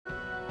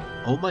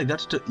Oh my god,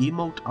 the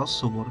emote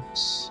also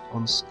works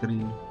on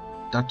screen.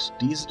 That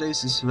these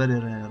days is very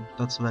rare.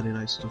 That's very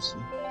nice to see.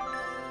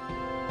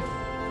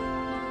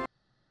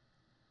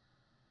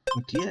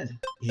 But yeah,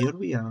 here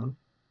we are.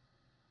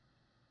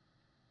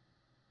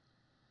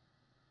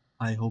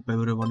 I hope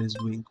everyone is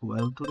doing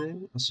well today.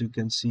 As you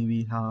can see,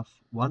 we have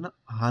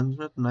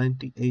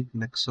 198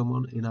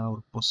 Nexomon in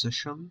our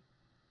possession.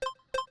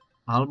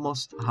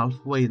 Almost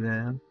halfway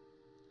there.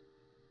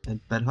 And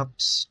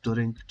perhaps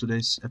during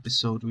today's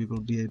episode we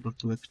will be able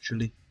to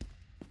actually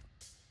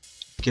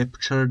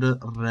capture the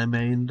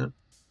remainder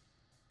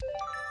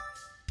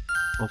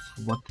of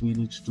what we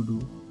need to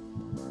do.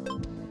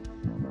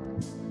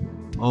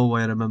 Oh,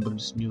 I remember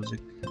this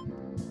music.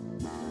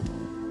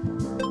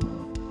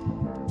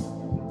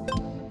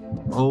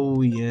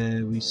 Oh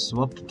yeah, we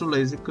swapped to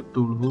Lazy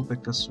Cthulhu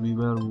because we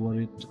were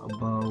worried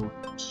about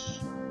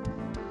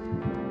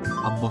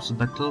a boss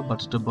battle,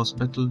 but the boss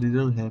battle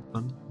didn't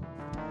happen.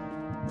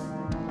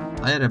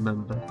 I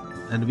remember,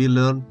 and we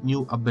learned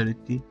new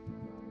ability,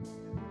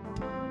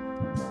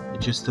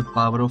 which is the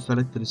power of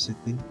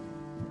electricity.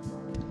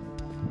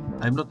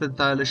 I'm not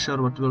entirely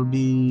sure what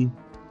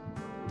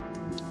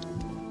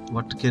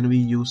can we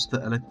use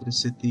the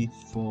electricity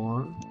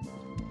for.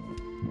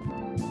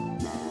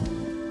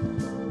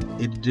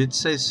 It did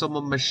say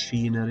some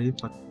machinery,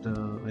 but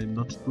I'm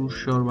not too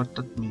sure what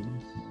that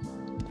means.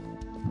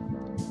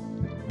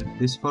 Like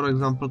this, for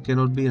example,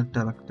 cannot be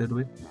interacted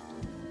with.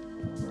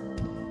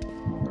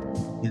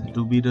 It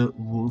do be the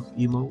wolf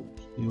emote,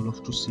 you'll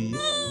have to see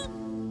it.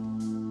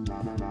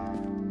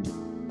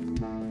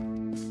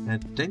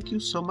 And thank you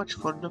so much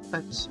for the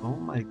pets, oh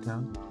my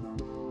god.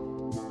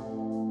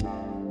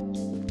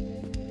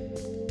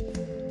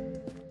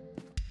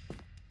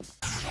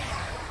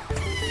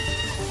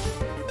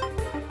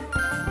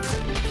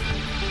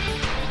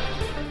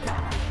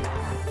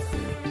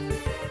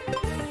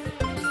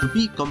 To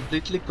be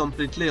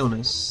completely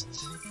honest,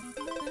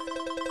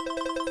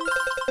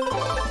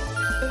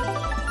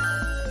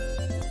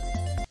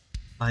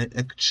 I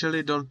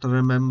actually don't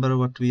remember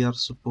what we are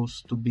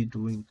supposed to be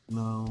doing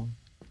now.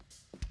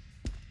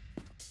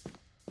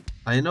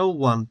 I know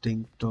one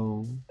thing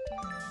though.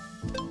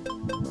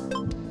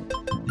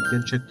 You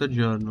can check the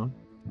journal.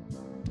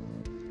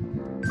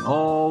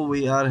 Oh,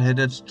 we are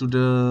headed to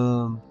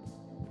the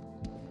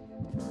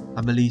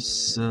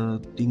Amelie's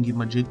thingy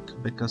magic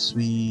because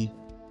we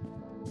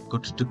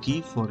got the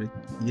key for it.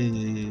 Yeah.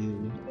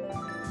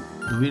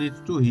 Do we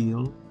need to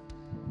heal?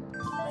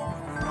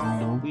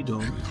 No, we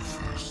don't. In the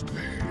first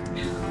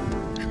age,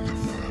 in the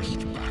first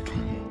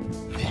battle,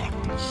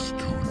 one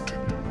stood,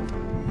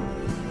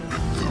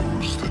 and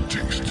those that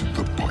tasted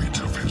the bite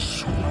of his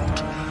sword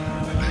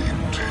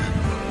named him.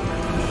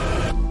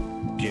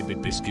 Give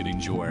it biscuit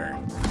enjoyer.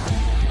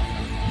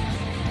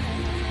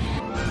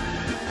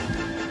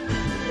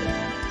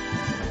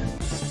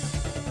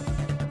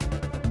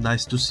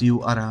 Nice to see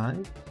you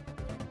arrive.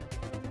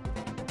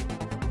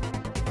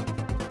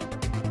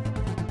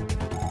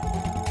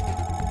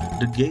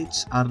 The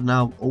gates are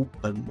now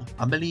open.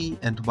 Amelie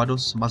and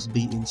Vados must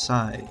be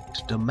inside.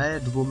 The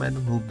mad woman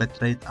who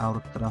betrayed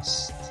our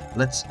trust.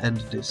 Let's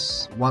end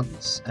this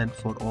once and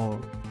for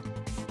all.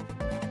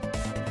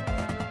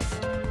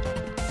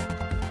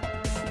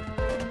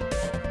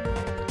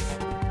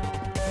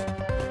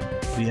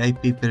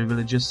 VIP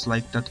privileges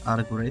like that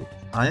are great.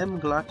 I am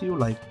glad you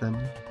like them.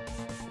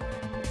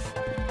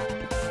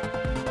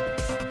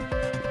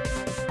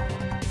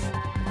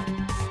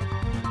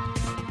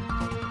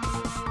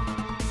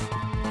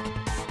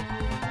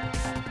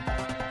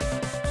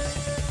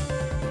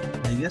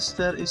 I guess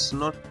there is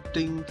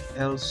nothing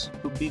else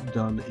to be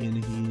done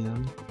in here.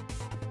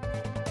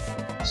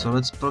 So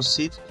let's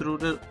proceed through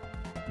the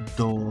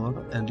door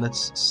and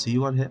let's see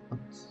what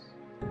happens.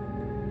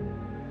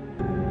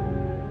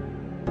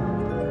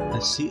 I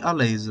see a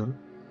laser.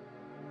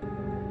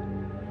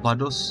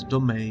 Vados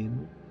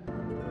domain.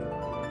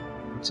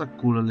 It's a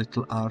cool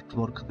little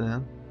artwork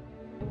there.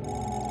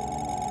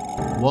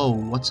 Whoa,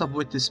 what's up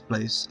with this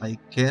place? I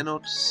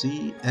cannot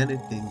see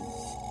anything.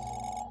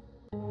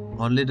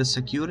 Only the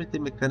security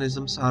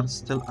mechanisms are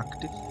still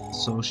active,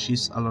 so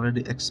she's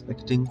already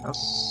expecting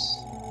us.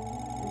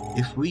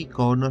 If we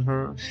corner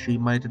her, she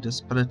might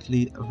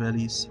desperately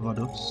release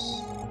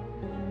Vados.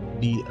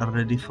 Be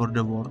ready for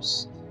the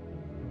worst.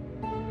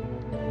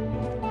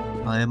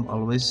 I am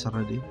always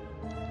ready.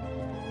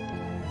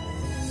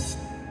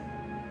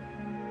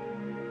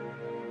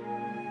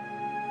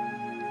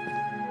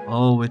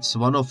 Oh, it's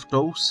one of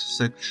those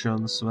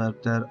sections where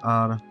there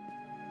are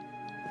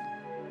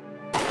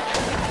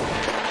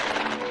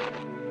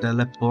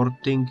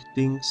teleporting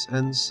things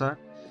and such.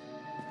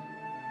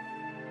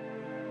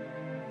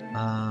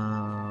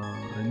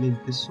 I mean,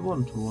 this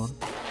won't work.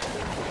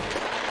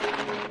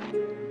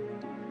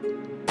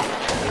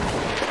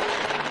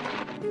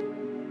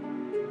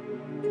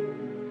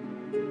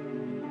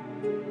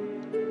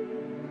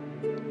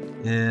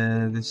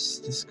 Yeah,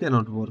 this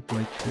cannot work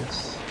like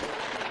this.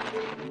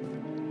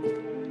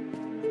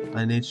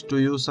 I need to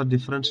use a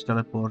different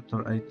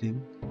teleporter, I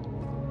think.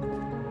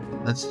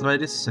 Let's try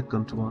this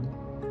second one.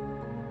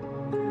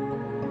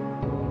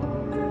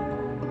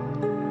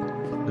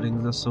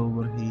 Brings us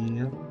over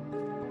here.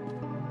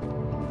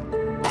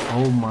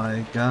 Oh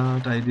my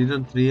god, I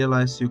didn't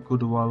realize you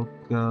could walk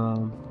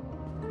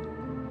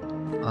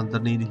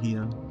underneath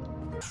here.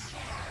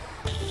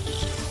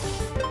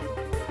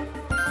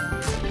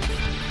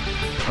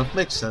 That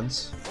makes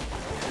sense.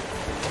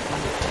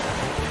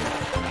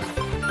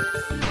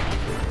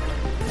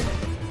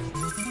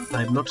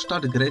 I'm not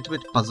that great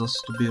with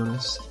puzzles, to be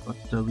honest, but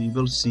we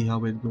will see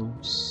how it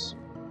goes.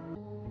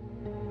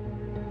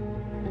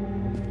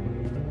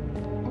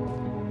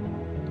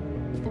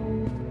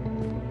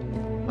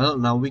 Well,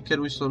 now we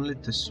can use only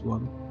this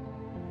one,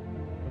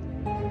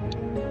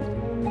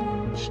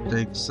 which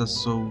takes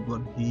us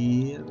over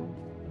here.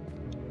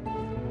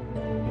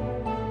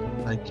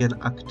 I can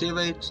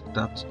activate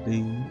that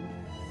thing.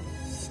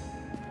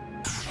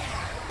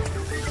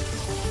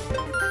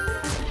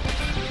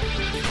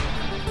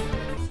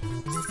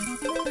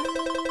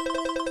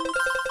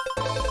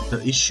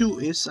 The issue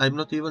is I'm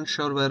not even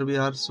sure where we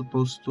are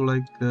supposed to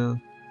like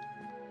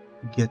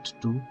get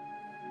to.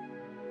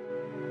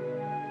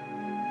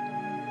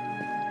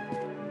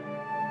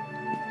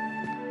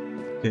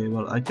 Okay,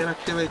 well I can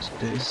activate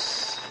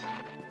this,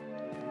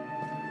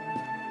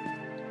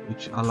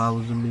 which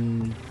allows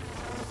me...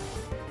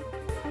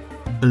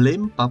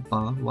 Blame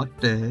Papa, what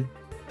the heck?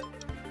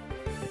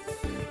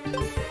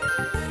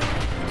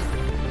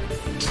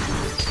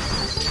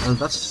 Well,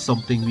 that's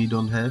something we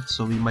don't have,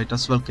 so we might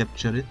as well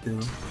capture it, you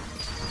know.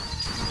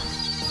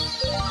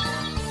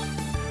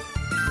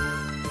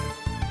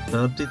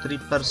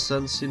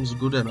 33% seems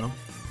good enough.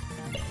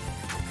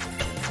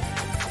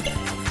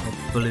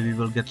 Hopefully we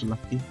will get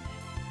lucky.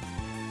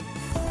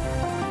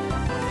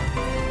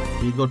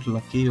 We got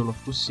lucky, you'll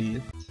have to see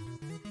it.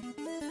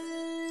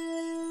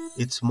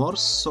 It's more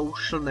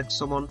social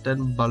Nexomon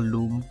than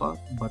Balloompa,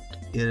 but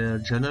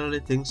generally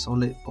thinks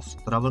only of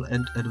travel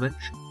and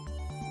adventure.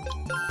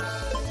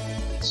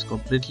 It's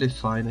completely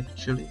fine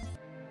actually.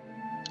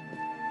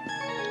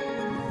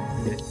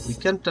 Okay, we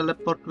can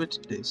teleport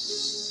with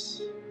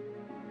this,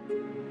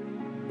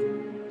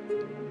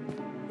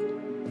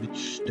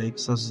 which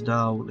takes us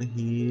down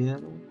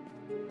here.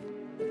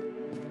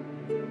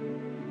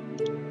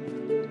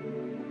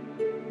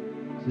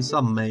 This is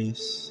a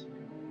maze.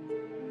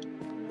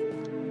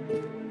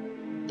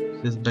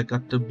 This is back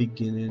at the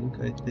beginning,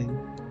 I think.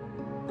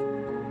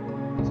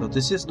 So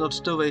this is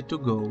not the way to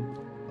go.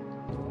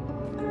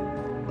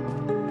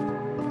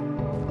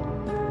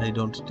 I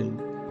don't think.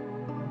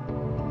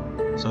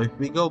 So if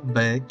we go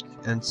back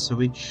and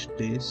switch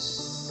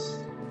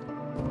this,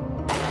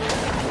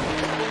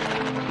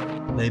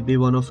 maybe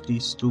one of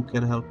these two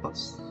can help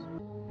us.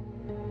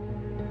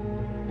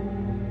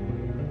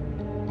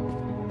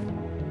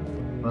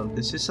 Well,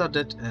 this is a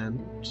dead end,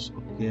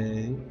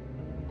 okay.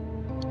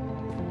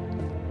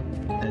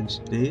 And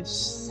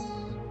this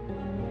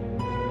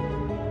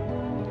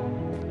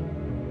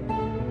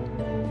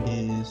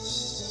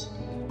is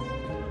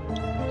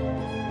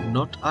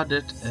not a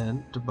dead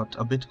end, but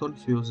a bit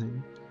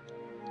confusing.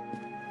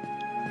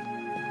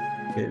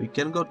 Okay, we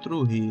can go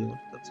through here,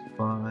 that's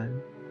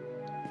fine.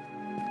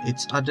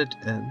 It's a dead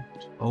end.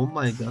 Oh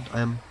my god,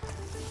 I am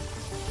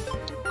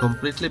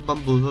completely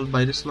bamboozled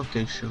by this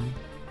location.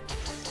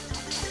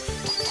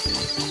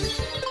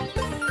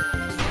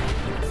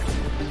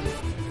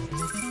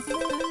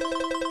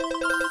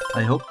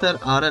 I hope there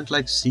aren't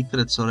like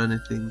secrets or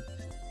anything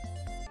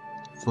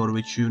for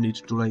which you need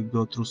to like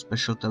go through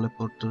special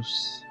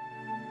teleporters.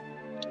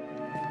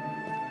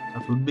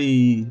 That would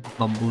be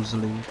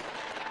bamboozling.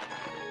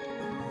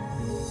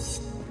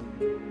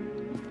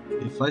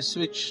 If I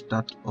switch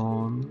that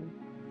on,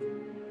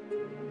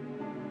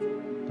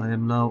 I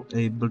am now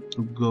able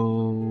to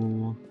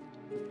go...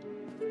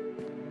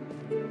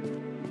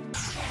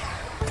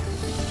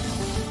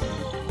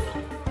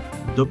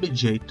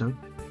 Dobijator,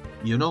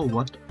 you know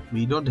what?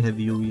 We don't have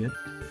you yet.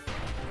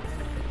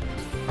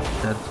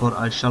 Therefore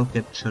I shall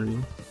capture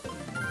you.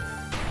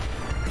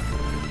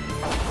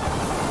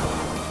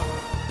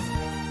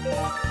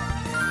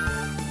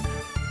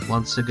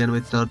 Once again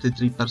with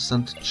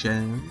 33%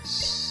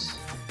 chance.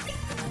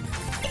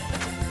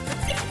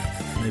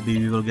 Maybe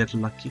we will get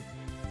lucky.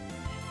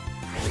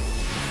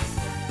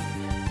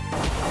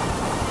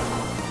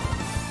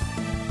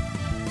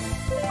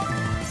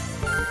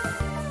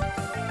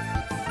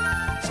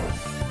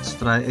 Let's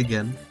try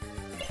again.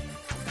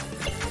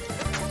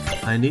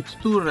 I need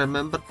to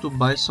remember to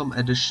buy some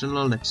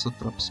additional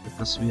Nexotraps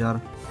because we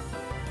are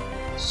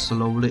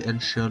slowly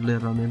and surely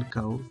running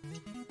out.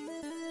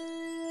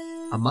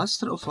 A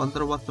master of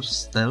underwater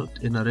stealth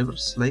in a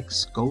river's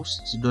lakes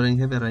coasts during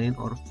heavy rain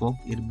or fog.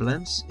 It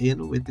blends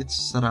in with its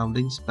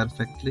surroundings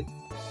perfectly,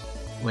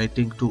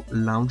 waiting to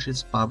launch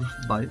its powerful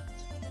bite.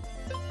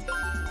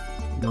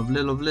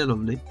 Lovely, lovely,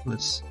 lovely.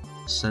 Let's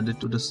send it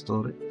to the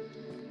story.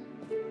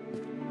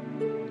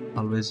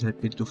 Always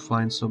happy to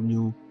find some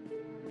new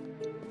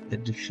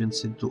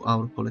additions into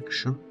our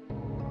collection.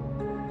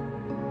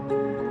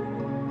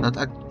 That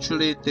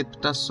actually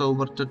tipped us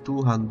over to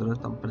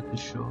 200, I'm pretty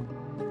sure.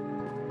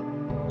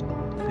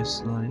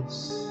 It's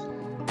nice.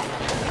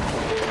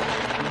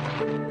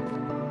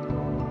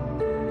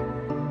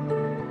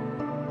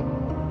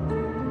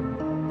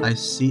 I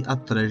see a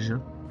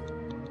treasure.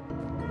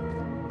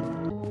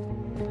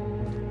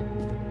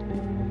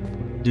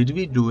 Did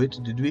we do it?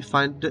 Did we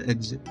find the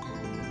exit?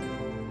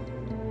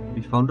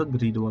 We found a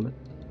greed wallet.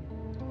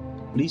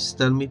 Please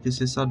tell me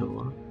this is a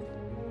door.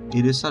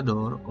 It is a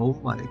door. Oh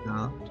my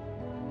god.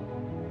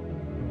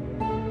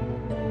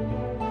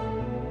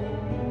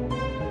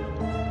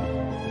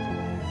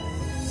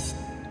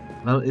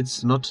 Well,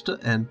 it's not the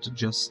end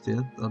just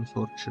yet,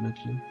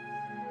 unfortunately.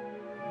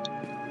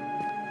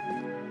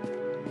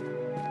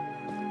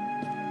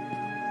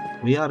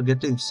 We are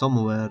getting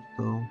somewhere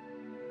though.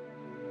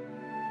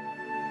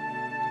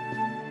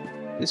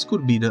 This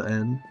could be the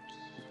end.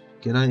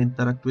 Can I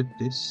interact with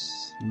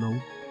this? No.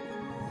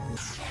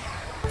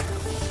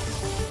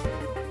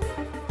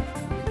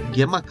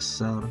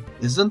 Gemaxar.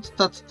 Isn't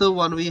that the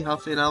one we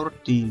have in our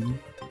team?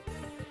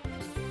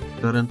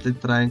 Currently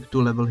trying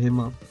to level him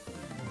up.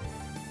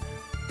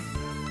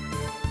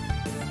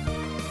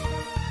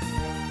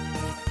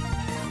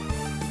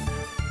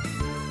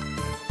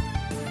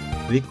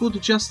 We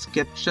could just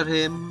capture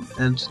him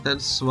and then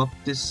swap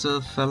this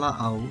fella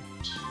out.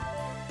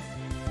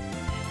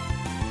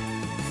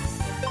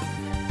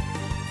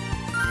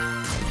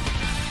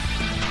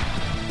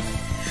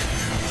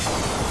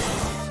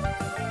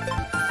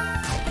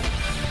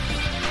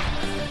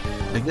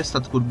 I guess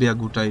that could be a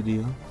good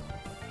idea.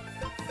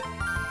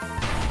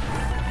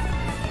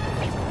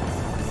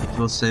 It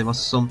will save us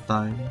some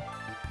time.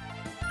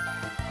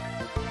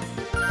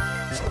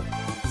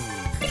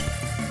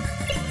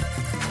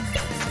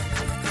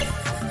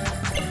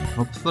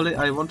 Hopefully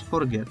I won't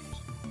forget.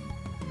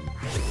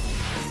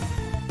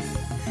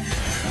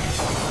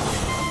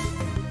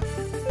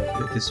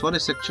 Okay, this one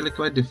is actually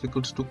quite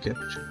difficult to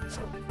capture.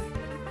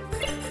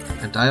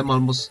 And I am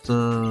almost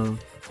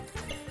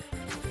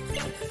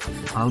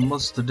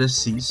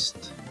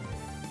deceased.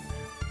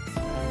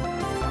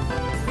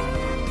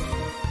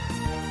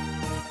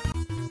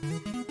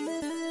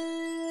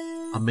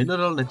 A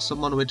mineral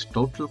Nexomon with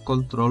total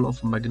control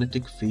of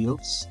magnetic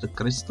fields. The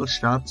crystal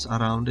shards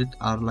around it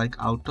are like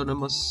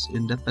autonomous,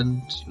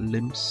 independent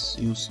limbs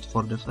used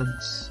for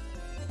defense.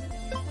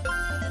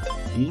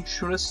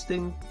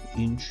 Interesting,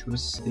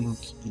 interesting,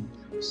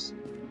 interesting.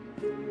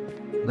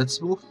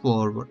 Let's move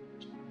forward.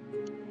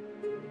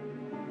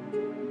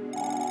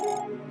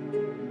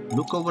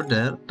 Look over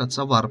there, that's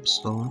a warp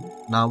stone.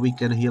 Now we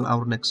can heal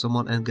our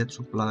Nexomon and get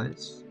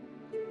supplies.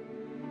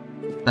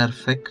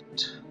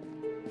 Perfect.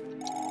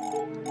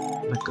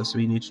 Because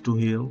we need to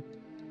heal.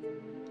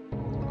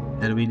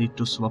 And we need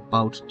to swap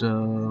out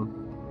the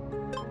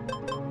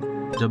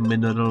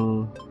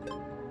mineral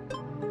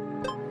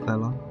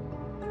fella.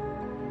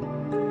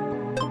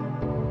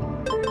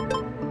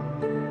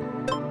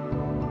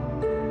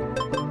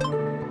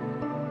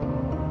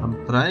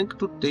 Trying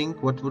to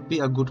think what would be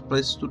a good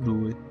place to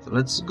do it.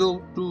 Let's go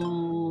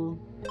to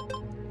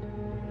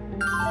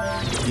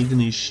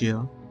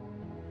Ignitia.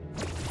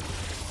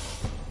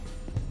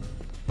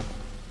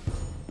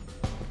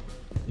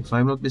 If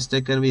I'm not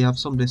mistaken, we have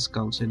some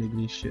discounts in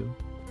Ignitia.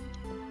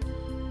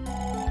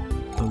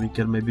 So we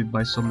can maybe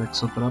buy some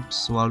exo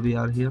traps while we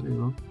are here,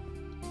 you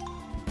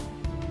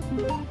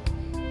know.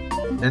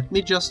 Let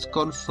me just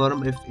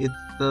confirm if it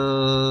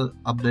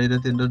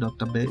updated in the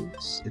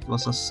database. It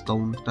was a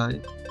stone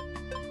type.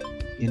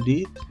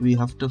 Indeed, we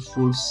have the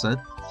full set.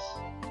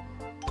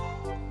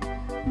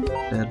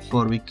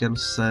 Therefore, we can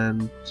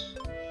send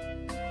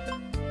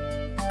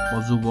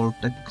Ozu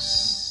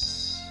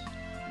Voltex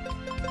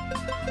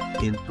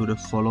into the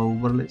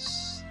follower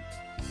list.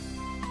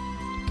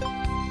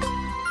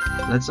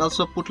 Let's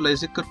also put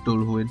Lazy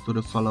Cthulhu into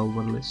the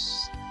follower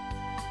list.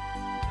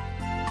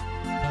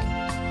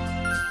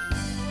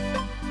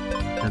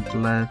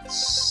 And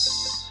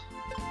let's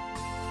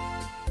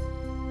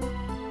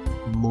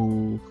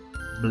move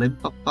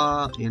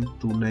Blimpapa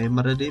into name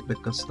ready,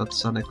 because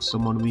that's an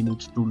Nexomon we need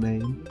to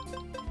name.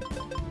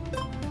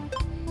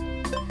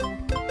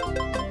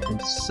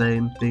 And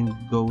same thing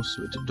goes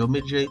with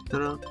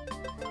Domigator.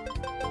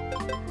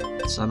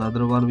 It's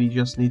another one we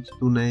just need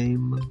to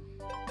name.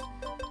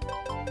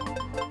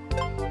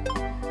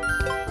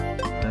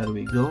 There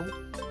we go.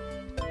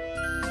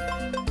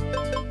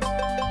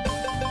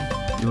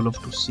 You'll love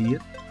to see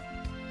it.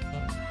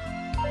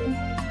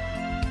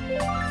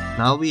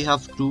 Now we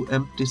have 2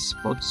 empty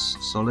spots,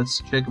 so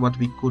let's check what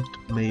we could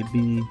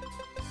maybe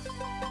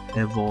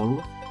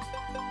evolve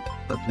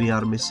that we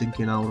are missing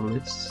in our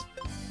list.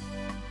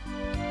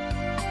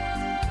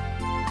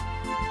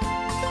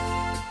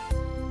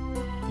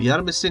 We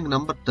are missing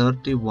number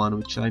 31,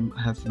 which I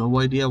have no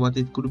idea what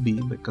it could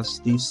be, because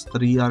these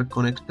 3 are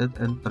connected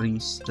and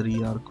these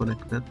 3 are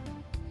connected.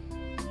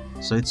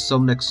 So it's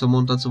some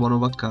Nexomon that's one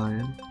of a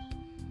kind.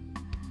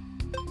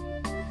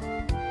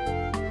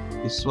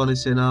 This one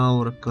is in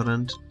our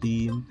current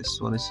team, this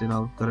one is in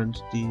our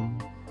current team.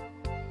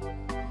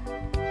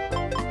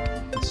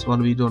 This This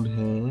one we don't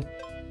have.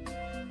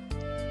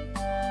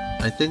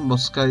 I think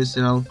Mosca is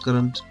in our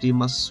current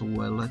team as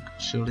well,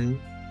 actually.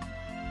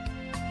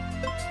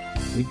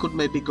 We could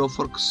maybe go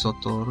for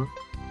Xotor.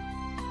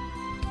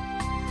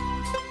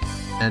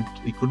 And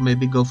we could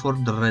maybe go for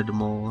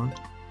Dreadmore.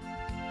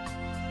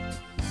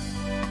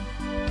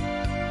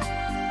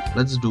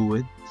 Let's do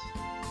it.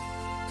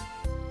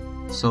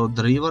 So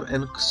Dreamer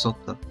and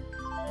Xotor.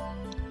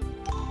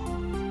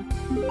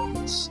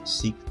 Let's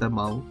seek them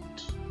out.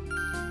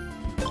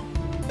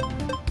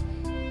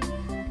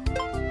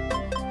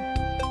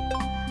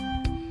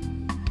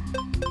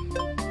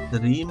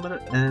 Dreamer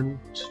and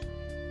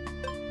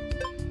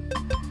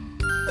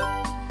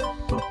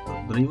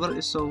Xotor. Dreamer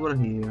is over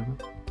here.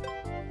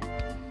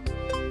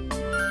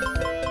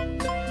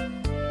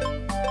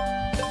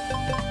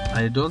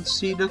 I don't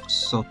see the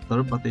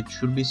Xotor, but it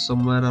should be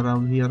somewhere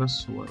around here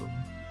as well.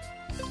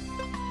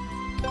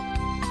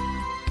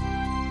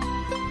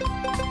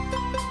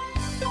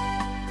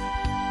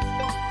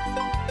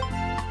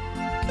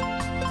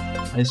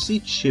 I see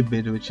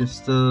Chibit, which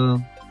is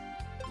the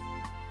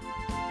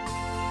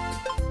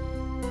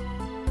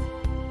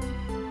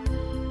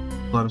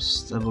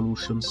first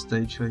evolution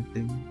stage, I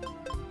think.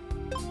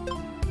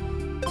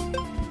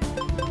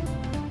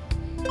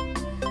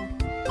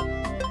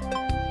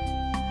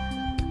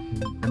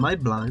 Am I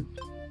blind?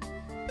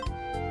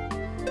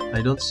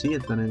 I don't see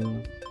it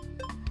anymore.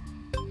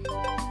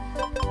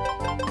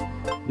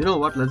 You know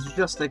what, let's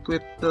just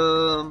equip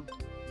the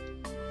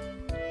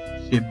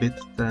Chibit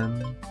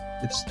then.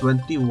 It's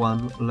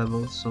 21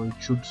 level, so it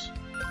should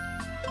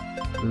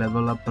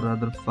level up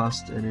rather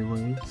fast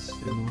anyways,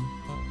 you know.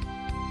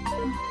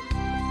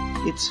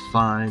 It's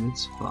fine,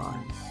 it's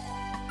fine.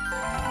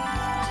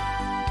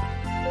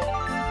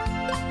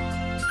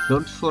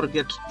 Don't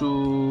forget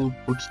to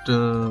put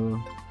the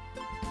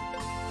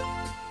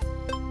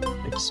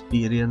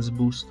experience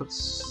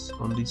boosters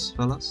on these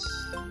fellas.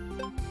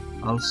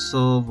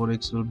 Also,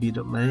 Vonix will be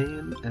the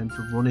main, and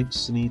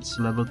Vonix needs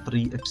level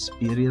 3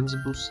 experience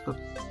booster.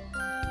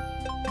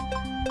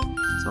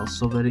 It's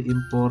also very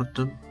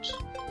important.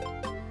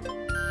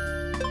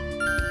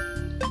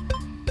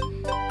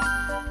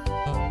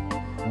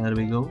 There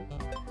we go.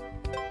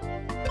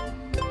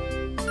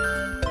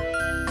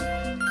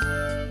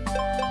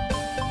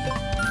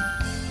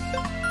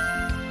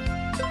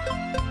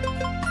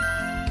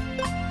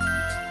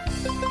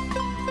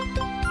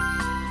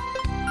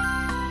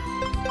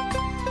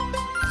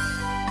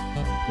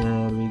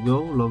 There we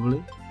go,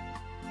 lovely.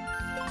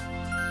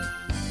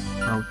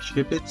 Now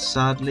Chibit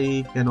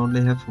sadly can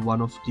only have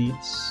one of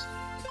these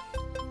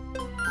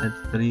and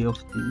 3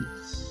 of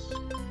these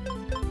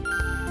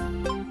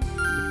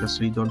because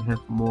we don't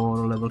have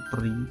more level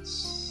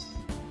 3s.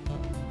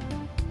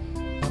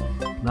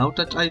 Now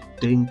that I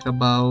think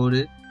about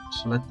it,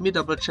 let me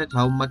double check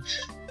how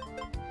much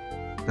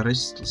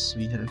crystals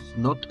we have.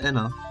 Not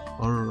enough.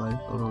 Alright,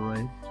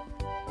 alright.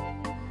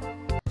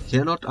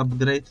 Cannot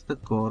upgrade the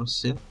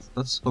cores yet.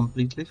 That's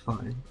completely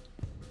fine.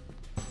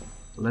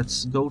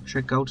 Let's go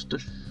check out the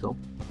shop.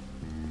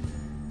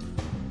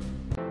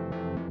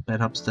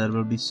 Perhaps there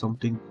will be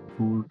something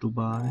cool to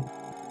buy.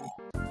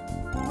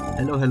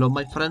 Hello, hello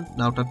my friend.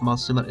 Now that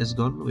Malsimmer is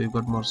gone, we've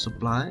got more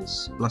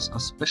supplies, plus a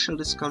special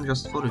discount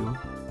just for you.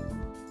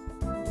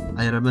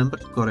 I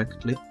remembered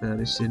correctly, there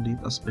is indeed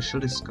a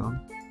special discount.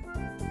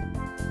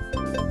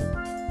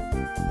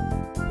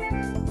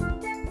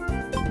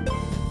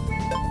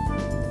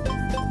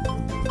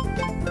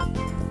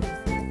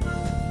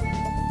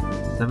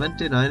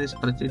 $79 is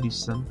pretty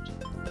decent.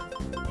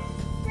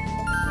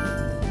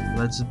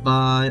 Let's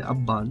buy a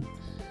bunch.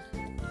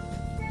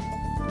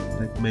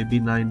 Like maybe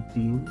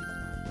 19.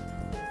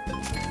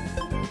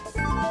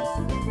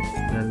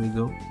 There we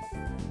go.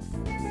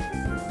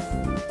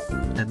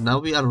 And now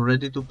we are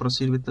ready to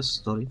proceed with the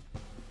story.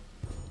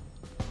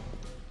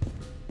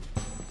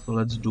 So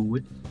let's do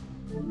it.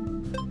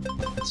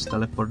 Let's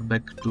teleport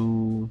back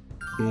to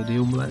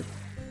Cadium Lab.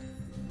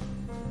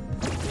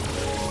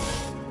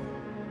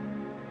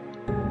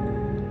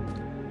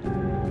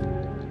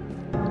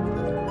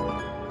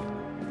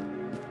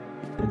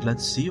 And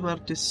let's see where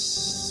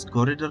this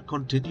corridor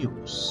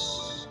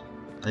continues.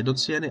 I don't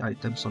see any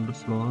items on the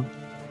floor.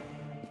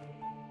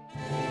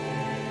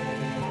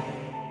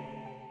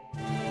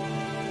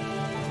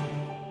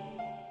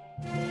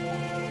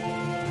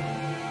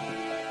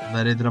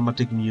 Very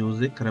dramatic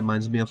music,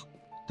 reminds me of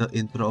the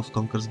intro of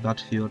Conker's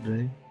Bad Fur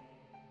Day.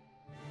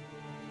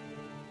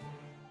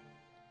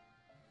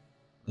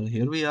 Well,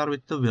 here we are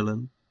with the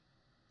villain.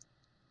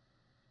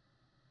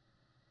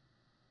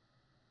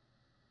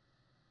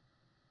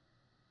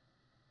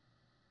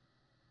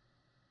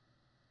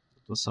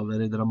 It was a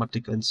very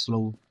dramatic and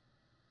slow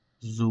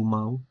zoom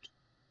out.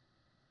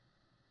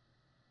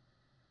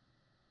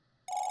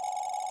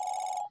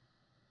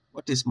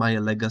 What is my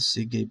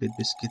legacy, Gabit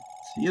Biscuit?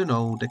 You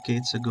know,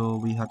 decades ago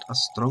we had a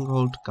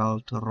stronghold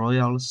called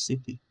Royal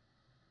City,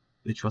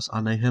 which was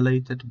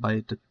annihilated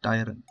by the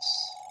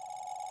tyrants.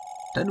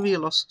 Then we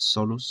lost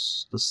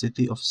Solus, the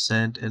city of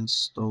sand and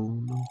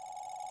stone.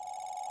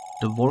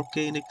 The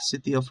volcanic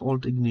city of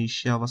Old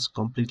Ignitia was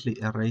completely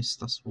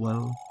erased as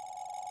well.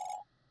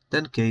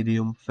 Then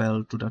Cadium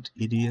fell to that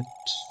idiot.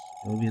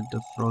 Even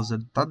the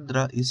frozen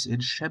tundra is in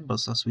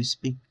shambles as we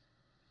speak.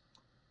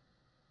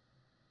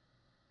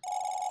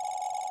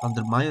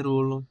 Under my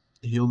rule,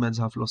 humans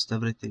have lost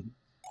everything.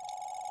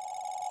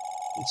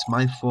 It's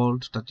my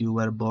fault that you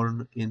were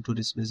born into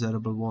this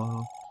miserable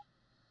world.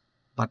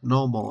 But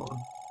no more.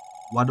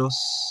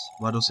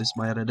 Vados is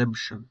my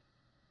redemption.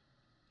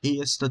 He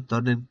is the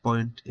turning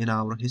point in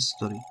our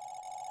history.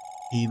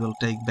 He will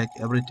take back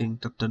everything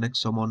that the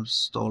Nexomon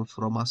stole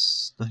from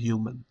us, the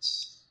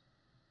humans.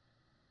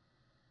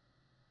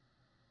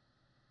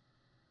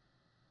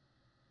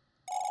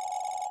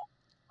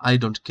 I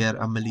don't care,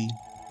 Amelie.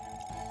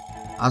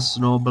 As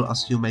noble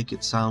as you make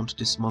it sound,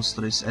 this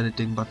monster is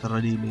anything but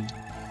redeeming.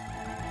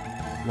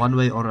 One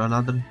way or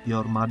another,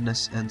 your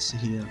madness ends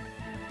here.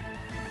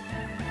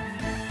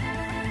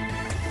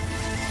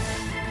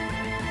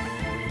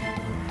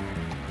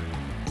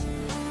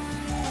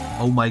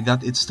 Oh my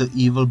god, it's the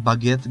evil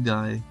baguette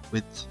guy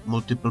with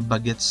multiple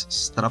baguettes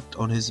strapped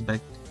on his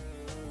back.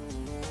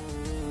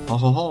 Ho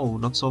ho ho,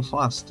 not so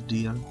fast,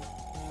 dear.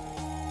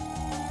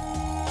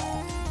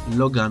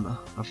 Logan,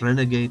 a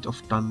renegade of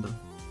thunder.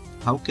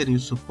 How can you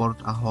support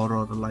a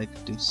horror like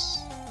this?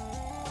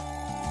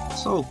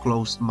 So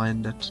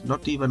closed-minded,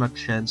 not even a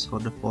chance for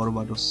the poor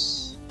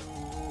Vados.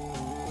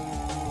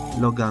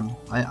 Logan,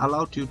 I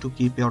allowed you to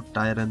keep your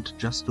tyrant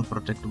just to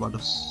protect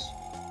Vados.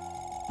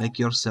 Make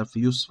yourself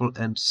useful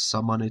and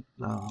summon it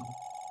now.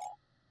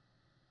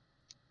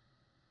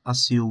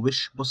 As you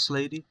wish, boss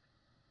lady.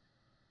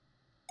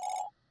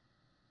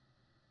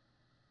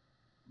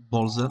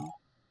 Bolzen,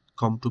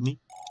 come to me.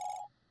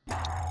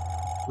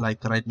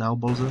 Like right now,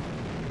 Bolzen.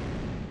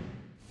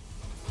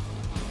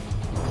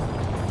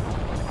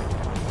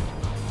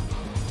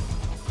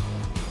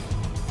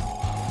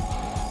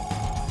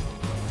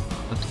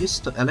 That is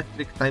the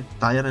electric type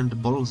tyrant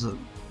Bolzen.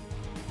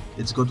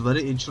 It's got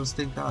very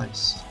interesting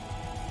eyes.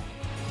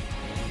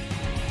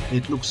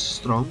 It looks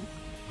strong.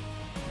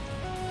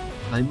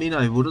 I mean,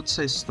 I wouldn't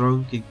say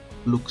strong, it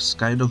looks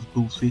kind of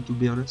goofy to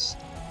be honest.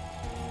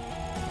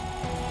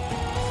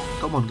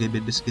 Come on, Gaby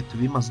Biscuit,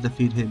 we must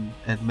defeat him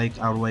and make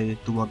our way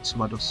towards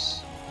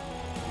Vados.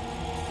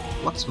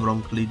 What's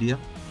wrong, Lydia?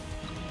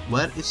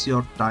 Where is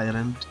your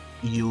tyrant,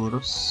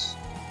 Eurus?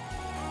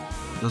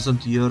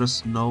 Doesn't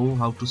Eurus know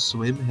how to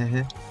swim,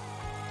 hehe?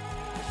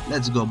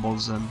 Let's go,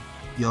 Bolzen.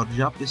 Your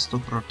job is to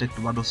protect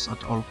Vados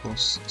at all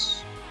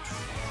costs.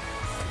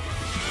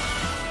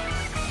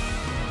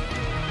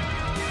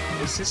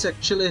 This is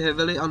actually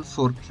heavily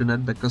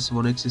unfortunate because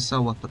Vonix is a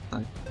water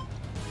type.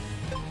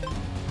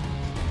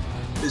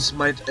 This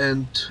might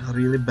end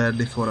really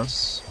badly for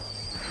us.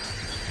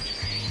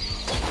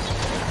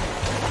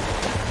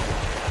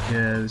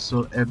 Yeah, this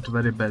will end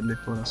very badly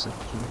for us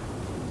actually.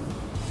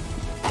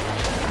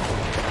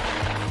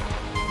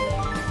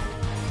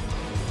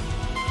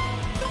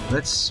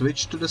 Let's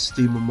switch to the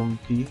Steam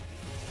Monkey.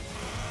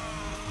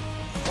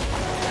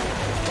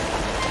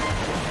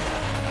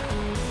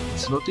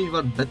 It's not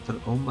even better,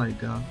 oh my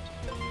god.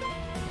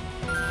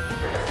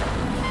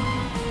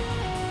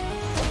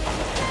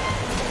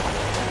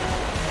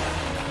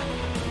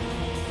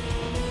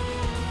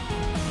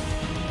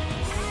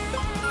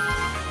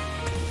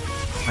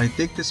 I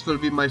think this will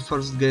be my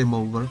first game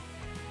over.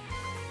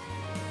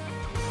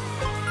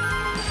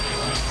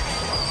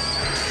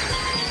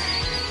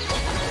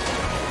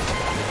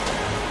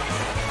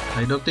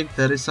 I don't think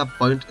there is a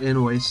point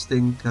in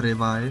wasting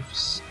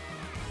revives.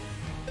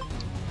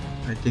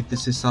 I think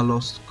this is a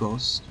lost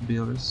cause, to be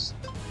honest.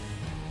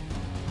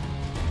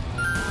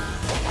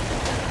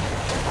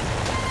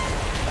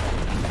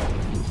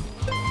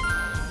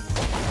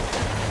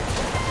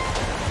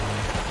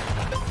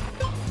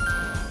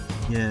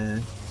 Yeah.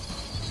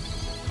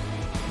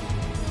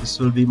 This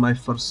will be my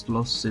first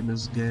loss in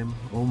this game.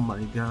 Oh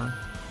my god.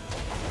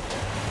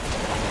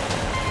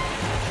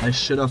 I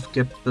should have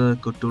kept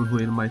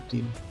Cthulhu in my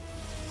team.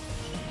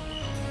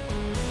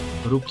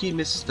 Rookie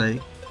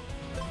mistake.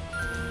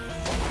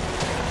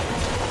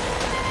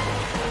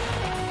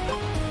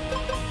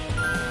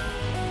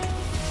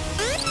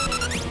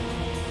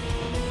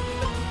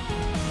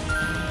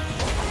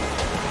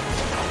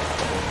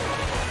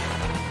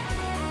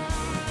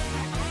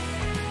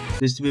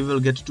 At least we will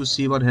get to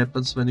see what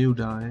happens when you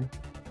die.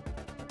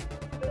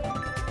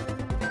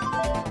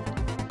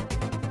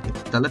 It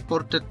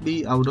teleported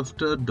me out of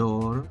the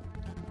door.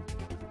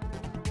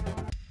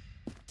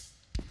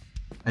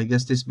 I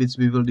guess this means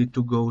we will need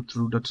to go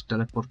through that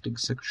teleporting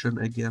section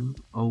again.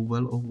 Oh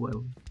well, oh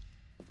well.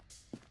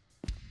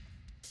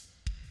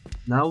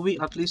 Now we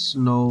at least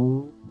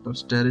know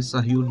that there is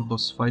a huge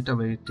boss fight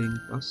awaiting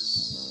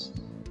us.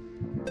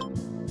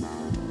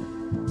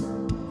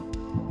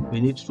 We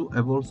need to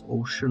evolve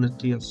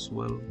Oceanity as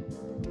well.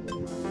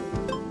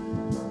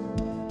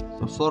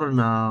 So for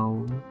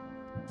now...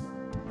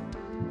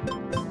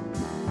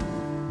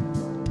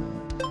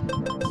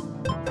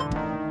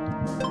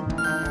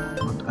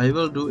 what I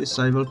will do is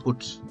I will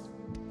put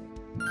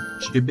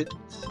Chibit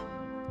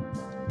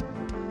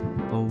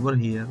over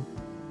here.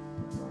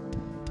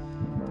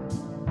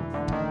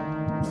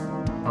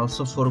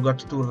 Also forgot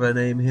to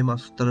rename him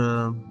after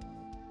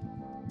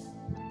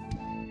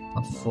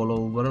a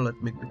follower. Let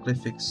me quickly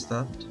fix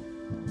that.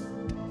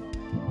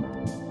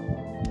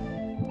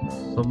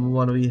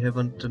 Someone we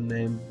haven't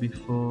named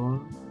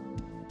before.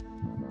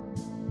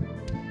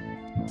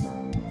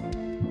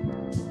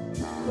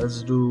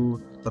 Let's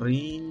do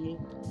 3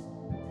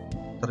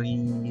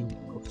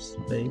 of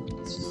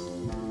spades.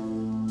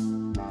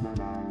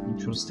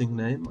 Interesting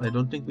name. I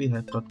don't think we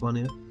have that one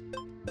yet.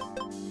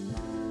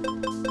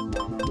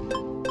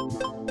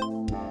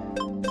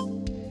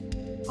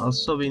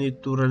 Also, we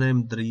need to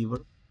rename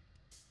Driver.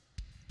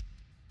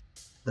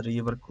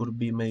 Driver could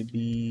be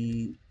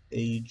maybe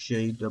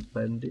AJ the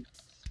Bandit.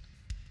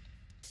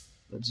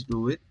 Let's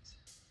do it.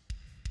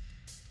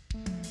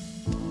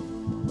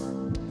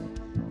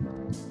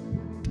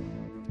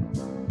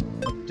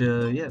 But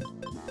yeah,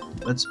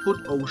 let's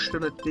put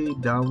Oceanity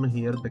down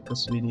here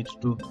because we need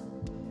to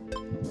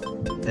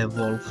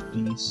evolve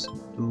these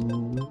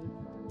two.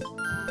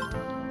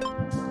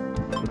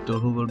 People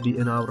who will be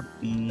in our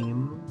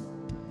team.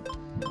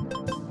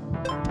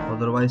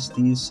 Otherwise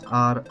these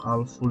are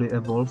all fully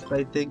evolved,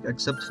 I think,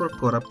 except for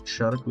Corrupt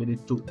Shark. We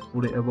need to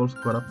fully evolve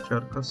Corrupt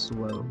Shark as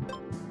well.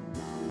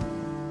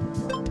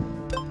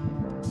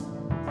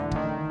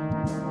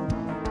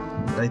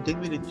 I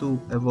think we need to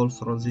evolve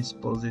Rosie's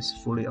poses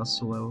fully as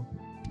well.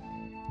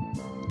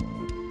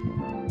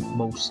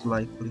 Most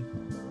likely.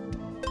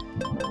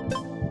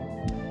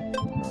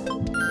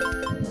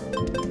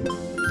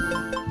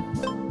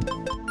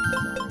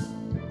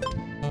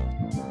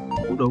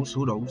 Who knows,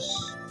 who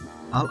knows?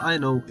 All I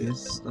know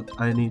is that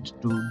I need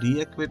to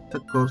de-equip the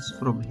cores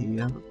from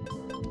here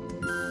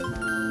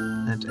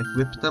and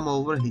equip them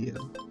over here.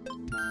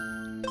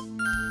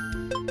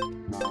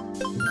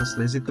 Because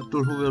Lazy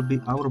Cthulhu who will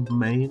be our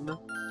main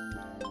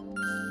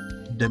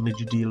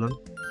damage dealer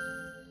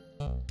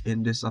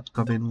in this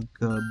upcoming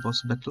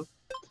boss battle.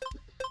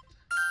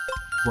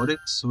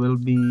 Borix will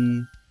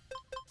be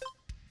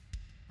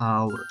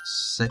our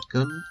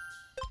second.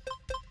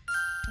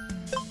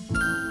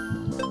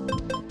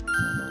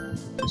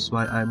 That's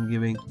why I'm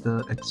giving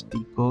the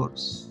XP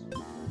cores.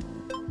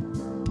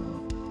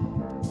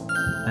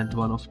 And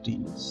one of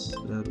these.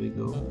 There we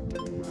go.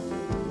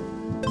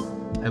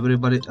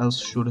 Everybody else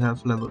should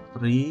have level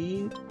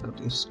 3. That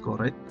is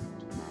correct.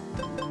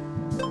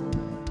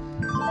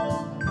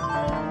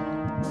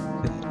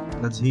 Okay,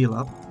 let's heal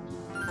up.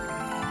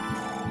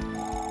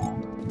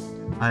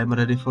 I'm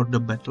ready for the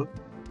battle.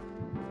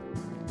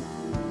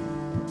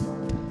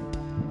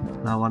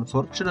 Now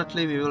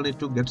unfortunately we will need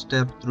to get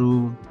there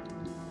through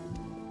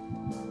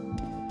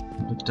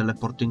the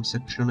teleporting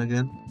section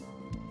again,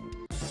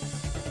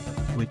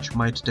 which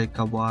might take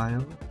a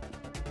while.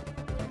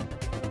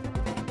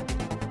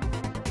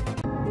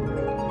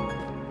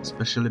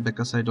 Especially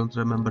because I don't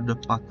remember the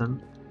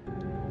pattern.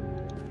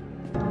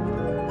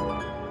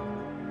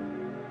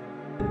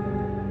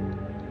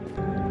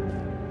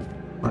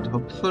 But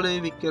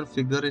hopefully we can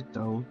figure it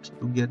out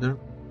together.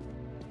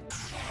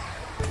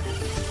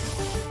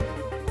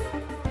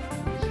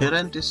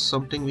 Current is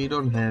something we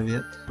don't have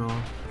yet, so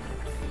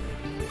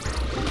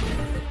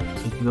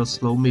it will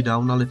slow me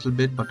down a little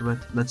bit, but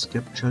let's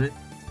capture it.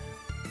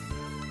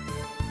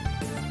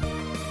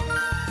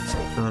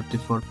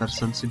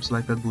 34% seems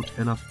like a good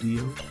enough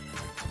deal.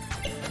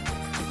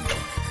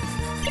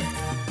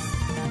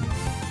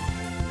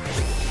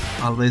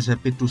 Always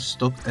happy to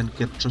stop and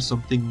capture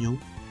something new.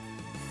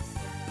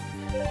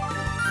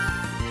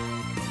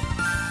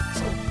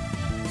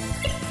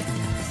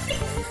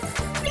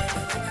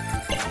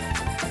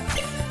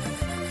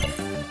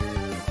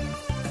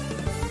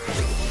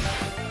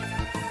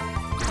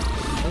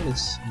 That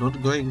is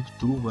not going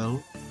too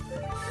well.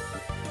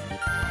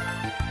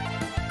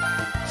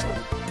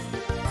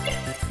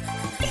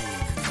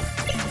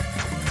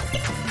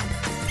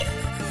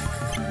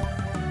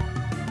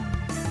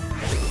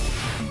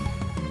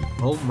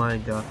 Oh my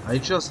god, I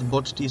just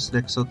bought these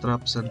Nexo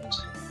traps and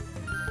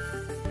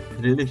it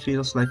really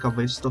feels like a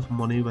waste of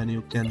money when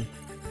you can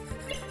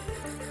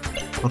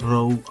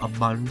throw a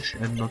bunch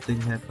and nothing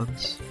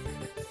happens.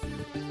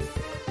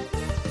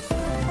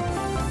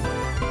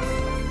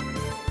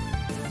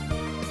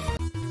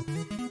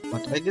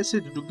 But I guess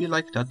it would be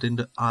like that in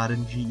the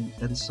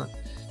RNG, and so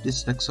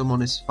this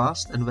Nexomon is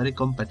fast and very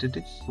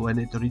competitive. When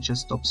it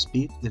reaches top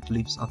speed, it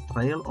leaves a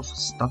trail of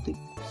static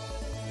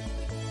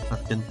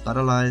that can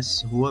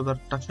paralyze whoever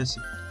touches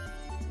it.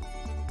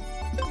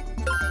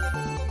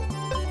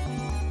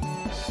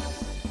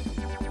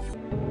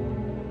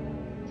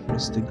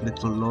 Interesting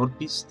little lore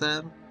piece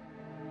there.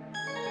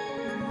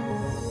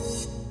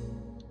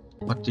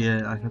 But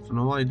yeah, I have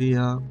no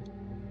idea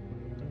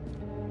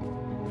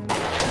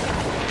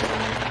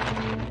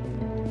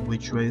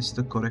which way is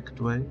the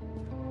correct way.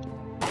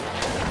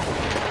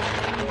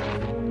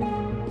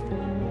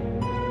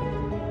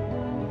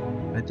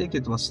 I think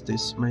it was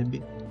this,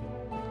 maybe.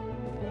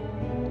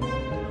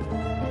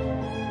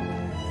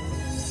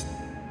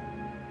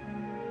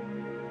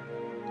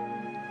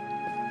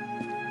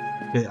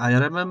 Okay, I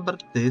remember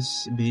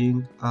this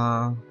being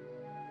a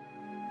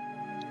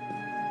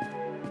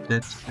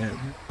dead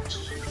end.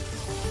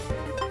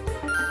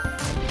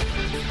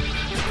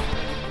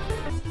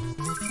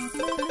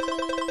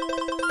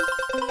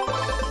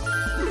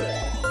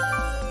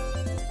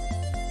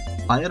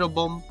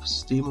 Firebomb,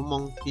 Steam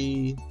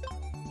Monkey.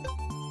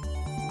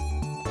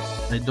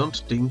 I don't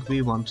think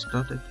we want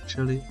that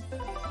actually.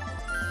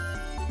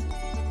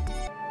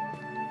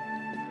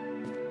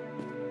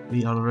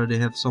 We already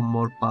have some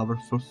more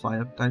powerful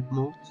fire type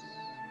moves.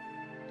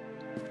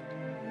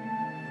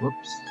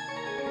 Whoops.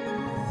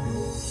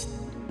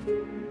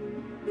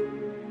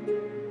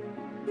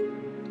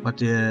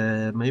 But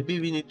yeah, maybe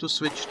we need to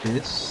switch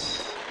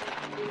this.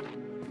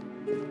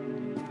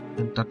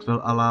 And that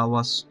will allow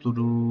us to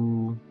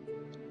do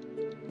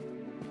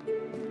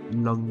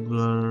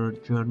longer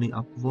journey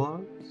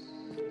upwards.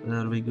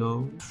 There we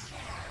go.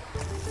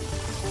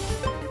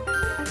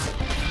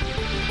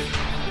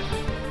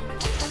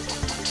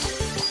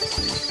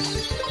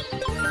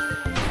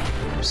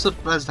 I'm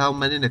surprised how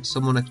many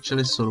Nexomon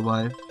actually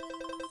survive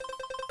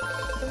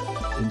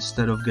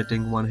instead of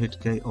getting one hit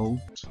KO'd.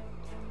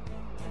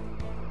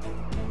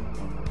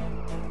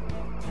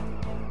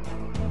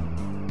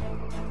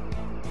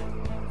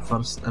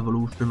 First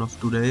evolution of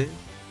today.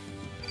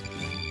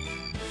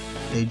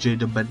 AJ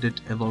the Bandit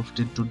evolved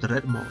into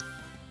Dreadmore.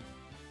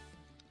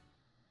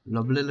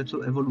 Lovely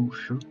little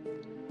evolution.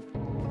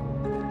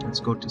 Let's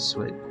go this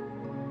way.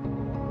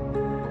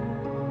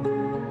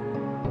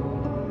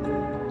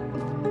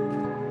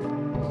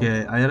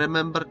 Okay, I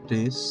remember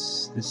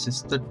this. This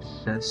is the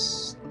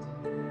chest.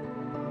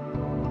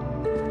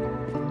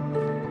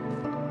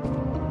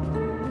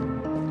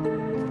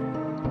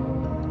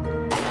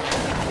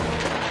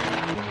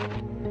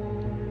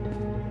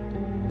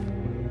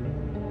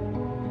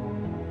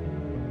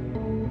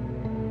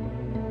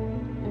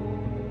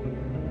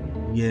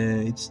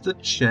 Yeah, it's the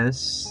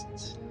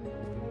chest.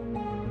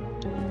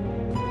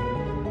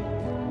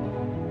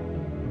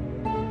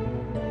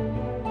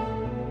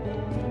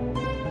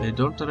 I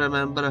don't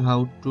remember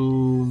how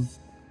to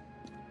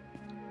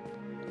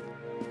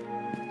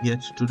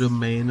get to the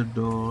main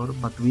door,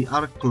 but we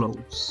are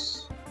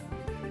close.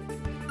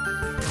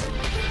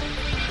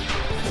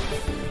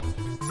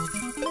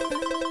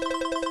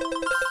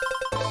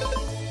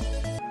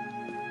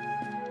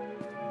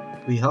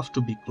 We have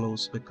to be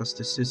close because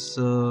this is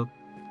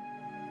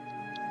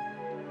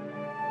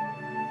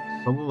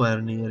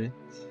somewhere near it.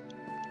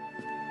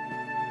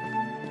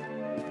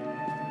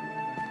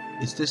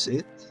 Is this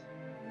it?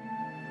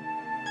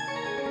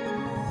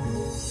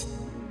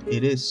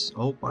 It is.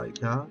 Oh my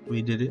god,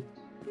 we did it.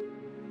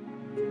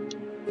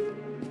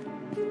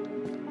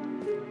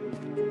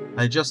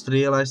 I just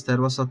realized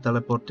there was a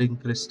teleporting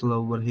crystal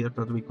over here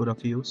that we could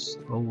have used.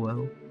 Oh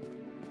well.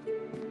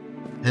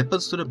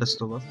 Happens to the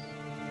best of us.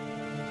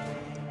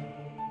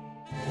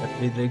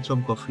 Let me drink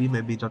some coffee,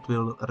 maybe that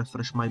will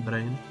refresh my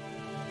brain.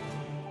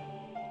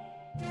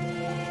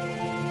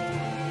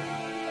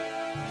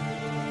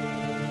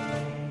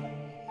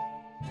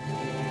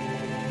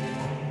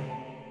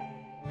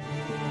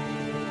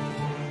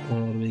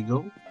 There we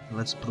go.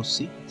 Let's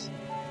proceed.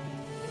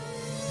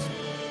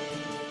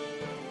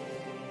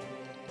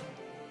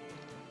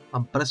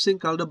 I'm pressing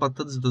all the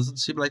buttons. Doesn't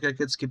seem like I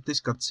can skip this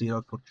cutscene,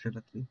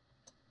 unfortunately.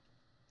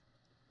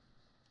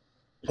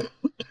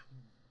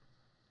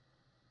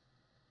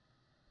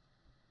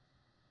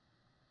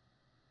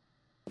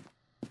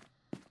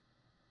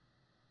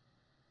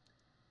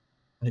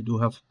 I do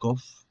have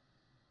cough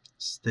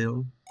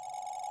still.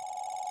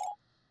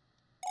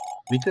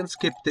 We can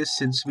skip this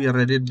since we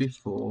read it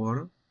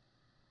before.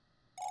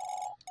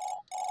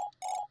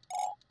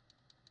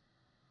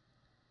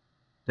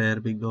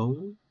 There we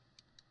go.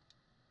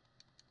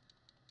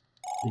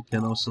 We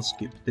can also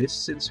skip this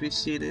since we've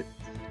seen it.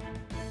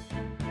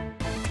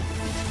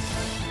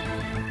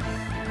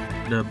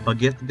 The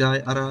baguette guy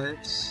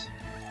arrives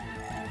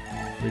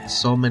with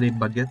so many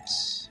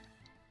baguettes.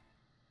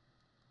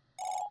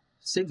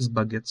 6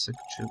 baguettes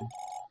actually.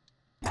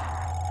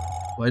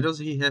 Why does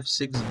he have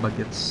 6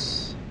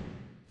 baguettes?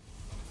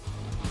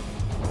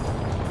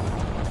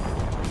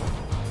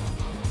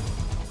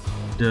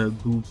 The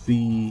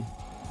goofy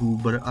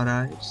goober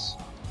arrives.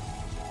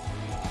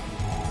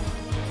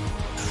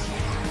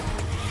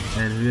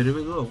 And here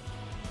we go.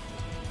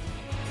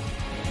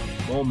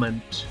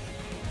 Moment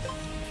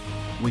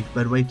we've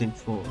been waiting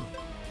for.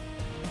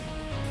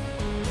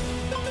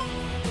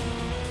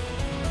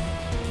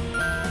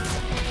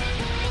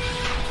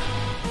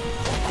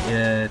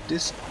 Yeah,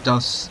 this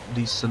does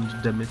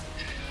decent damage.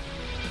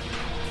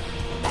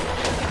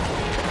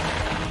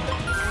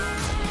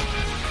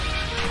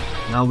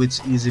 Now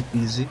it's easy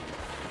peasy.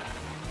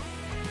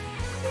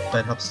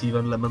 Perhaps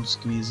even lemon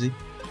squeezy.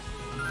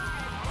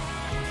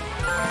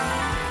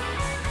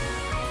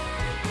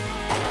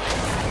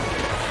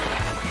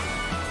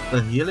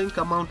 The healing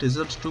amount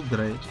isn't too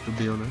great, to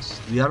be honest.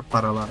 We are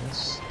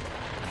paralyzed.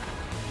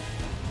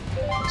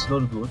 That's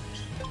not good.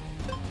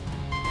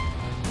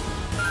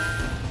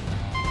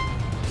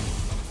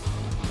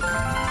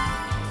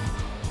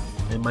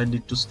 might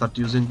need to start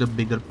using the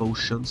bigger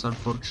potions,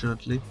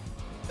 unfortunately.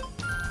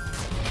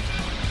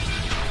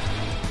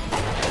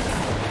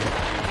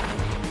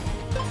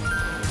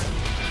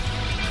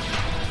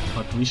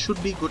 But we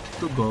should be good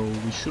to go.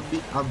 We should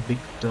be a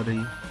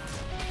victory.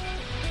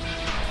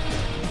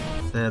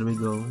 There we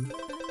go.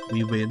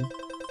 We win.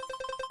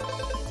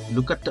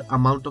 Look at the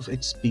amount of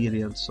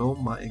experience. Oh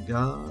my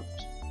god.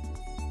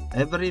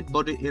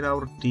 Everybody in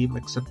our team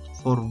except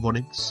for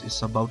Vonix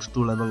is about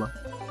to level up.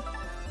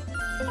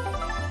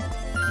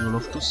 You'll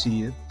love to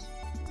see it.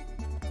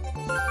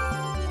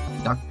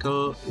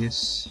 Duckle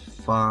is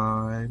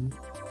fine.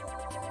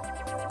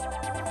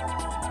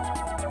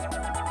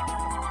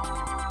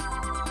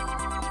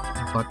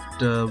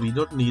 But we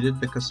don't need it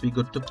because we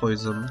got the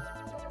poison.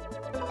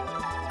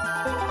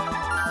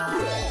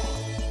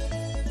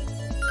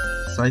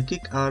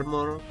 Psychic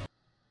armor.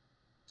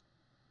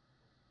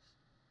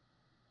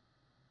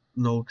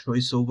 No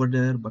choice over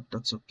there, but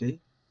that's okay.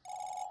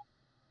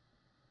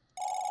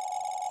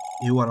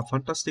 You are a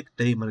fantastic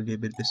Tamer,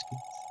 Gabriel Biscuit.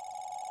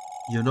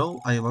 You know,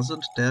 I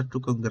wasn't there to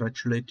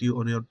congratulate you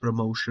on your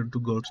promotion to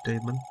Gold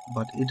Tamer,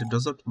 but it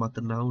doesn't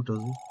matter now, does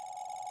it?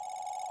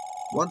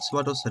 Once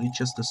Vados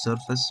reaches the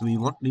surface, we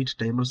won't need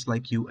Tamers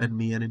like you and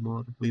me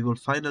anymore. We will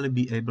finally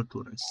be able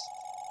to rest.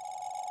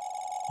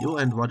 You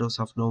and Vados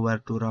have nowhere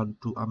to run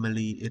to,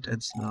 Amelie. It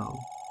ends now.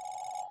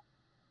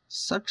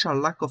 Such a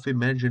lack of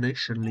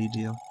imagination,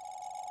 Lydia.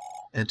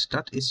 And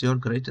that is your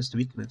greatest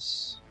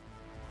weakness.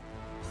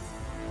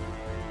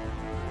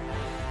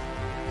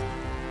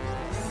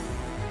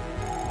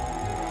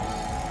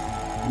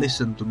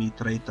 Listen to me,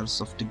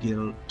 traitors of the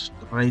guild,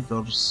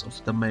 traitors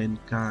of the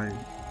mankind.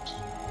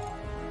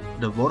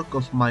 The work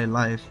of my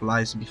life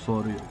lies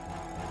before you.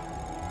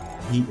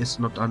 He is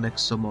not a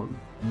Nexomon,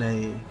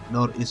 nay,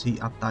 nor is he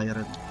a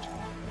tyrant.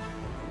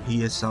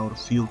 He is our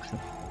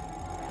future.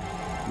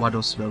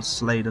 Vados will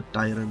slay the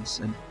tyrants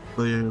and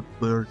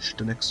purge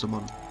the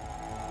Nexomon.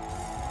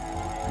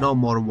 No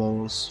more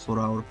walls for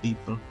our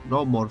people,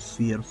 no more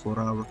fear for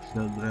our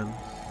children.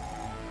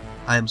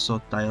 I am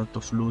so tired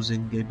of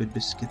losing, Gabriel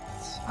Biscuit.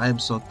 I am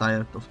so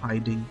tired of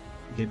hiding,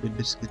 Gabriel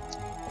Biscuit.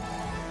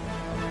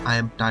 I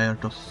am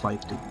tired of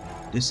fighting.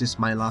 This is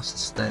my last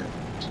stand.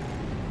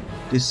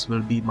 This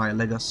will be my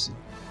legacy.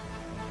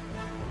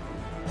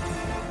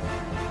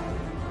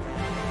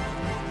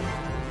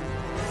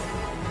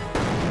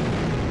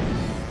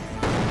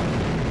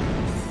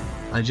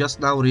 I just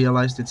now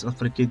realized it's a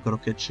freaking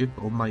rocket ship,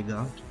 oh my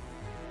god.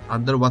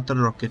 Underwater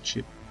rocket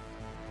ship.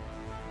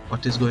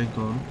 What is going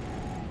on?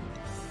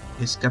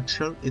 His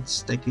capsule,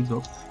 it's taking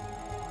off.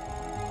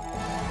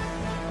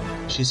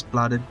 She's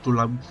planning to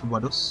launch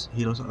Vados.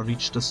 He'll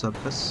reach the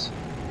surface.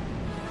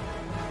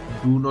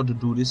 Do not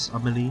do this,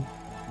 Amelie.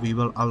 We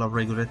will all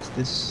regret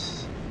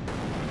this.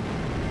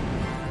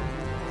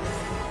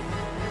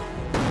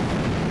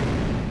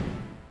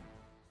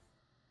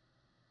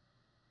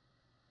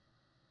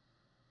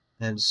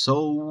 And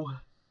so,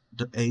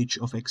 the age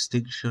of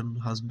extinction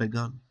has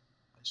begun,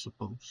 I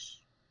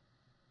suppose.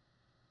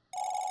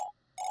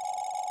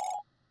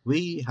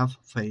 We have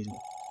failed.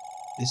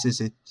 This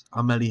is it.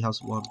 Amelie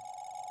has won.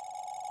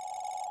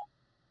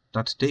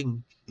 That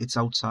thing, it's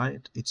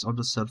outside. It's on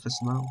the surface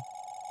now.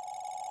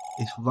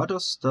 If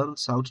Vados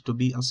turns out to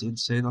be as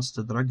insane as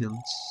the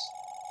dragons,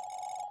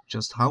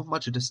 just how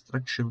much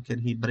destruction can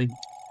he bring?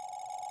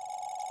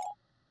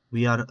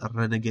 We are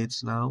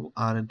renegades now,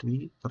 aren't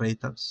we,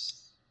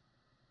 traitors?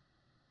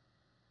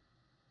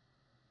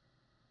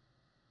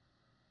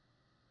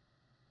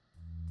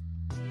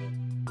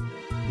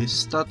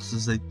 Is that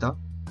Zeta?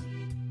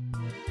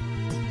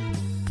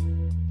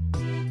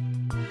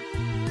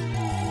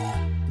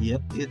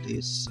 Yep, it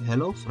is.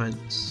 Hello,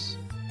 friends.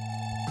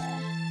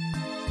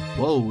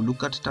 Whoa,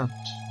 look at that.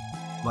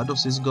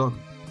 Vados is gone.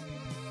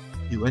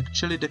 You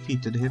actually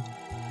defeated him.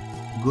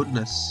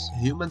 Goodness,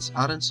 humans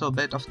aren't so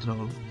bad after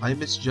all. I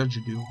misjudged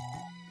you.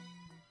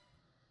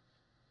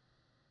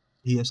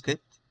 He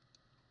escaped?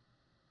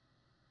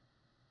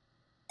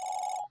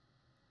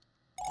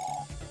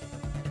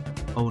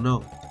 Oh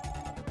no.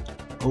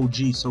 Oh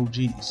geez, oh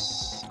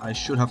geez. I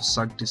should have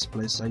sunk this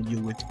place, I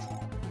knew it.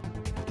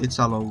 It's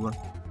all over.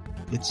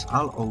 It's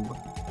all over.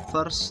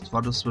 First,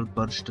 Vados will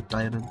purge the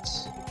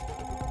tyrants.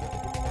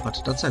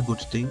 But that's a good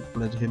thing.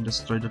 Let him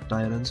destroy the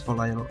tyrants for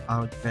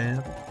our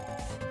care.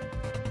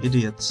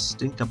 Idiots,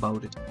 think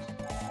about it.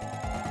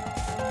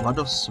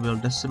 Vados will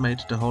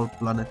decimate the whole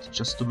planet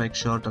just to make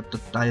sure that the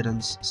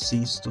tyrants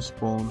cease to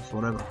spawn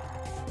forever.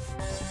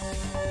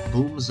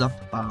 Boom zap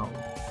pow.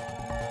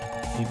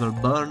 He will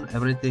burn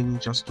everything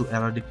just to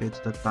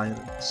eradicate the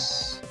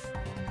tyrants.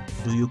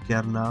 Do you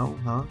care now,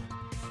 huh?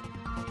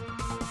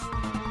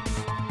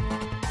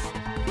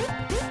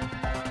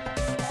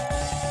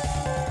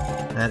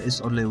 There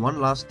is only one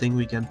last thing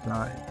we can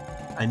try.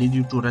 I need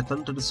you to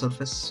return to the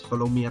surface.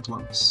 Follow me at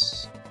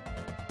once.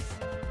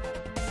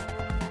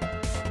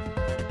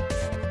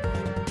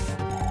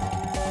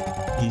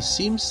 He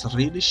seems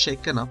really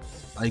shaken up.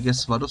 I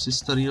guess Vados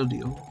is the real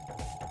deal.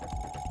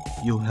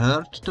 You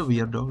heard the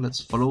weirdo. Let's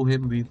follow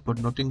him. We've got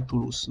nothing to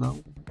lose now.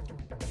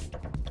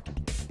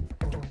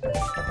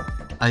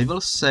 I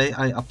will say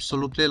I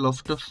absolutely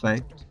love the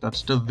fact that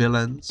the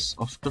villains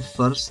of the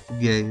first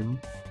game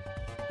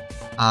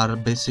are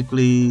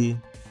basically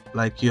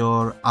like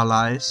your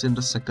allies in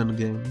the second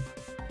game.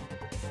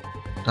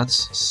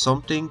 That's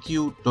something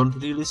you don't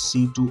really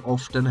see too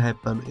often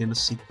happen in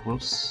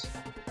sequels.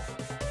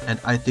 And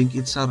I think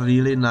it's a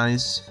really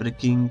nice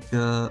freaking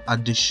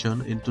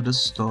addition into the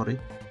story.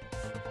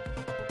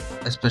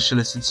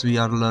 Especially since we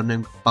are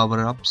learning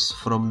power-ups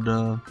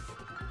from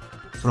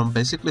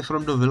basically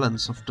from the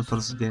villains of the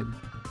first game.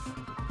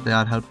 They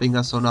are helping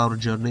us on our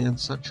journey and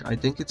such. I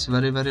think it's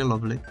very, very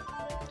lovely.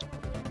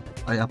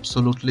 I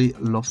absolutely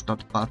love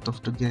that part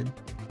of the game.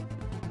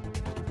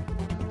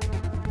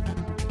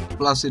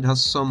 Plus it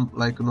has some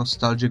like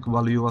nostalgic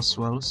value as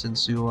well,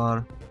 since you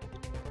are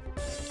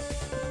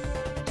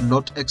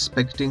not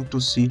expecting to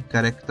see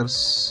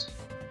characters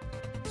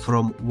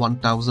from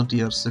 1000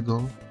 years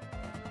ago,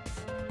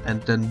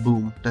 and then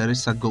boom, there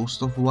is a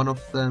ghost of one of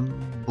them,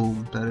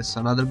 boom, there is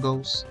another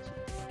ghost.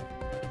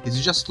 It's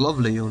just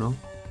lovely, you know.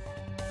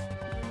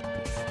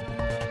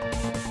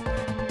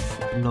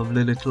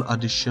 Lovely little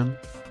addition.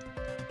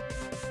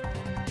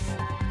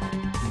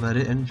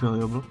 Very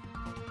enjoyable,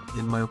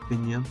 in my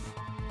opinion.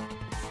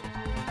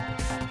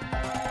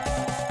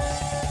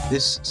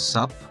 This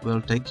sub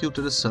will take you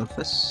to the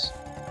surface.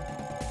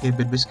 Okay,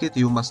 Biscuit,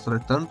 you must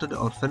return to the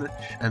orphanage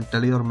and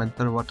tell your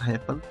mentor what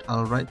happened,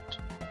 alright?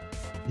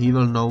 He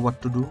will know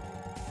what to do.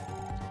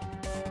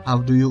 How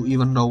do you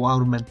even know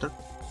our mentor?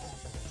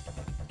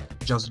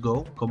 Just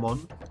go, come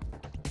on.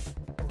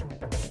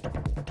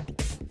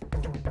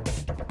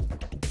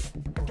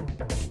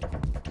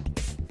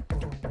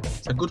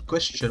 It's a good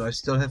question, I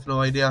still have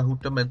no idea who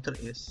the mentor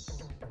is.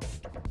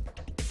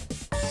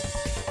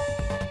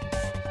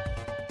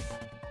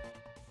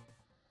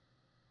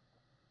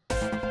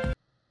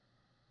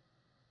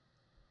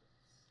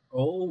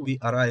 Oh, we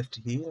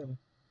arrived here.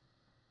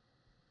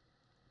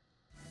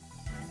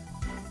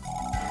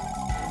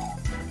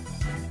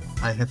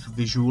 I have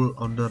visual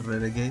on the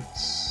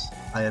renegades.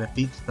 I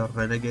repeat, the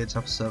renegades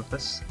have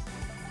surfaced.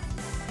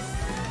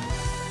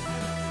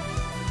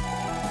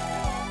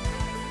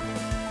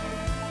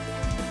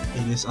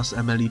 It is as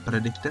Emily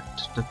predicted,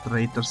 the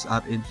traitors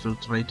are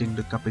infiltrating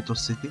the capital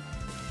city.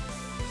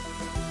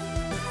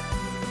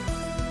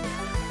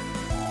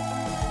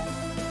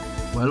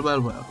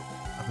 Well,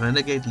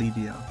 renegade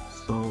Lydia,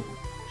 so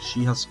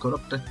she has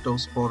corrupted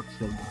those poor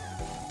children.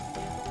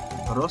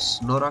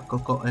 Ross, Nora,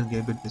 Coco and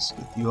Gabriel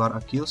Biscuit, you are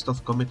accused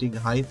of committing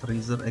high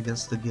treason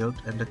against the guild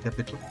and the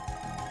capital.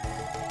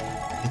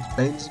 It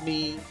pains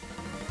me,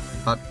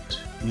 but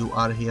you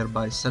are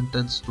hereby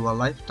sentenced to a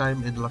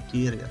lifetime in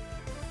Lateria.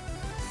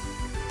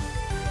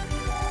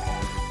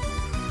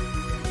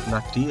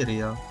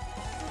 Lateria?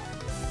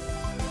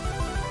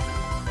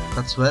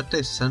 That's where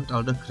they sent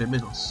all the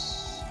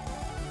criminals.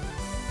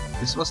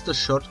 This was the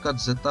shortcut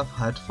Zeta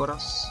had for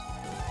us.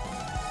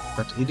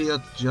 That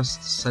idiot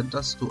just sent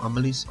us to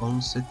Amelie's own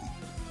city.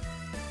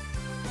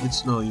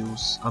 It's no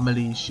use.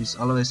 Amelie, she's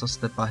always a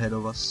step ahead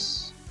of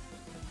us.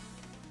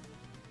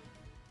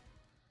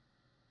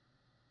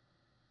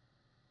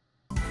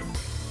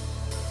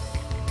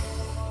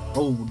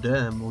 Oh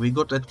damn, we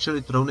got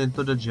actually thrown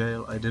into the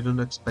jail. I didn't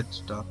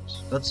expect that.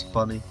 That's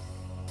funny.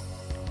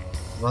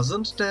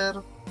 Wasn't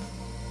there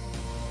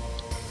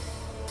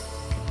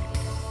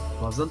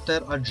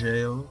a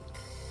jail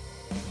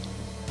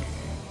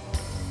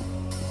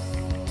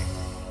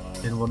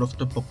in one of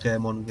the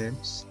Pokemon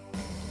games?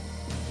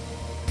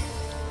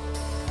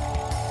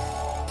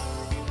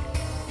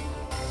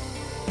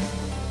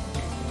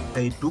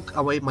 They took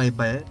away my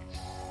badge.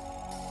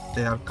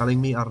 They are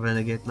calling me a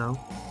renegade now.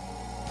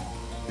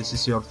 This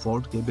is your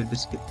fault, Gabriel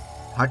Biscuit.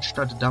 Hatch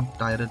that damn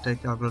tyrant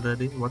take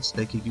already. What's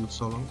taking you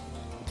so long?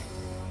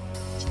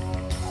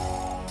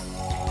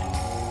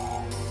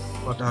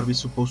 What are we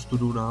supposed to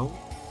do now?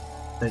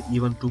 They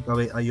even took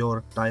away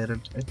your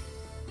tyrant egg.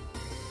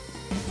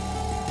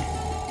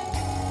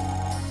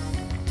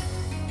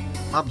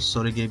 I'm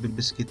sorry, Gabriel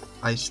Biscuit.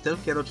 I still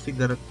cannot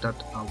figure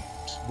that out.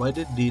 Why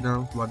did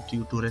Dina want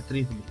you to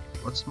retrieve me?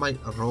 What's my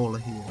role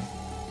here?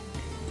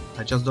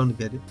 I just don't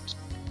get it.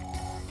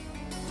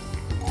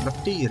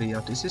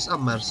 Lateria, this is a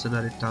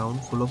mercenary town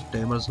full of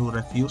tamers who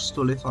refuse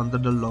to live under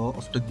the law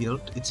of the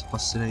guild. It's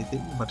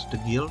fascinating, but the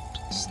guild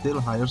still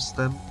hires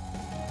them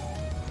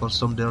for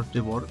some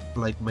dirty work,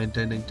 like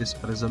maintaining this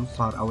prison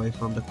far away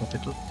from the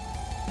capital.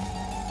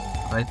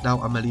 Right now,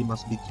 Amelie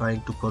must be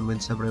trying to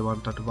convince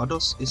everyone that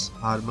Vados is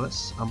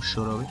harmless, I'm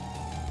sure of it.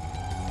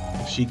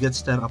 If she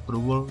gets their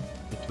approval,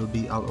 it will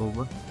be all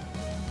over.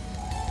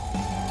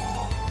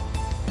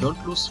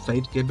 Don't lose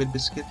faith, Gabriel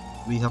Biscuit.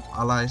 We have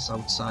allies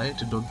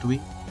outside, don't we?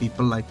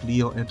 People like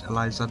Leo and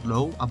Eliza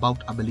know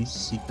about Amelie's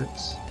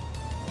secrets.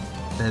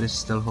 There is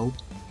still hope.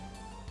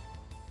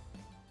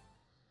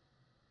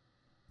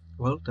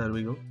 Well, there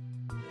we go.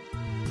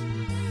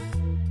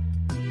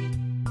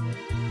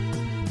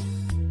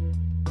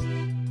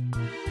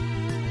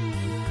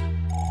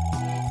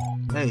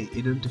 Hey,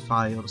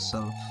 identify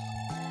yourself.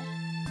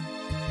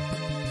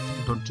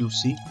 Don't you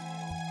see?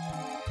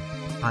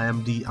 I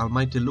am the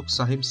almighty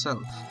Luxa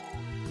himself.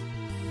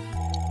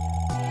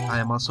 I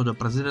am also the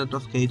president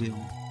of KDM.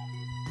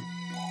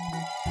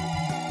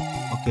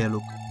 Okay,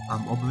 look,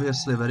 I'm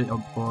obviously very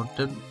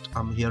important.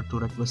 I'm here to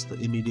request the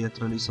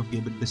immediate release of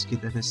Gabit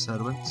Biscuit and his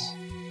servants.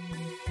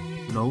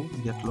 No,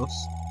 get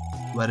lost.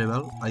 Very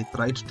well, I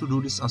tried to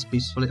do this as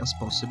peacefully as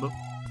possible.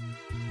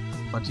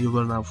 But you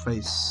will now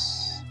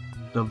face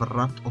the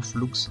wrath of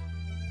Luxa.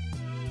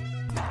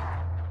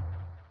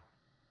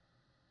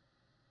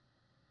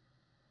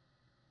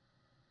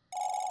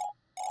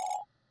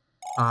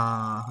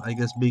 I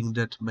guess being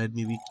dead made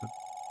me weaker.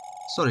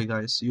 Sorry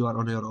guys, you are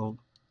on your own.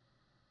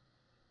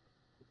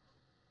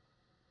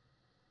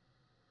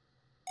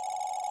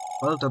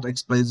 Well, that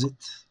explains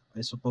it,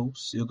 I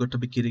suppose. You got to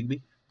be kidding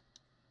me.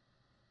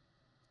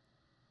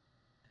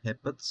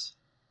 Happens.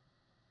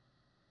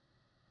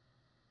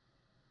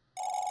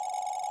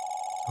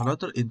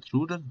 Another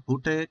intruder? Who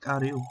the heck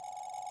are you?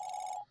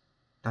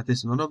 That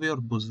is none of your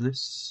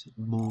business.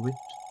 Move it.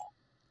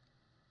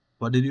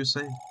 What did you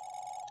say?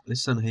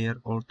 Listen here,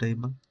 old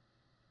Tamer.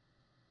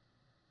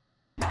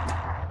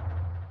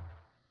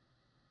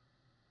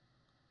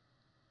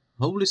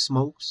 Holy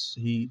smokes,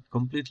 he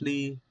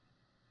completely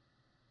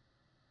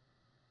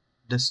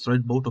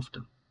destroyed both of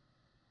them.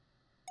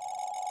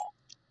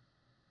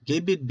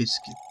 Gabit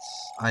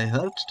Biscuits, I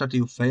heard that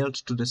you failed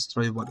to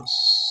destroy Vados.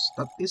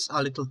 That is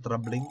a little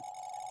troubling.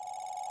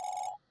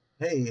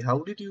 Hey, how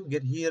did you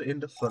get here in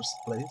the first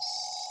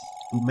place?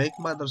 To make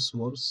matters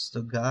worse,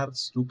 the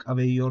guards took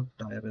away your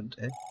tyrant,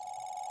 eh?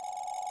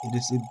 It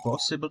is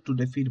impossible to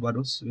defeat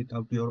Vados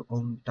without your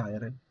own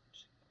tyrant.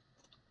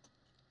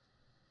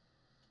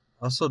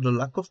 Also, the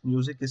lack of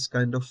music is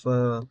kind of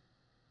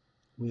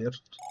weird.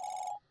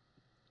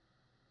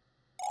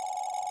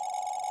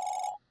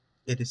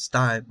 It is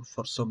time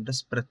for some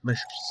desperate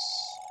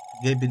measures.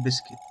 Gabit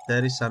Biscuit,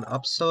 there is an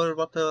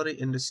observatory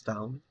in this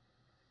town.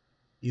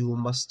 You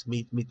must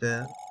meet me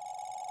there.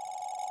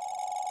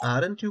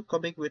 Aren't you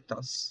coming with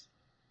us?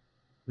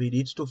 We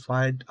need to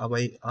find a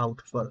way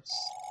out first.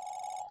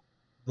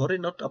 Worry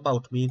not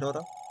about me,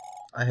 Nora.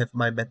 I have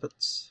my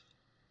methods.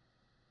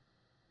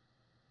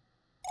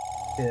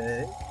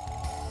 Okay.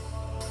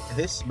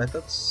 His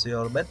methods,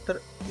 your method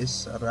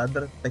is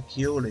rather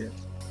peculiar.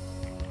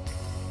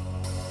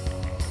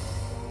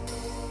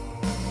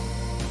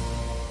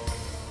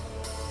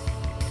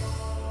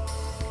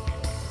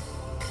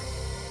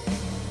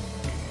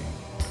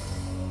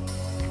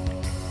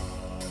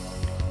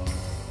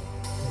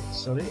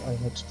 Sorry, I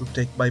had to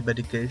take my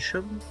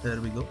medication. There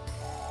we go.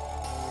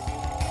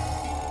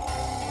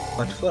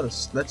 But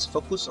first, let's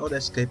focus on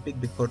escaping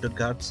before the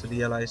guards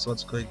realize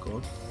what's going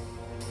on.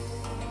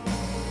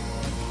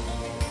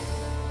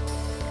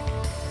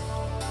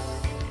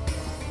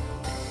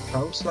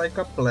 Sounds like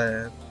a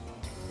plan.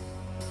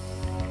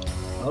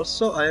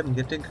 Also, I am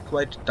getting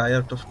quite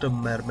tired of the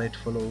mermaid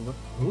follower.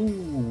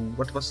 Ooh,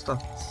 what was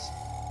that?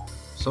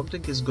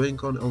 Something is going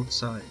on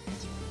outside.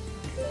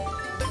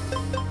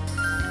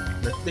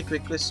 Let me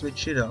quickly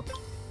switch it up.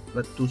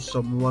 Let's do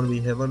someone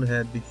we haven't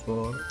had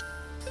before.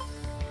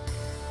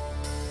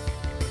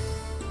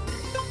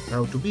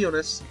 Now, to be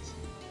honest,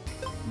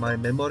 my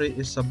memory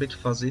is a bit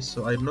fuzzy,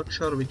 so I'm not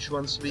sure which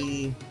ones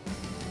we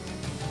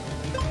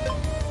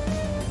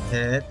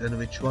had and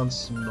which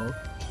ones not.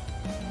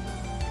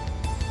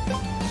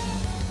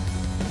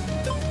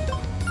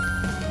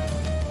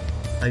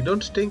 I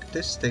don't think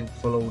this thing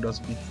followed us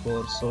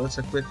before, so let's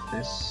equip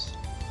this.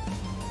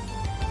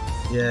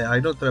 Yeah,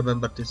 I don't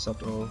remember this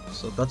at all,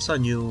 so that's a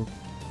new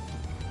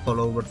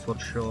follower for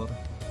sure.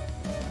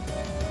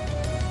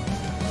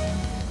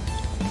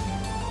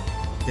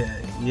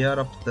 Okay, we are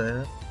up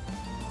there.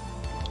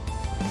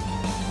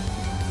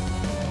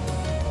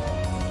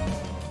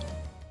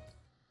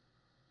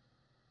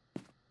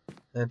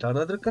 And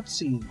another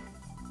cutscene.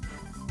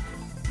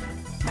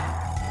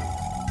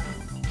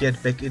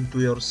 Get back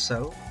into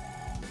yourself.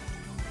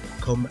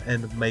 Come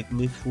and make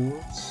me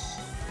fools.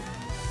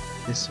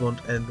 This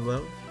won't end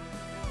well.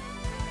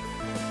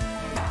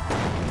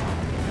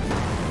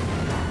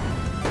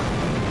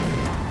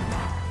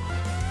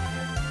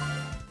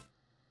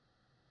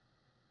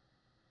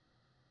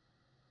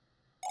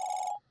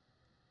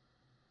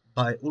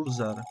 By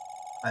Ulzar,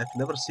 I've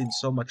never seen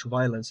so much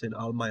violence in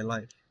all my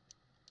life.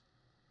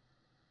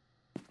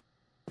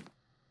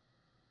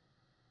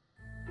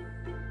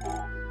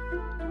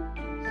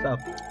 Stop.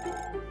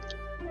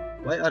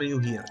 Why are you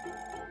here?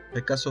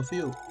 Because of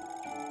you.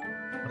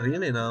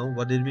 Really now,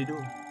 what did we do?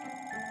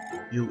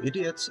 You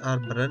idiots are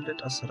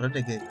branded as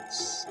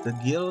renegades. The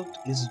guild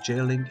is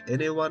jailing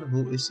anyone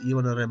who is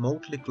even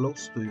remotely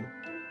close to you.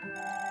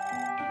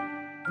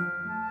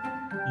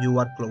 You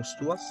are close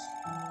to us?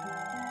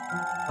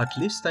 At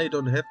least I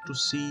don't have to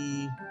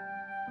see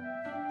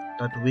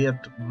that weird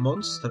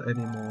monster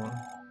anymore.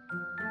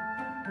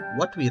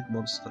 What weird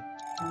monster?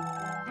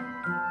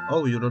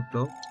 Oh, you don't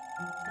know?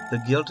 The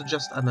guild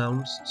just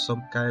announced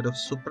some kind of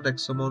super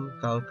Nexomon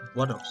called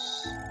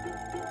Vados.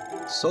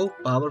 So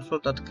powerful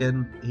that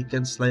he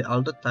can slay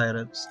all the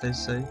tyrants, they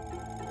say.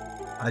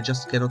 I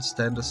just cannot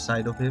stand the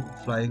sight of him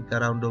flying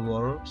around the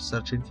world,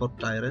 searching for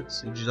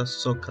tyrants. It's just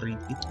so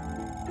creepy.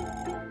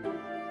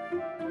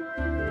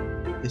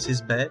 This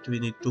is bad, we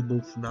need to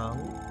move now.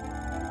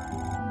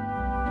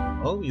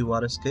 Oh, you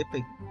are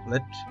escaping.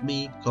 Let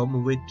me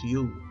come with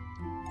you.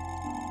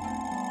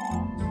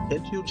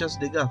 Can't you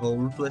just dig a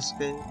hole to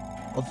escape?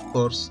 Of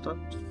course not.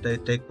 They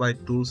take my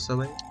tools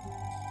away.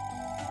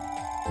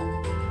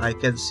 I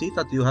can see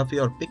that you have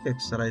your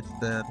pickaxe right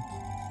there.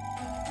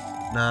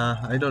 Nah,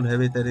 I don't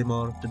have it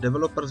anymore. The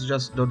developers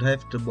just don't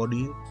have the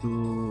money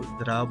to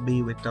draw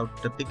me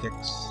without the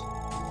pickaxe.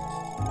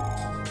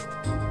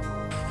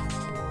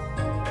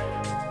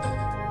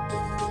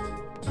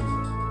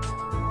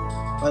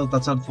 Well,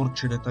 that's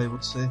unfortunate, I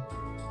would say.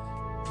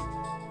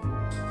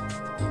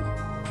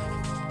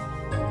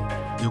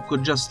 You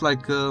could just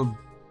like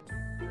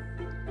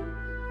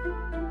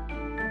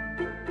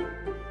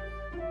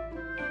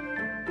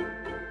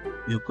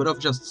you could have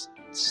just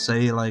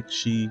say like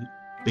she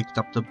picked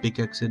up the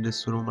pickaxe in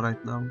this room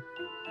right now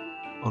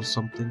or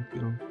something,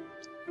 you know.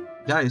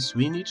 Guys,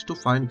 we need to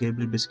find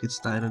Gabriel Biscuit's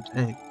tyrant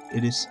egg.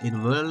 It is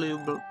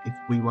invaluable if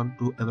we want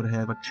to ever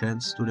have a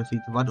chance to defeat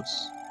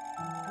Vadus.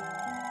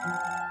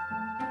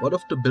 One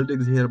of the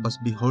buildings here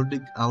must be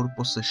holding our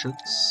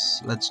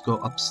possessions. Let's go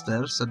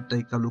upstairs and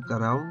take a look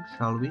around,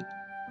 shall we?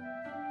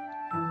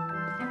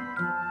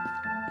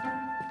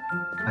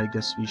 I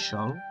guess we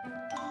shall.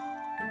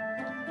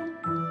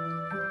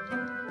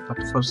 But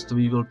first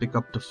we will pick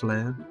up the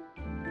flare.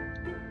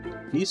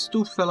 These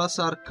two fellas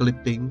are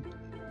clipping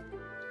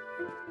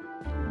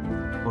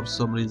for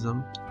some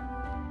reason.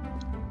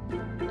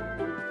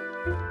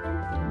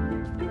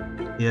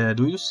 Yeah,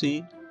 do you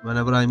see?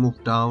 Whenever I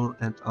move down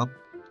and up,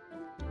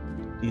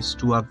 these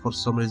two are for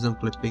some reason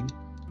clipping.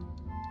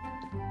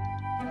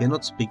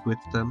 Cannot speak with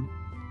them.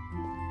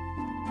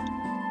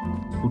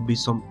 Could be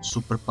some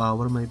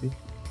superpower maybe.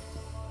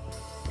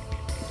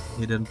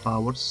 Hidden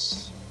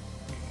powers.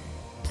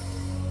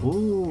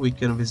 Oh, we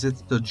can visit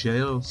the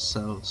jail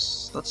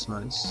cells. That's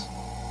nice.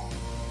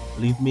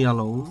 Leave me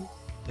alone.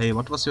 Hey,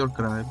 what was your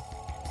crime?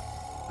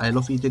 I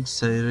love eating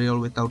cereal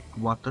without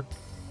water.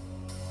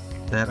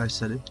 There, I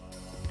said it.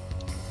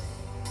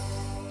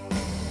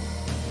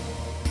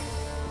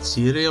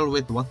 Cereal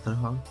with water,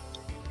 huh?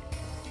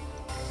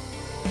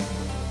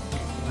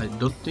 I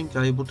don't think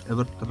I would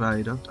ever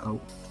try that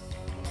out.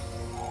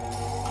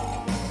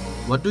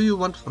 What do you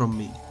want from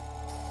me?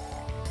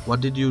 What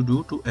did you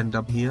do to end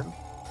up here?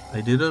 I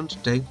didn't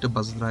take the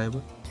bus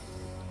driver.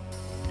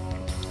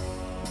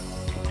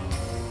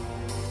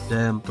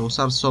 Damn, those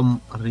are some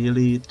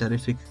really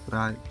terrific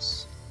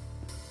crimes.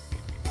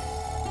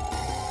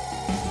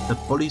 The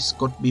police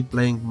caught me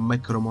playing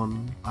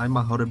Nexomon. I'm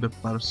a horrible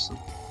person.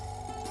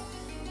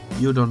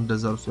 You don't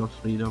deserve your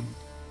freedom.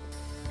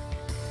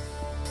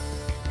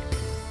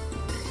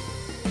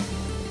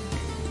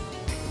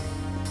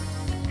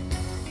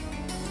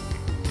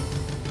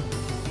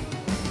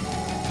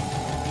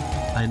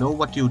 I know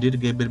what you did,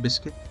 Gabriel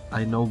Biscuit.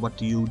 I know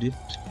what you did.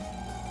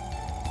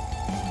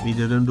 We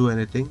didn't do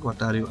anything.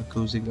 What are you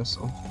accusing us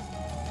of?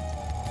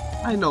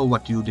 I know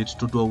what you did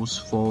to those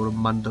 4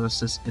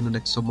 mandresses in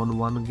Nexomon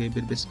 1,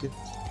 Gabriel Biscuit.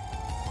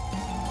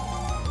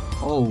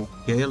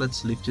 Okay,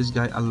 let's leave this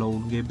guy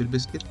alone, Gabriel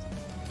Biscuit.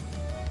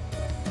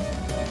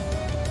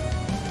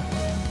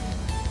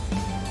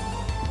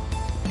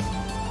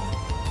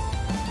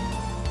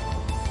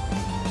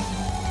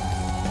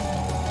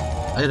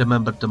 I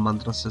remember the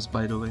mandresses,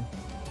 by the way.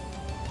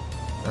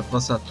 That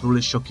was a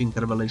truly shocking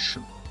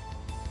revelation.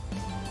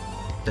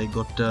 They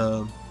got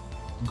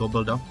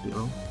gobbled up, you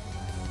know.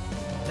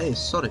 Hey,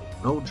 sorry,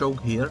 no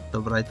joke here.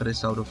 The writer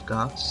is out of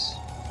gas.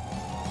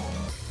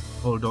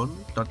 Hold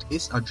on, that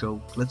is a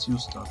joke. Let's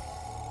use that.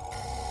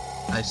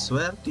 I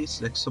swear these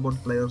Nexomon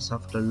players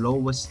have the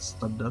lowest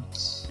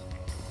standards.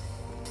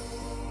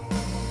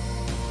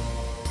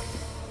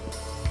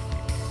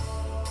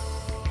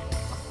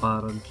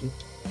 Apparently.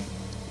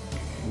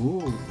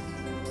 Ooh.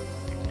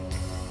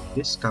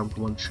 Discount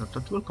one shot,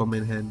 that will come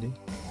in handy.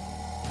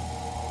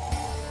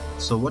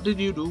 So what did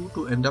you do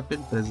to end up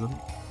in prison?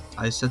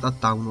 I set a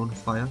town on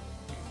fire.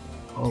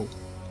 Oh.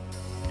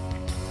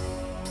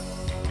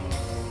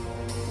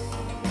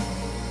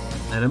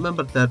 I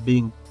remember there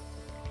being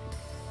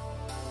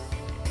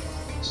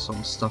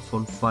some stuff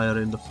on fire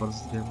in the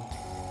first game.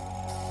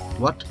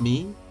 What,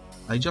 me?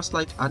 I just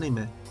like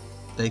anime.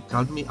 They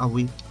called me a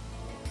weeb.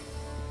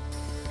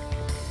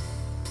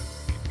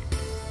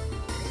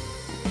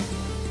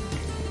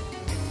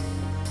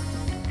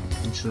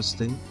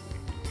 Interesting.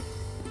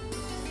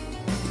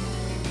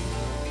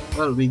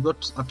 Well, we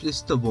got at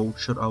least a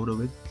voucher out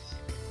of it.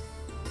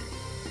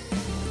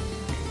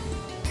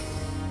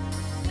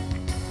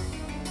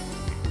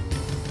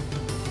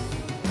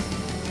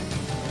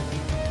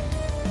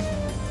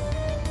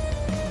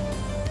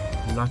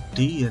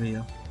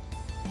 Lateria.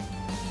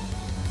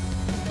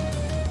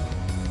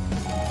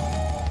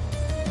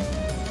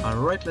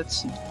 Alright,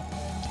 let's see.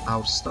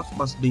 Our stuff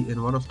must be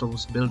in one of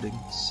those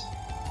buildings.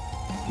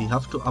 We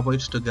have to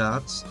avoid the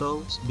guards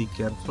though, so be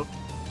careful.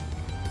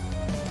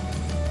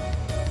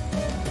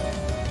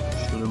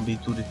 shouldn't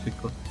be too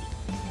difficult.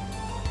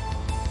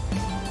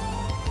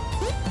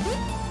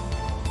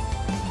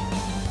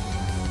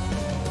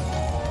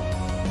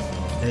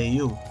 Hey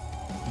you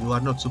are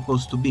not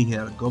supposed to be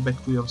here, go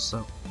back to your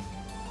cell.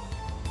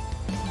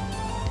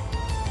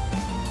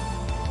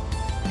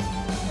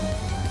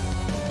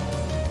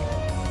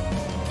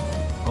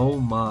 Oh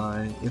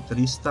my, it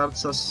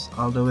restarts us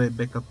all the way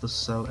back at the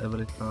cell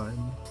every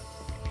time.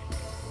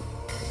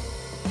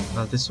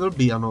 This will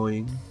be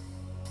annoying.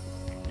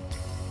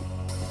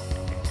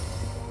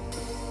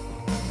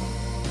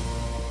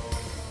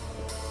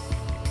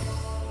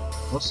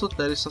 Also,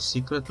 there is a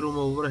secret room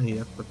over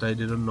here that I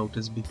didn't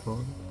notice before.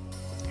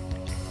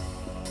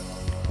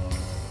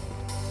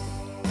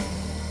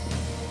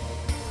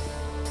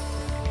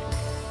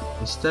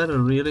 Is there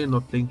really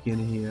nothing in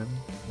here?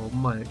 Oh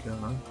my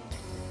god.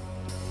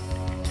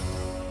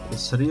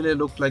 This really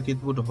looked like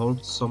it would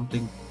hold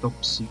something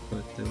top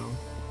secret, you know.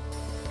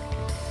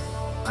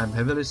 I'm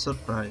heavily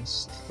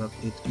surprised that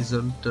it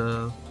isn't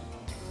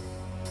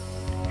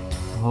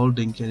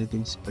holding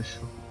anything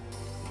special.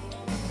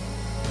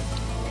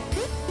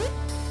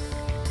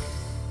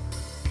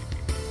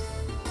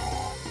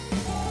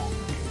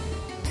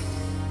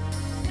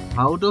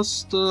 How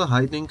does the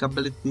hiding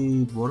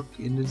ability work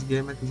in this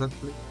game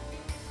exactly?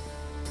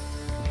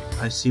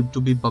 I seem to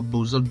be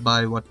bamboozled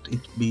by what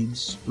it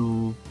means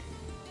to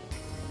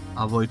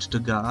avoid the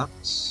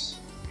guards.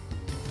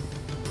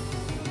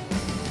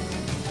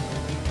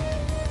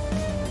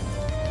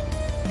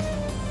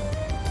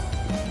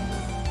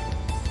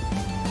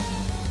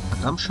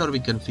 But I'm sure we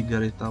can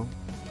figure it out.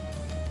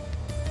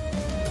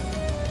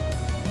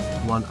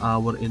 1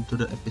 hour into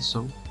the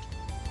episode.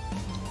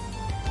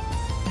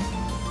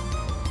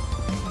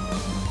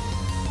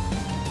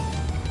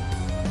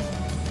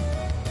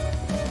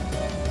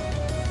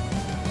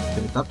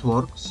 Okay, that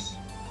works.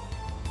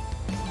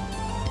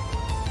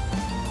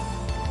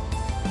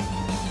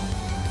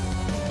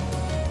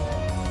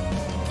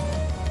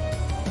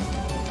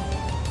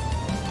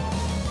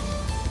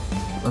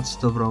 That's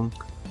the wrong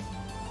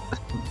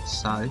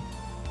side.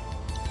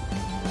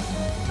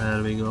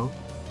 There we go.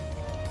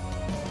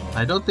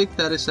 I don't think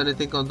there is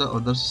anything on the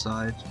other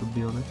side, to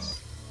be honest.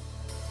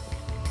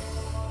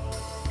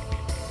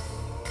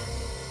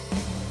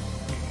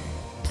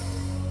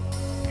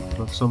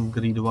 Got some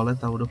greed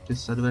wallet out of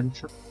this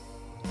adventure.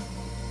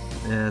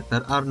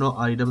 There are no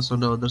items on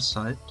the other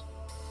side.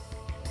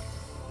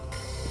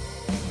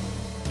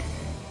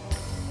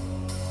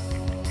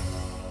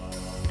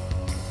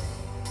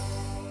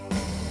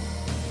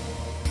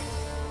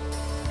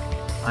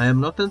 I am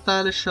not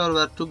entirely sure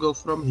where to go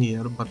from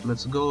here, but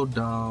let's go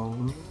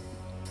down.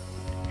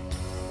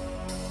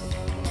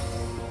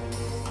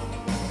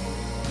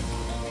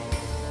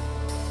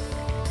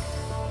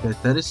 Okay,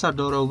 there is a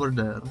door over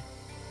there.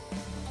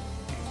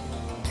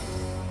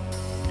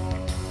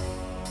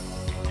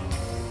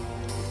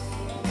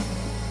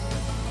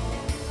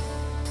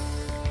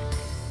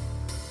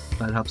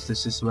 Perhaps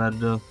this is where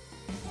the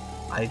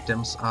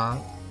items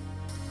are.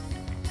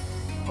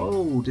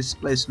 Oh, this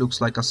place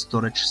looks like a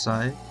storage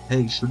site.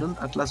 Hey,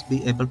 shouldn't Atlas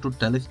be able to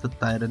tell if the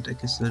tyrant egg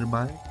is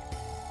nearby?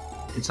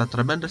 It's a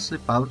tremendously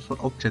powerful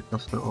object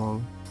after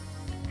all.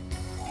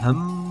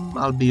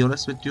 I'll be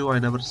honest with you, I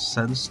never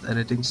sensed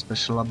anything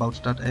special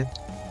about that egg.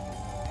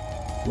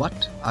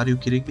 What? Are you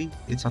kidding me?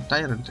 It's a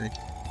tyrant egg.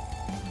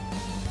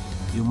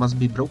 You must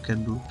be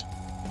broken, dude.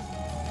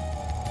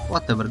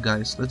 Whatever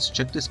guys, let's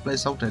check this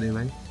place out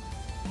anyway.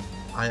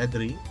 I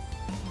agree.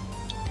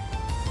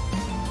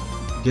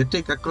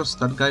 Getting across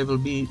that guy will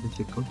be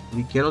difficult.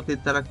 We cannot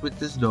interact with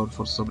this door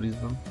for some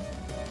reason.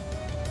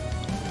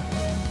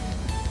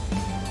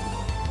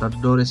 That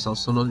door is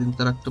also not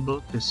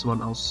interactable. This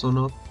one also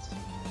not.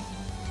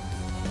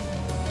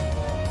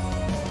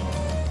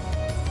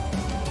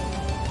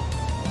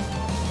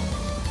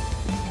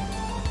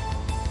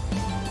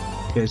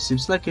 Okay,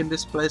 seems like in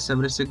this place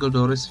every single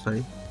door is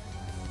fake.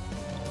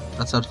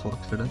 That's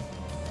unfortunate.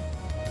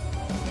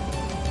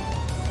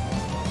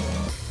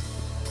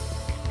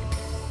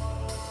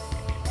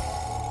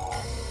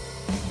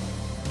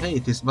 Hey,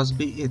 this must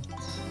be it.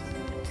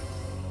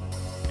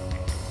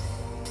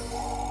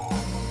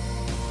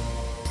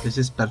 This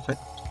is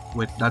perfect.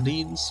 With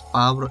Nadine's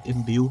power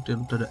imbued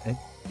into the egg,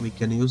 we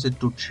can use it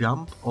to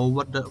jump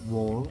over the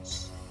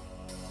walls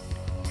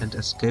and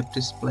escape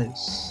this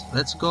place.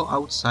 Let's go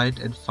outside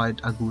and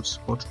find a good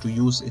spot to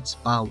use its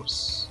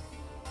powers.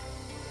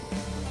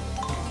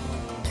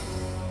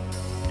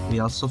 We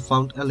also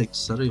found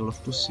elixir, you'll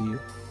have to see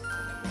it.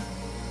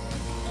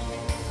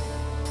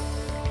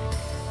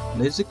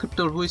 Lazy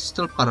critter who is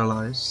still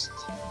paralyzed.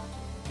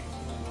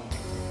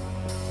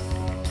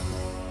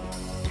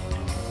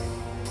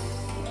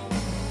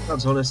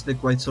 That's honestly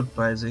quite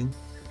surprising.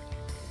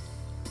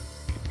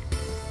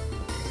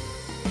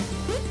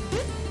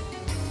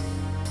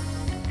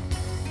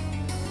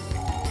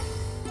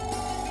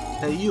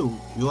 Hey you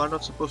are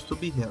not supposed to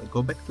be here,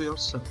 go back to your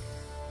cell.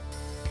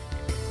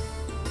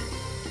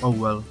 Oh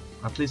well,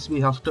 at least we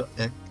have the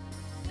egg.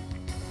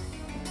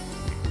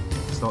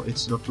 So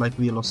it's not like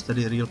we lost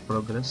any real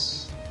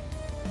progress.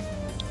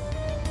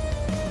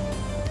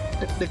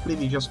 Technically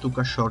we just took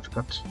a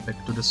shortcut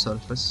back to the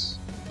surface.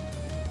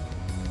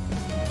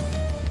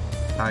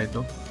 Kind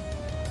of.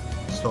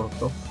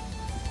 Sort of.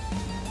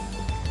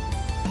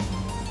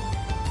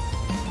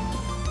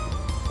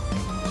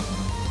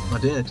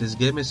 But yeah, this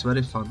game is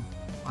very fun.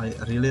 I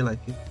really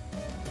like it.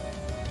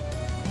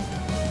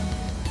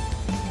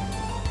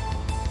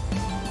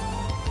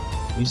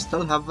 We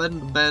still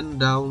haven't been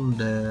down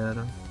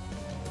there.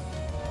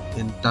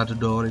 In that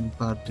door in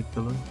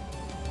particular.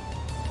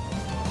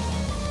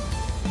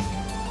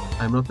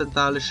 I'm not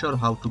entirely sure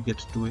how to get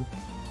to it.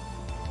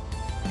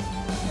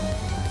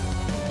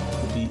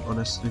 To be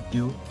honest with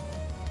you.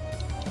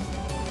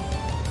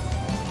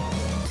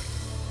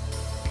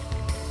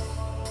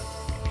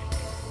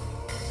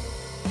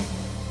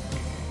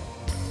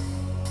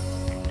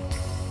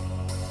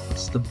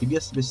 It's the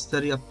biggest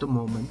mystery at the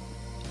moment.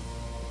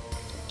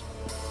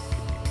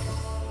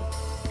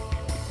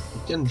 We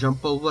can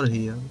jump over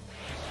here.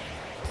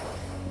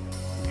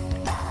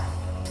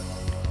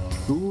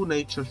 2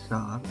 nature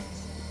shards.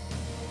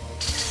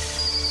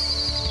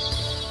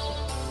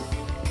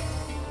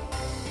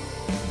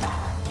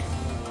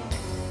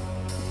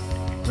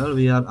 Well,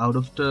 we are out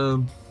of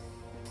the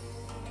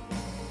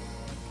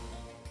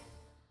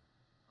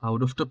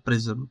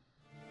prison.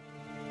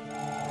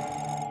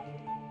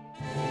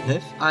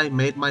 Have I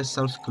made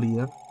myself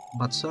clear?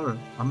 But sir,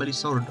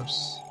 Amelie's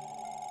orders.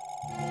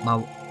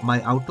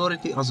 My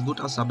authority as good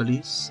as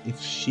Amelie's.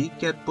 If she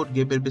can put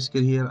Gabriel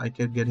Biscuit here, I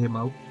can get him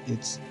out.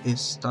 It's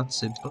that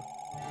simple.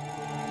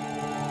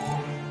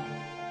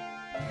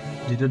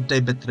 Didn't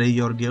they betray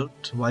your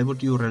guild? Why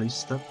would you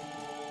release them?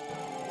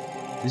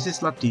 This is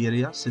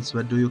Lateria. Since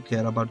when do you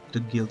care about the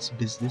guild's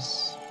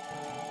business?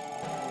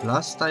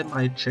 Last time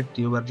I checked,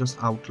 you were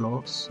just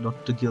outlaws,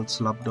 not the guild's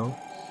lapdog.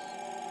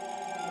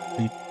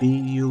 We pay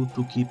you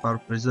to keep our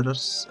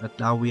prisoners, and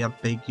now we are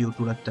paying you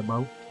to let them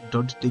out.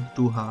 Don't think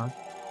too hard.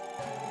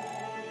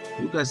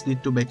 You guys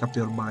need to make up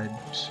your mind.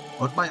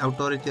 On my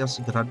authority as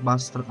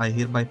Grandmaster, I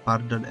hereby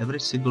pardon every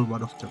single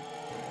one of them.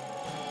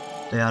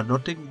 They are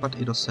nothing but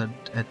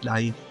innocent and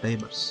naive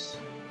Tamers.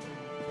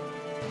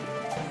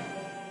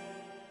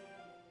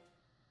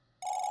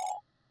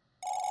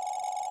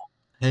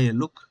 Hey,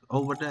 look,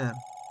 over there.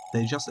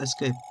 They just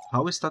escaped.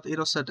 How is that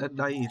innocent and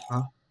naive,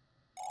 huh?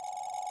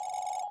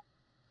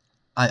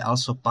 I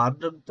also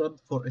pardoned them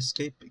for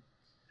escaping.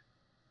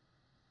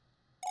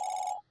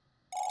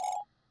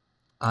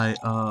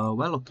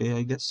 Well, okay,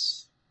 I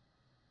guess.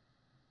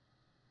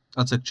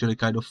 That's actually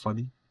kind of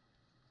funny.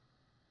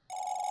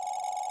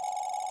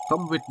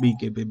 Come with me,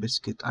 Gaby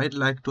Biscuit. I'd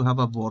like to have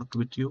a word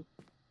with you.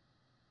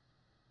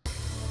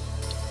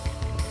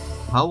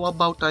 How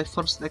about I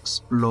first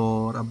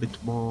explore a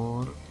bit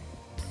more?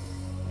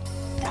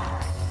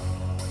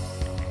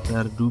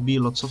 There do be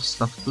lots of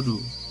stuff to do.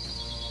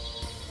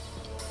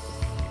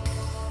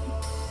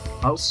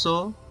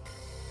 Also,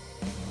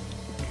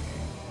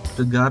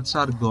 the guards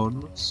are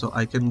gone, so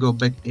I can go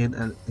back in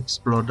and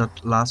explore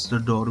that last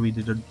door we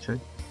didn't check.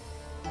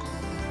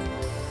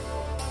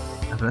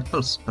 A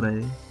repel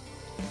spray.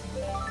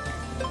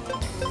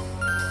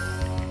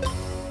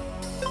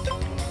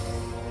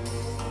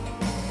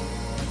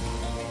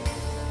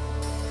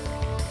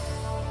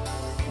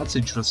 That's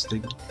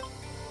interesting.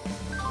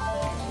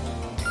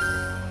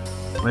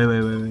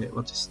 Wait,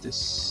 what is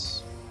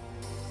this?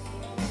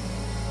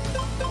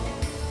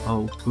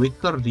 Oh,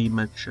 quicker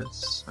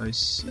rematches, I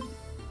see.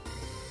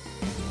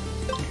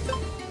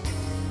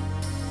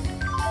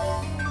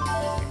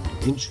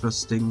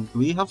 Interesting,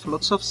 we have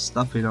lots of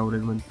stuff in our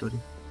inventory.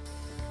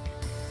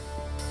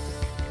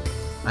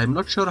 I'm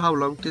not sure how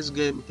long this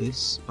game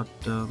is, but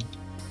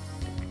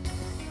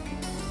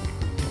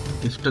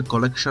if the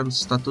collection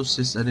status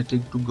is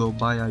anything to go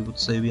by, I would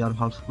say we are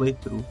halfway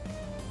through.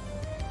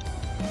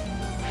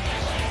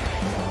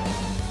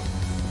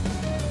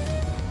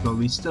 So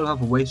we still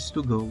have ways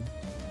to go.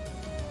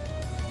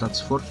 That's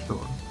for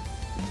sure.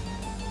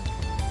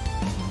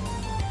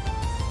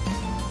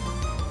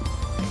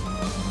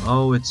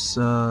 Oh, it's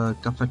a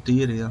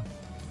cafeteria.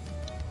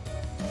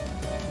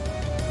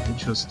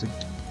 Interesting.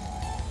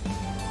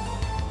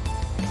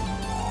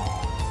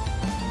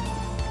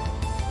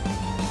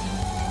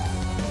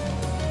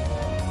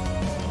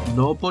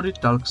 Nobody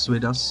talks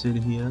with us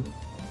in here.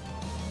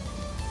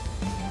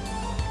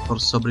 For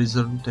some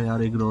reason they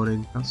are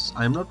ignoring us.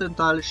 I'm not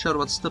entirely sure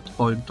what's the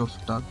point of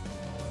that.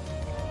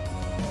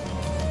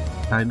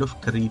 Kind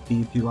of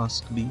creepy if you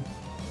ask me.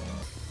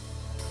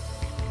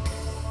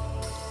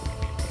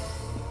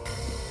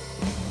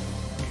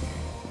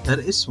 There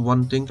is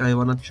one thing I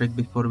wanna check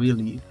before we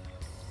leave.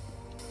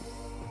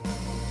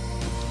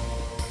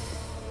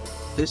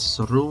 This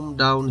room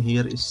down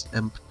here is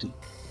empty.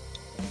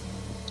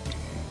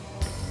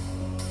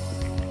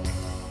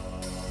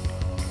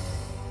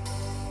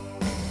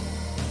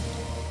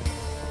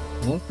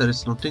 Yeah, there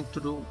is nothing to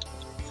do.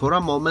 For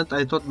a moment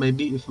I thought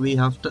maybe if we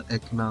have the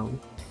egg now,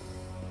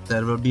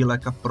 there will be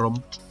like a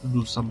prompt to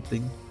do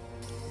something.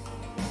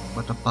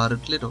 But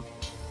apparently not.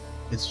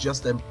 It's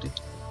just empty.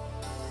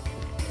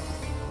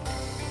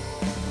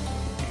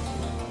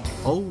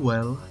 Oh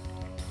well.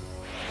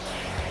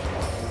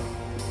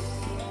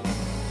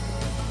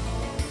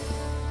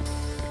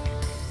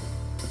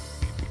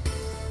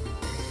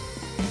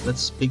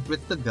 Let's speak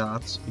with the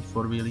guards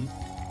before we leave.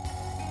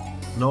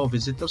 No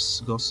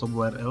visitors, go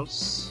somewhere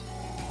else.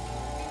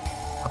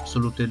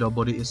 Absolutely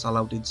nobody is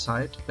allowed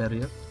inside,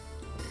 period.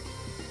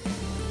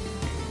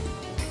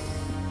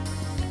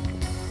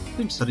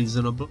 Seems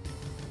reasonable.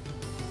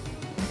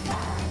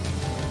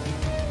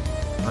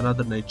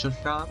 Another nature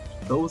shard.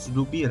 Those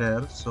do be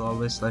rare, so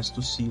always nice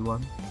to see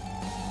one.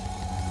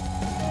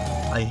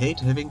 I hate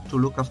having to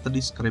look after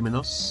these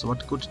criminals.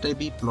 What could they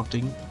be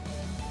plotting?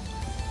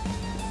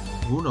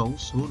 Who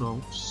knows, who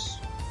knows?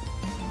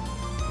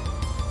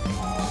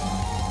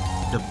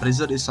 The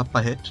prison is up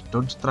ahead,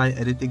 don't try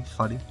anything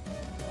funny.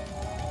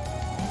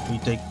 We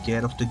take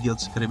care of the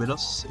guild's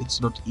criminals. It's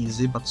not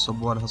easy, but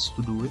someone has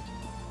to do it.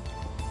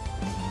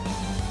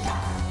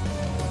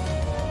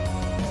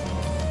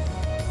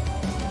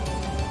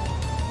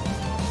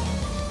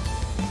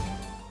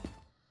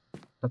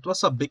 That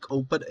was a big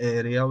open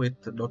area with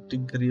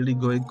nothing really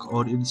going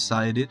on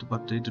inside it,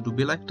 but it do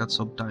be like that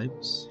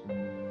sometimes.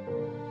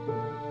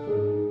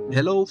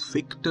 Hello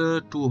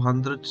Victor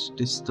 200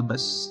 is the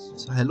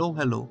best. Hello,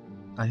 hello.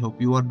 I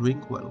hope you are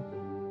doing well.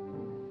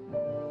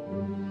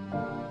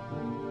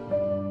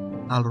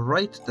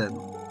 Alright then,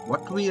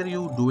 what were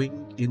you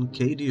doing in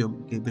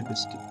Cadium, Gaby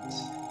Biscuit?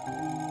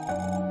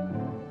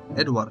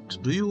 Edward,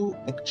 do you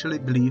actually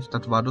believe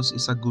that Vados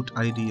is a good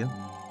idea?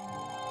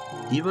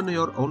 Even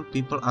your own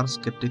people are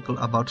skeptical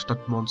about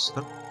that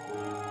monster.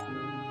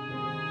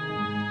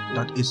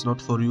 That is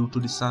not for you to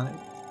decide.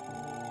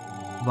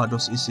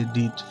 Vados is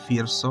indeed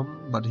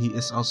fearsome, but he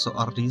is also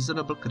a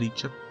reasonable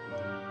creature.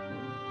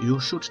 You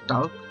should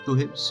talk to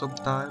him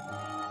sometime.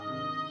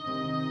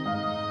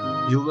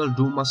 You will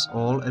doom us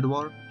all,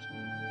 Edward.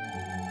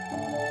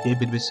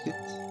 Gaby Biscuit,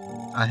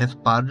 I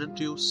have pardoned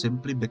you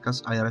simply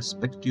because I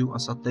respect you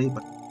as a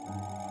Tamer.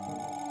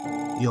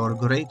 Your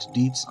great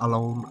deeds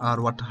alone are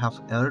what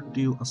have earned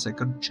you a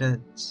second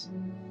chance.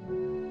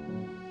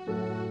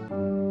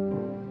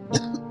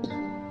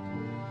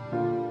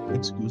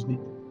 Excuse me.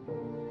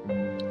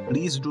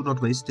 Please do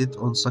not waste it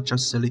on such a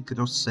silly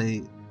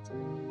crusade.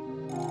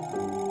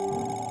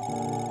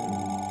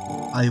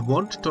 I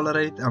won't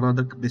tolerate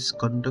another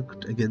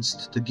misconduct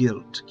against the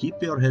guild.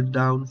 Keep your head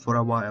down for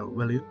a while,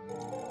 will you?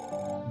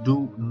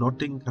 Do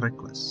nothing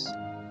reckless.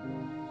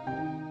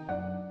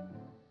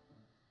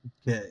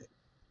 Okay.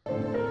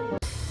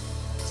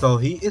 So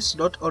he is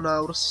not on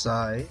our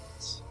side,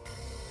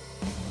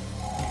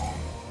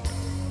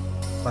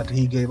 but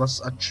he gave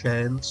us a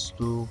chance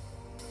to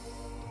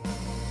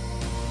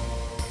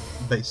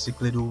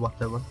basically do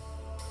whatever.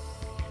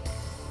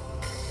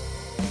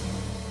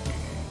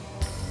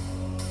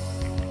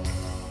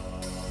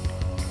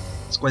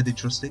 It's quite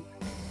interesting.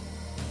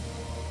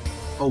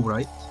 Oh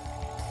right,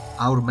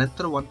 our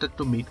mentor wanted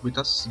to meet with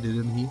us,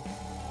 didn't he?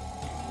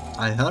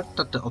 I heard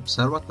that the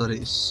observatory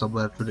is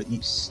somewhere to the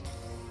east.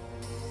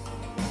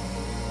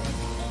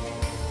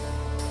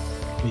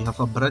 We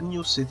have a brand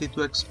new city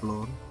to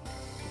explore,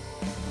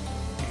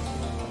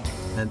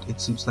 and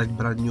it seems like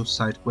brand new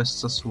side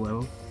quests as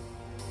well.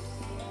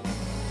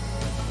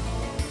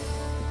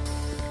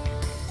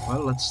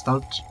 Well, let's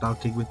start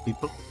talking with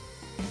people.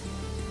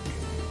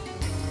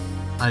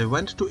 I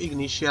went to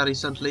Ignitia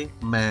recently.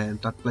 Man,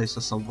 that place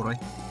is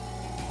alright.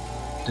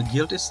 The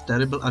guild is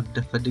terrible at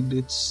defending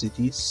its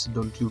cities,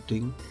 don't you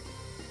think?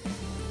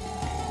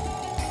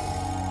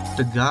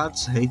 The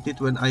guards hate it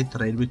when I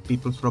trade with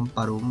people from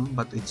Parum,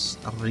 but it's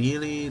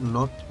really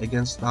not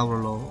against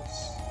our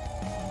laws.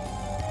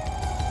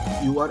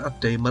 You are a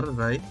Tamer,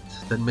 right?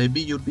 Then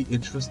maybe you'd be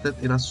interested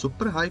in a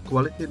super high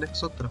quality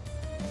Nexotra.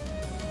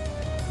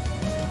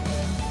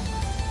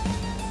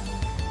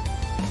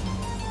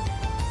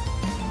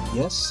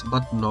 Yes,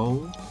 but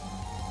no.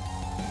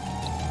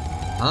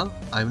 Huh?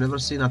 I've never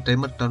seen a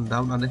Tamer turn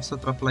down an extra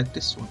trap like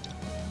this one.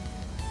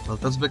 Well,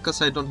 that's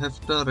because I don't have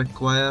the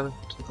required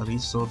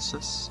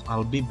resources.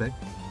 I'll be back.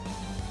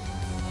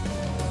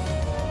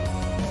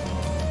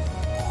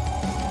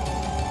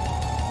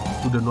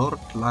 To the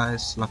north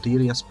lies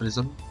Lateria's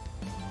prison.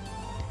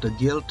 The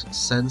guild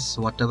sends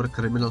whatever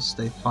criminals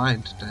they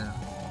find there.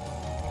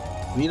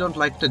 We don't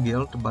like the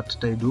guild, but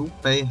they do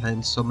pay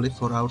handsomely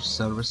for our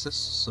services,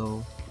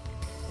 so...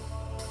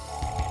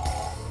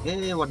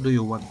 Hey, what do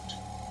you want?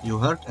 You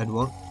heard,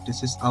 Edward.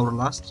 This is our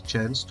last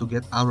chance to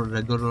get our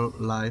regular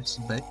lives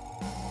back.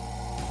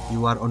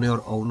 You are on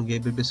your own,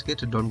 Gaby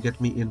Biscuit. Don't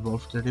get me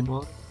involved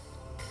anymore.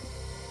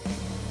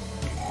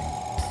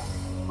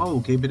 Oh,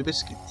 Gaby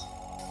Biscuit.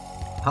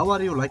 How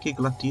are you liking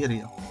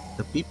Lateria?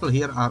 The people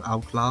here are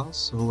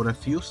outlaws who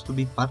refuse to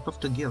be part of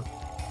the guild.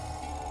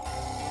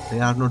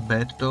 They are not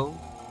bad though.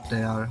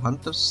 They are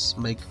hunters,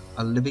 make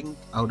a living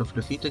out of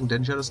defeating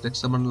dangerous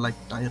Nexomon like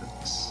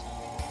tyrants.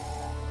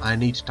 I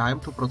need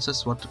time to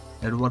process what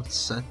Edward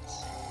said.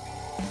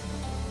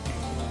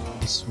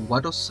 Is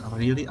Vados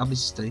really a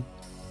mistake?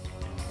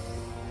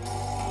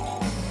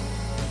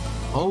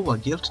 Oh, a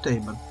guild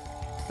Tamer.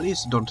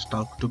 Please don't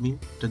talk to me.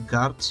 The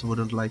guards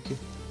wouldn't like it.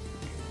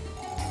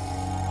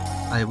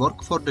 I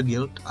work for the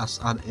guild as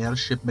an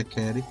airship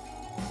mechanic.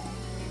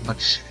 But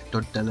shh,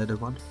 don't tell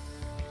anyone.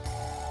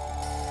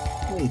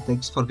 Hey,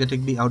 thanks for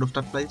getting me out of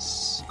that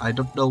place. I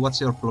don't know what's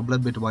your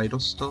problem with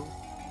Widos though.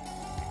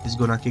 He's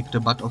gonna kick the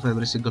butt of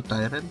every single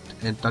tyrant,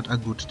 and that's a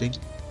good thing.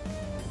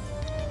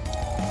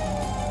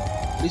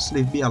 Please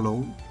leave me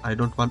alone. I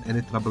don't want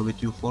any trouble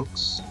with you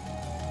folks.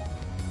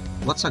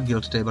 What's a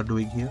guild Tamer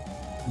doing here?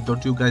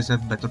 Don't you guys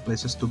have better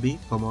places to be?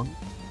 Come on.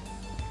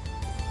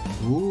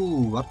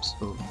 Ooh,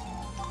 warpstone.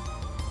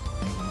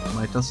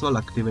 Might as well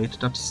activate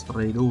that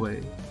straight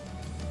away.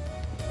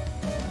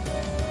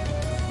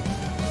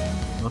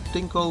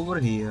 Nothing over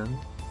here.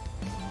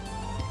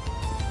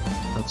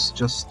 That's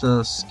just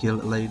a skill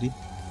lady.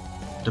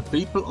 The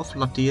people of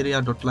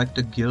Lateria don't like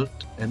the guild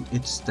and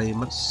its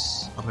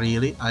tamers.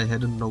 Really? I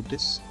hadn't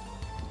noticed.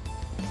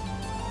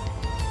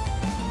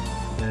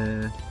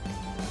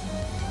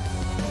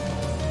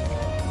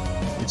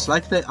 It's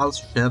like they all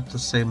share the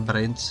same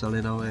brain cell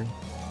in a way.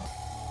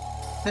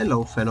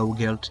 Hello, fellow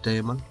guild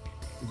tamer.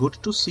 Good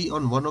to see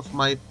on one of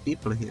my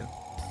people here.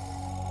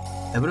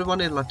 Everyone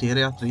in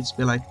Lateria treats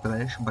me like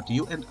trash, but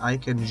you and I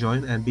can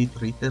join and be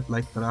treated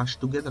like trash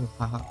together,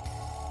 haha.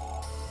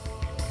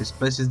 This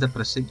place is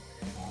depressing.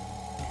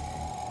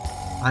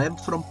 I am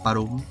from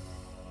Parum,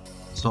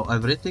 so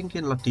everything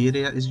in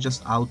Lateria is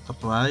just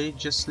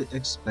outrageously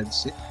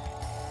expensive.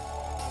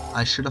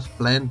 I should have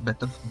planned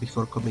better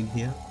before coming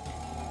here.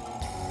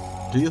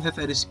 Do you have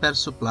any spare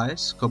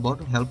supplies? Come on,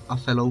 help a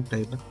fellow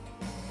tamer.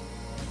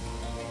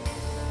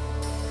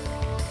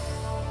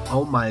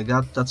 Oh my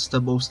god, that's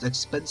the most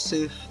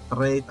expensive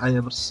trade I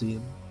ever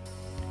seen.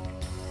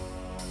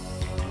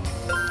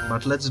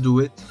 But let's do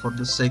it for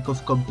the sake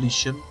of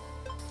completion,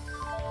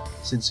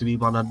 since we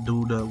wanna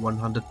do the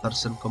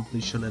 100%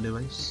 completion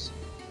anyways.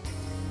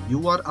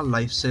 You are a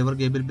lifesaver,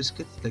 Gabriel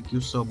Biscuit. Thank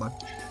you so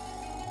much.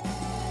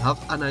 Have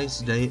a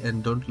nice day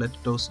and don't let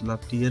those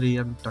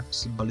Laterian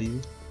tucks bully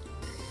you.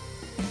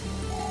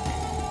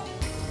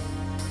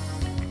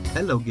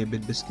 Hello,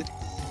 Gabriel Biscuit.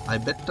 I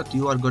bet that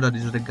you are gonna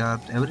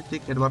disregard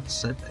everything Edward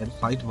said and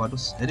fight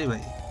Vadus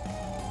anyway.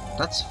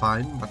 That's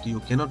fine, but you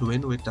cannot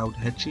win without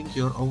hatching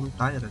your own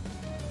tyrant.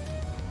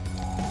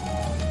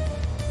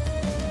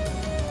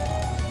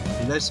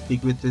 Did I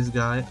speak with this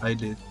guy? I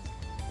did.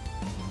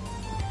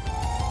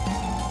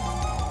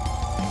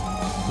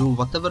 Do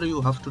whatever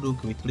you have to do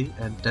quickly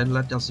and then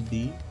let us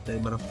be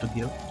Tamer of the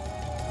guild.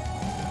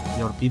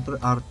 Your people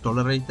are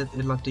tolerated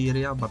in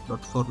Lateria, but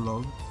not for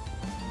long.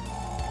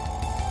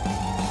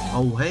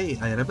 Oh hey,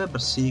 I remember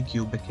seeing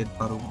you back in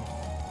Parum.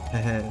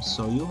 Hehe,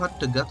 so you had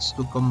the guts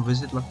to come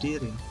visit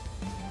Lateria.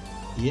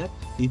 Yep,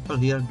 people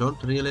here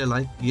don't really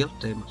like guild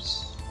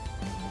tamers.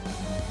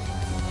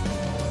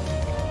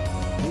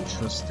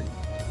 Interesting.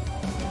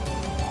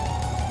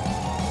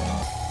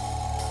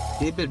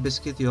 Gabriel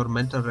Biscuit, your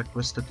mentor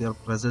requested your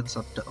presence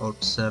at the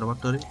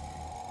observatory.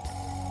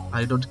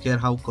 I don't care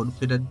how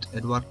confident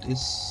Edward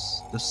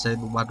is, the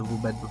same one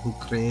woman who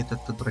created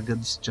the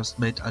dragons just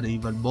made an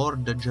even more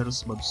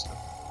dangerous monster.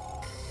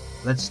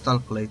 Let's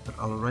talk later,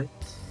 alright?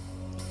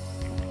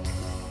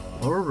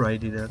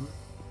 Alrighty then.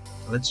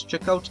 Let's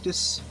check out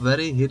this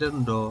very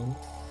hidden door.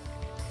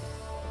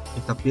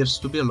 It appears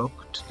to be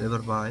locked, never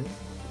mind.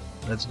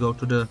 Let's go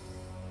to the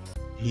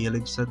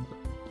healing center.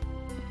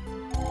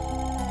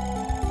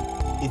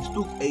 It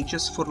took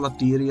ages for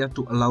Lateria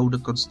to allow the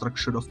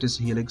construction of this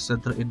healing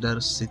center in their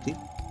city.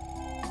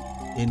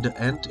 In the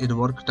end, it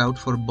worked out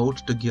for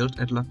both the guild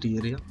and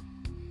Lateria.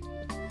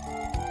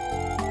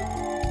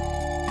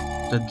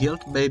 The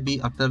guild may be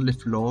utterly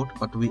flawed,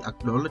 but we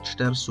acknowledge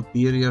their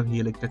superior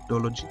healing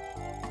technology.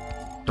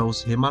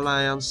 Those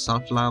Himalayan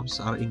salt lamps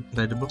are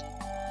incredible.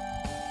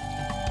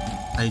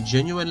 I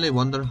genuinely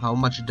wonder how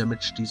much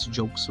damage these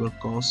jokes will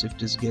cause if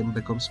this game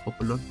becomes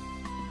popular.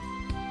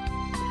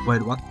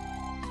 Wait, what?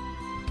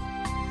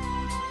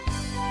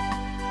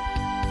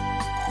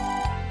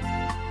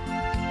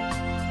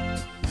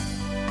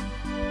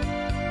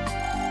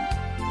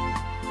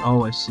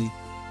 Oh, I see.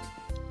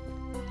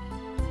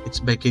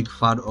 It's making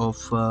fun of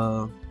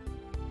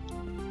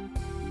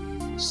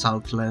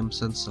salt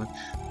lamps and such.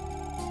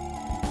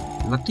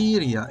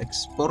 Lateria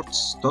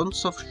exports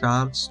tons of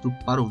shards to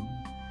Parum.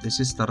 This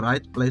is the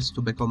right place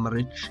to become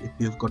rich if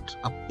you've got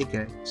a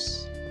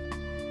pickaxe.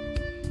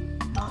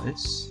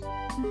 Nice.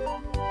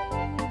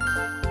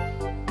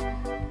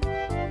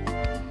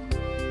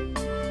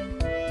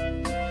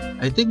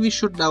 I think we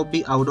should now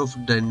be out of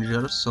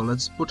danger, so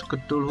let's put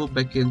Cthulhu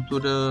back into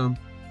the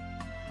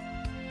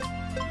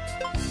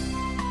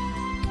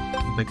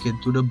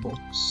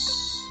box.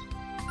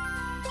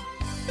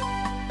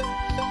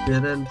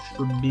 Parent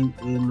should be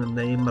in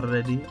name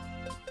ready.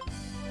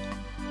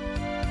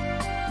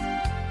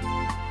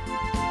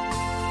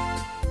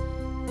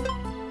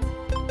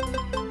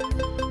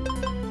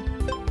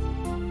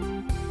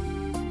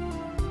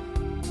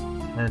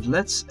 And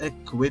let's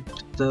equip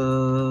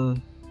the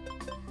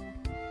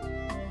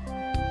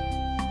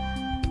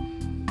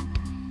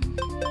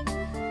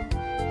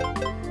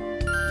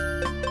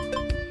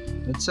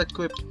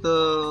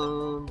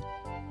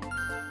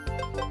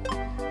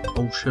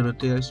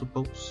Oceanity, I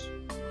suppose.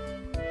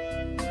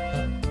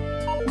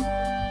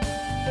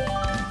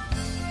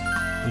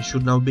 we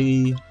should now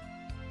be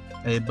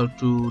able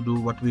to do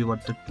what we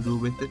wanted to do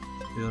with it,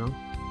 you know.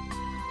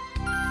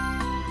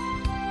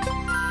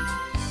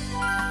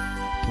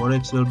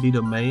 Onyx will be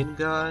the main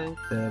guy,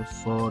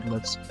 therefore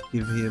let's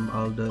give him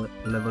all the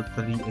level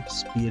 3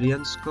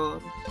 experience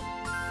score.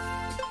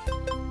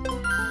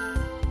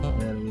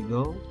 There we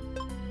go.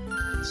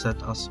 Set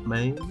as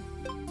main.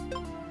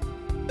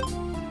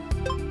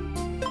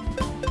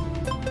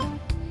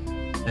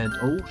 And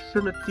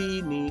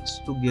Oceanity needs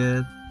to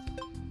get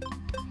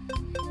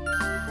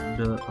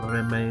the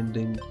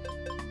remaining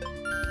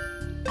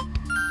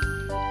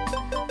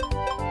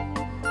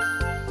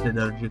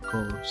synergy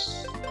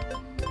cores.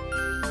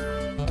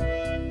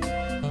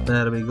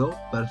 There we go,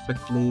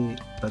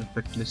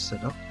 perfectly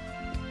set up.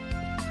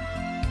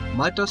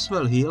 Might as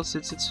well heal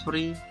since it's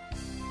free.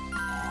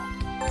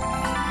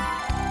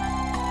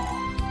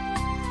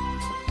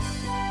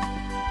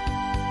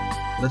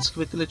 Let's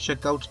quickly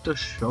check out the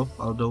shop,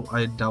 although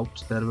I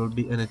doubt there will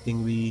be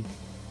anything we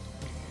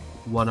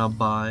wanna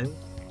buy.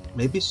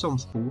 Maybe some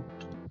food.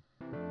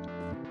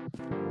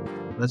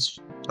 Let's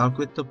talk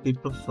with the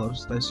people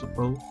first, I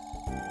suppose.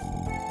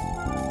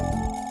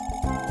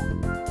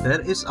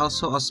 There is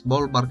also a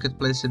small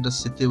marketplace in the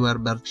city where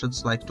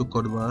merchants like to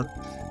converge.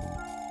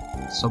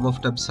 Some of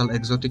them sell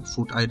exotic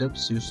food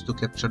items used to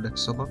capture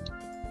Nexomon.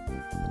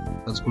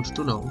 That's good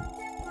to know.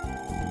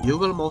 You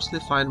will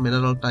mostly find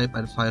mineral type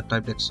and fire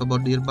type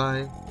Nexomon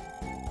nearby.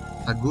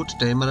 A good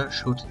Tamer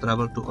should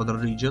travel to other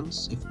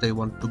regions if they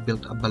want to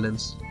build a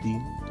balanced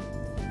team.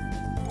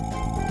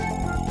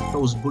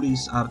 Those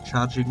bullies are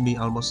charging me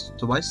almost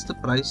twice the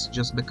price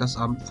just because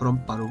I'm from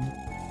Parum.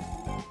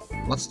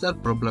 What's their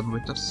problem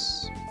with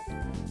us?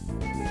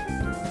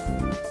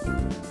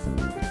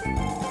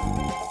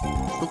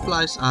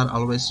 Supplies are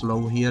always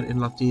low here in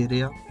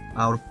Lateria.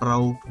 Our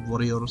proud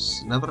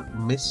warriors never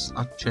miss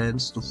a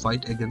chance to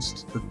fight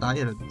against the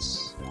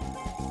tyrants.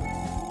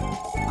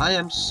 I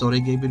am sorry,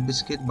 Gaming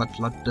Biscuit, but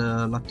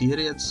the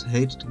Laterians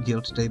hate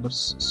guild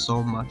tamers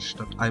so much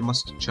that I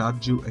must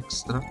charge you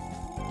extra.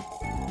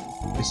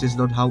 This is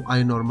not how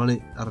I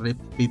normally rip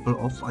people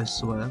off, I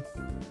swear.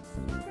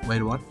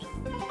 Wait, what?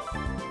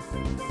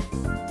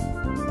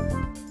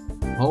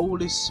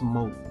 Holy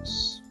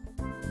smokes.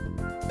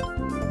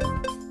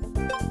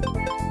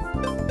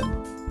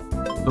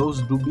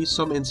 Those do be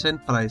some insane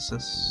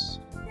prices.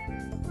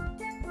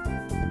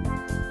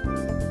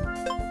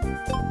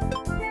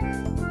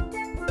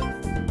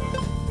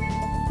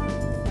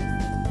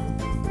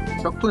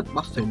 Chocolate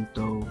muffin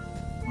though.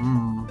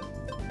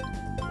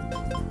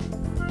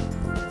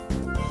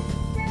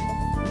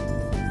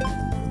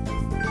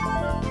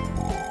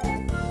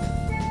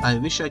 I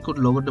wish I could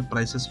lower the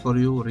prices for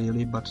you,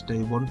 really, but they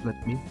won't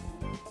let me.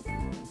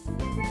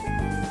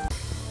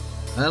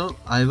 Well,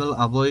 I will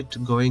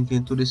avoid going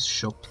into this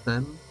shop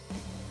then.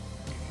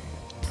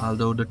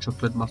 Although the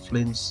chocolate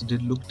muffins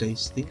did look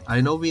tasty. I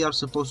know we are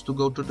supposed to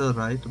go to the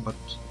right, but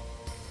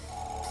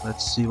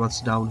let's see what's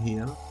down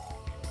here.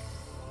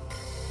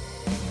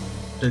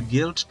 The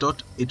guild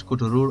thought it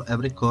could rule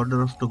every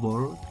corner of the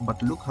world,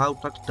 but look how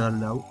that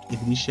turned out.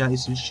 Ignitia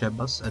is in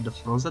shambles and the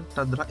frozen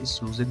tundra is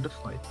losing the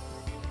fight.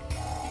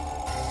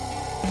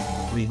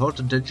 We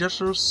hold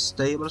dangerous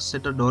tamers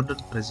in the northern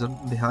prison.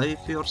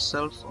 Behave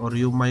yourself or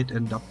you might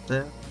end up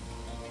there.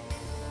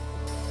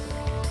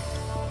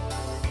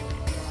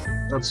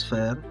 That's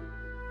fair.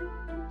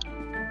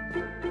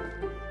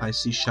 I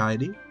see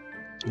shiny.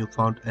 You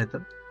found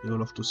Ether. You'll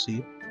love to see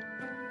it.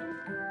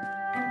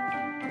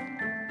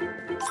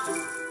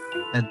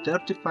 And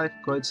 35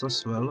 coins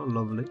as well,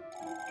 lovely.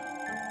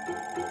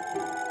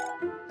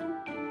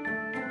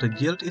 The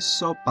guild is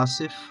so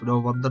passive, no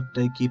wonder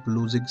they keep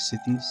losing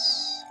cities.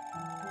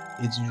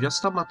 It's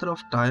just a matter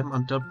of time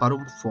until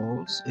Parum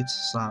falls,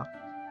 it's sad.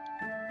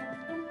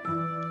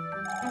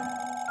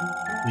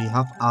 We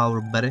have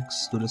our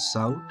barracks to the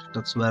south,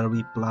 that's where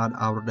we plan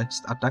our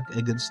next attack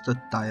against the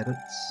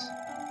tyrants.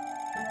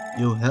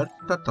 You heard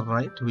that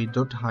right, we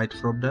don't hide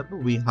from them,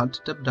 we hunt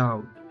them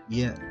down,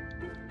 yeah.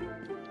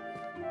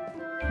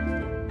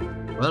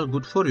 Well,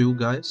 good for you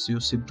guys, you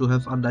seem to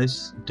have a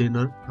nice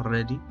dinner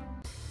ready.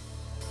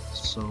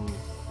 So,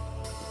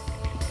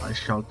 I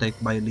shall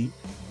take my leave.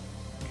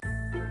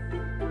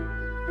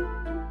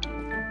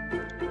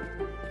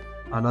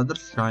 Another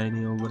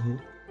shiny over here.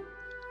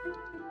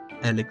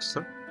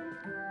 Elixir.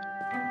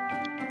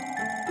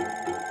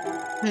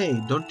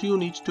 Hey, don't you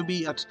need to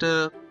be at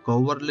the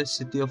cowardly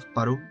city of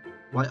Parum?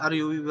 Why are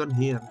you even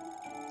here?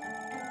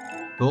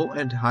 Go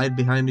and hide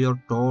behind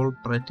your tall,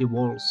 pretty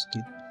walls,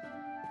 kid.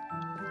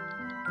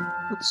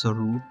 That's so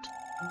rude.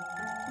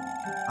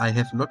 I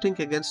have nothing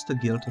against the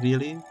guild,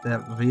 really.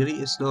 There really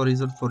is no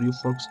reason for you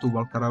folks to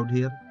walk around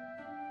here.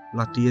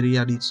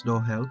 Lateria needs no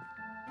help.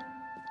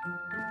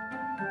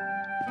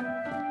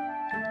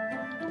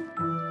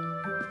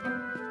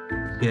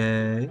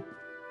 Okay.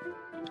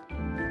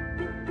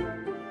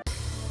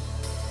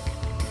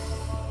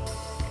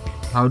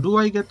 How do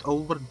I get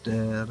over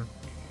there?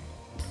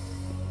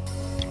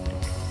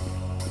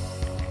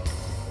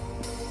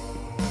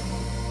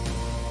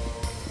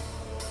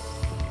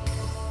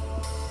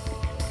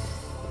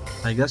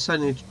 I guess I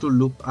need to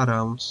loop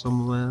around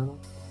somewhere.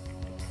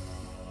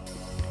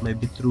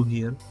 Maybe through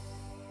here.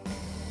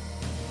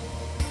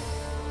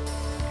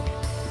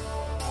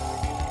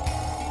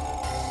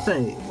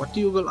 Say, what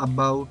you will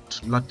about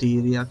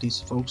Lateria?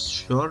 These folks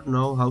sure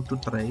know how to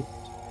trade.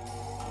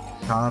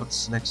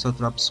 Shards,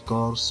 Nexotraps,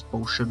 cores,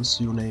 potions,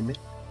 you name it.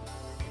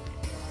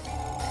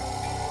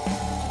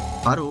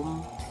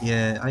 Parum,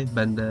 yeah, I've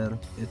been there.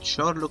 It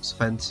sure looks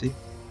fancy.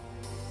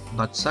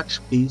 But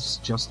such peace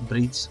just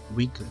breeds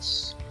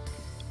weakness.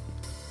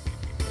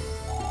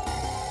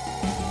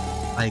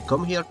 I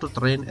come here to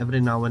train every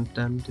now and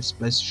then. This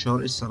place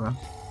sure is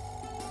rough.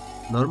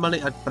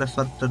 Normally I'd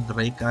prefer the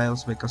Drake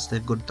Isles because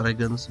they've got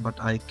dragons, but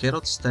I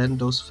cannot stand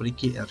those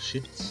freaky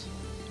airships.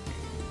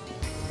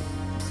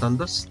 It's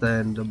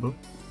understandable.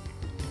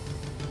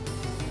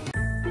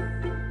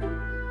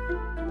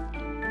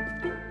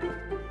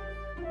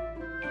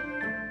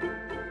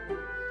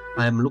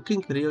 I am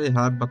looking really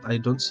hard, but I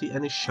don't see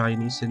any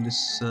shinies in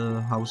this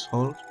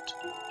household.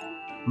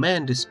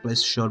 Man, this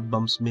place sure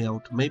bums me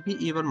out, maybe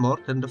even more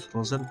than the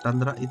frozen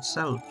tundra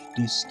itself.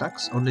 These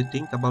stacks only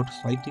think about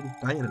fighting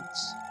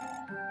tyrants.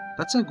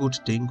 That's a good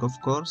thing, of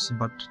course,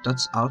 but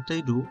that's all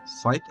they do.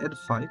 Fight and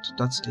fight,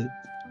 that's it.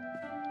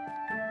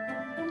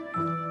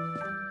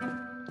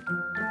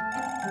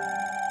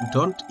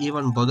 Don't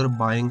even bother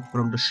buying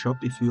from the shop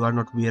if you are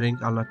not wearing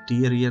a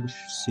Laterian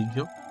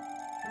sigil.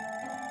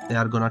 They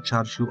are gonna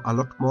charge you a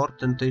lot more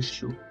than they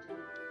should.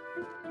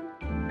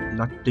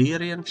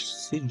 Laterian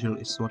sigil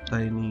is what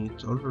I need.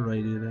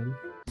 Alrighty then.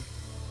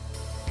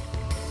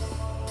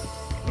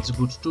 That's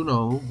good to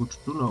know, good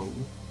to know.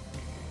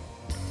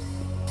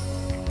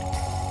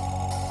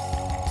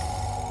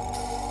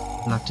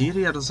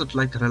 Lateria doesn't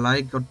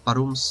rely on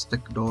Parum's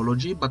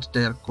technology, but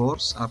their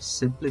cores are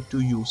simply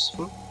too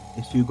useful.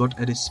 If you got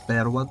any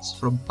spare ones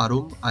from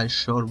Parum, I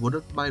sure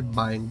wouldn't mind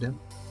buying them.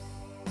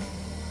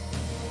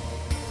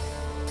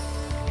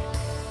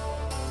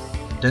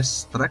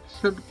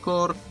 Destruction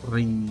Core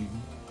 3.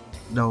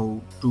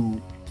 No,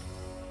 2.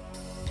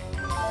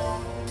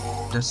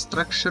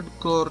 Destruction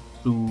Core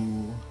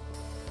 2.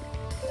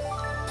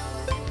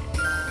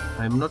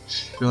 I'm not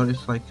sure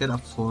if I can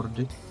afford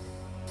it.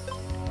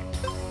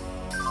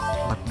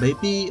 But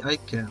maybe I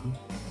can.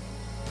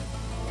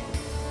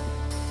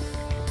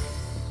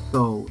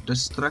 So,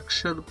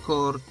 Destruction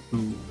Core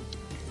 2.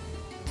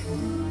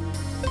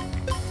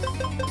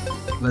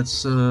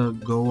 Let's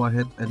go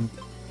ahead and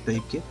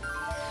take it.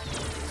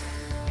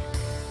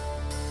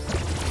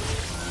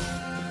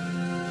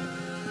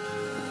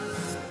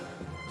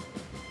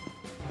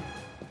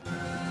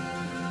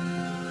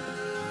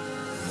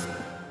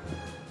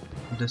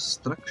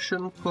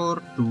 Destruction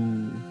Core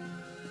 2.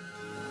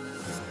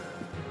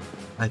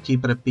 I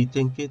keep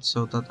repeating it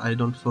so that I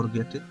don't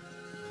forget it.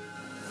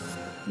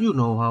 You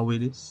know how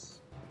it is.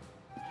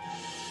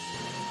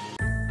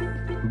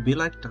 Be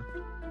like that.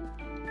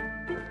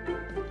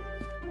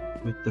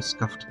 With the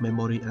scuffed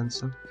memory and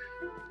such.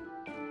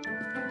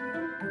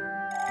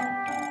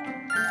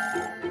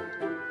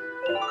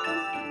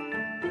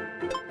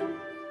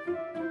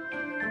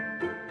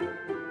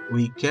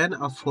 We can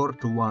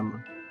afford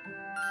one.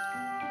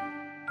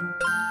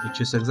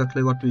 Which is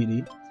exactly what we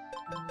need.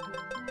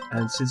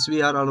 And since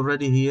we are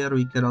already here,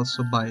 we can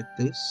also buy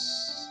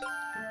this.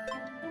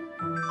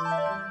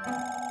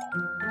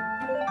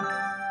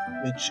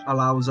 Which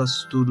allows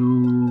us to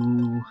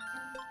do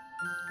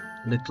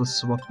little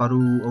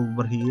swapperoo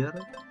over here.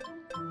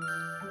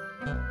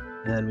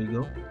 There we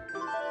go.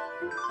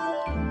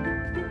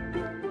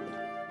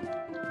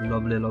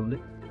 Lovely,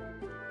 lovely.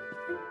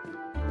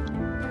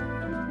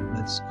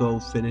 Let's go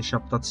finish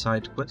up that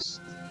side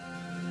quest.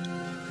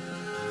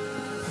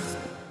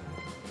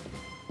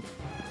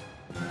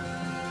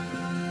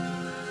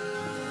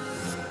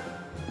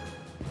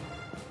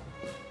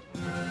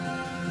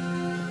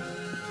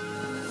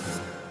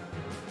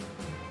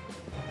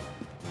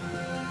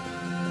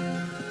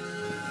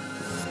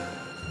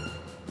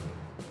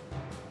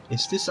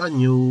 Is this a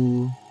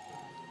new...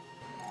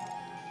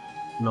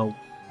 No,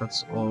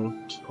 that's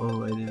old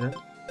already then.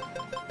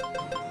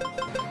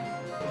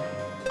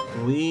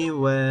 We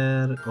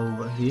were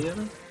over here.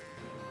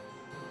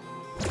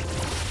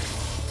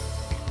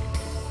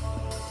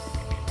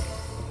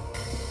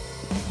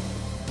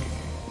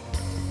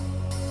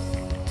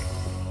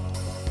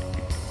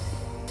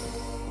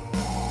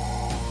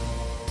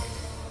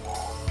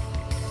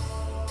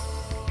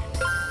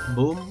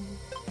 Boom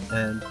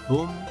and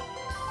boom.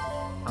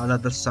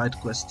 Another side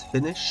quest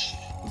finish.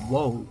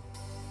 Whoa,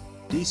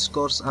 these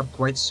scores are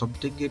quite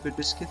something, Gaby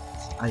Biscuit.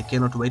 I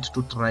cannot wait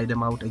to try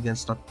them out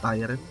against that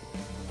tyrant.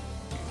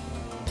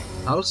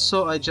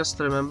 Also, I just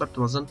remembered,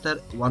 wasn't there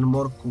one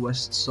more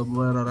quest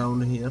somewhere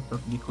around here that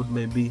we could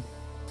maybe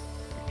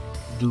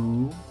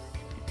do?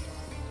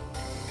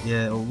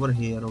 Yeah, over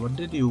here. What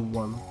did you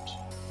want?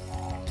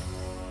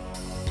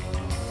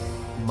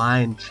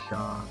 Mine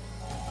shard.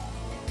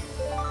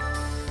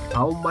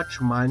 How much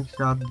mine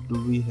shard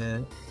do we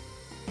have?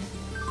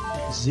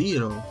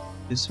 0.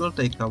 This will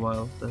take a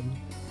while then.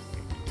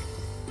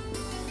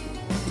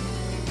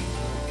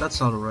 That's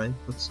alright,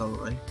 that's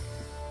alright.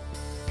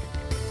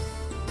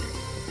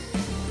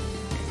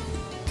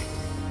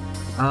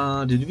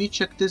 Did we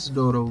check this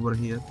door over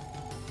here?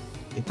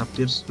 It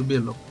appears to be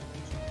locked.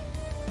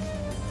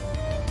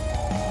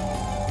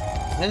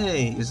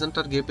 Hey, isn't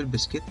that Gabriel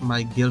Biscuit,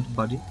 my guild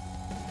buddy?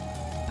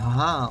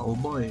 Haha, oh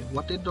boy,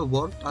 what in the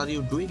world are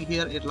you doing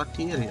here in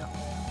Lateria?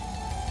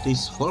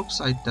 These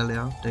folks, I tell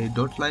ya, they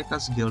don't like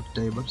us guild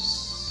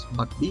tamers,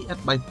 but me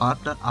and my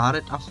partner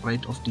aren't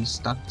afraid of these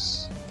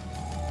stunts.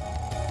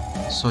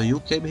 So you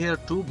came here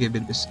too,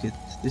 Gabriel Biscuit.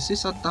 This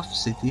is a tough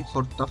city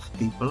for tough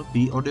people,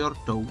 be on your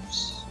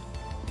toes.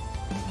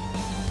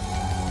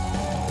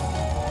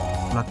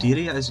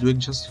 Lateria is doing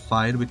just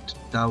fine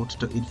without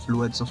the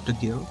influence of the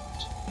guild.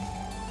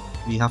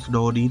 We have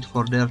no need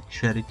for their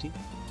charity.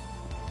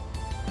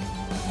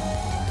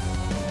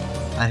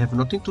 I have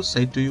nothing to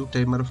say to you,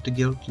 Tamer of the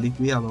guild, leave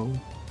me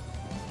alone.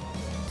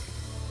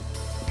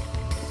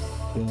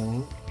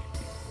 Okay.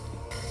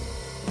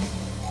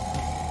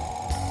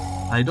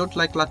 I don't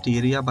like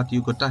Lateria, but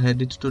you gotta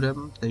hand it to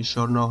them, they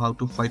sure know how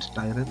to fight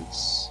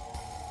tyrants.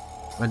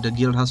 When the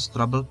guild has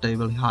trouble, they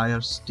will hire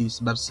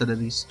these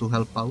mercenaries to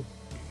help out.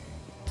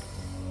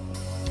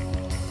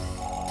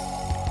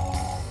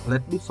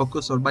 Let me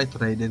focus on my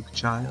training,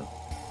 child.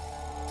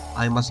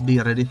 I must be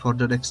ready for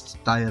the next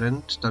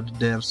tyrant that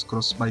dares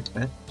cross my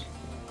path.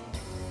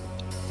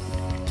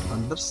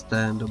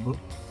 Understandable.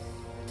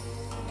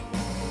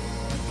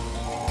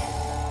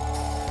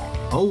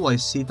 Oh, I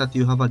see that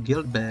you have a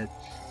guild badge.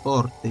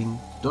 Poor thing.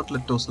 Don't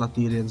let those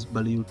Laterians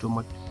bully you too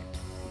much.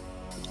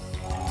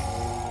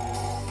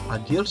 A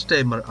guild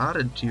tamer,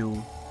 aren't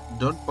you?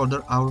 Don't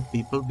bother our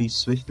people. Be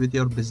swift with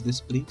your business,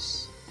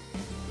 please.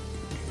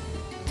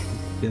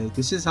 Okay,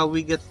 this is how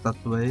we get that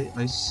way,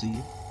 I see.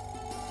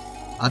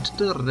 At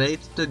the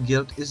rate the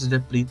guild is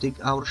depleting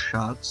our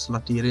shards,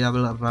 Lateria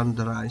will run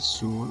dry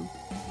soon.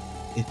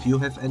 If you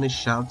have any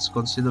shards,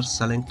 consider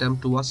selling them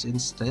to us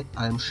instead.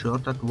 I am sure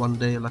that one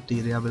day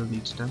Lateria will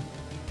need them.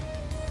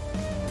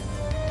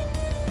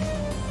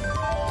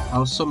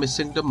 Also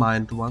missing the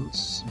mined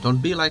ones.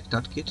 Don't be like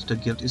that, kid, the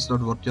guild is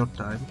not worth your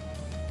time.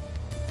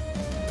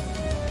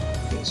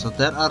 Okay, so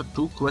there are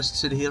two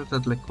quests in here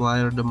that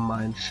require the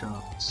mined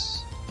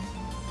shards.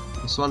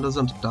 This one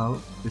doesn't tell,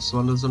 this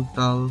one doesn't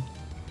tell.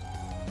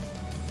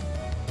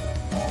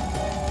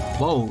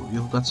 Whoa,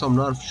 you've got some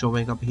nerve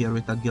showing up here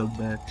with a guild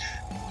badge.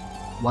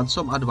 Want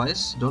some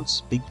advice? Don't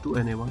speak to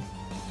anyone.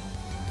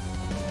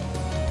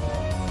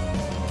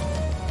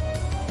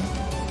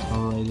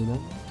 Alrighty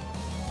then.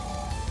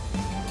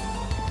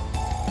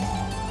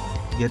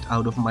 Get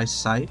out of my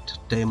sight,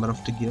 Tamer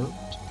of the guild.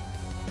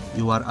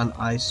 You are an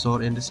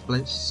eyesore in this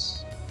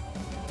place.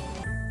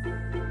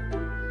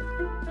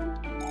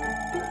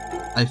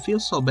 I feel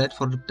so bad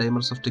for the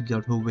Tamers of the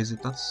guild who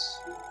visit us.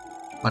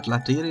 But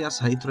Lateria's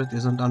hatred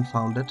isn't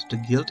unfounded. The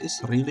guild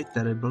is really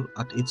terrible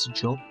at its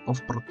job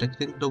of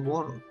protecting the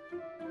world.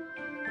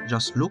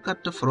 Just look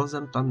at the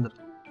frozen thunder.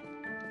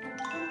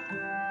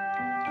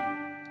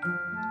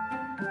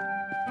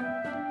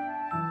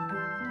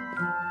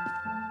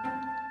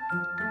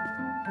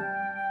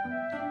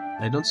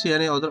 I don't see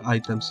any other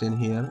items in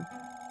here.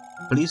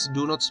 Please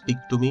do not speak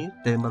to me,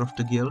 Tamer of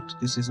the guild.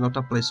 This is not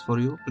a place for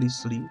you.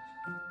 Please leave.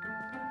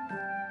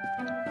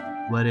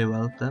 Very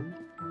well then.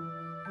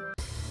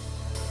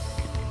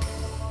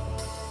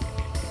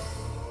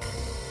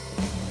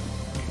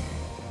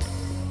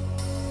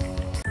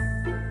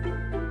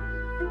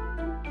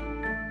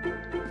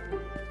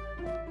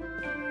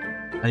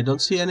 I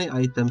don't see any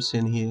items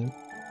in here.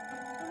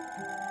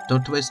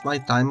 Don't waste my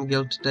time,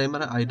 Guild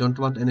Tamer. I don't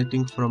want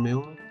anything from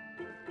you.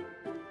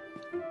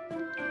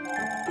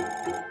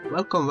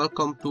 Welcome,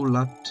 welcome to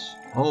Lat.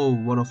 Oh,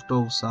 one of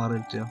those,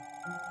 aren't you?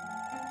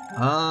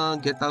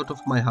 Get out of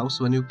my house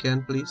when you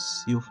can,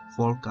 please. You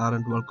folk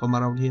aren't welcome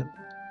around here.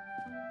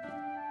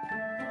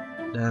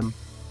 Damn.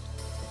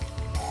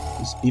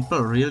 These people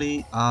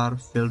really are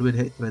filled with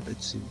hatred,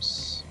 it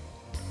seems.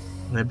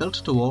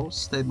 Rebuild the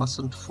walls, they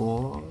mustn't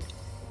fall.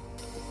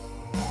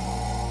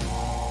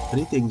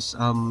 Greetings,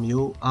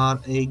 you are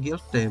a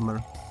guild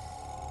tamer.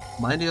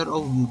 Mind your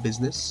own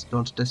business,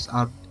 don't test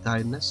our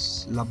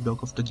kindness,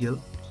 lapdog of the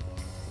guild.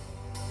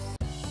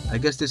 I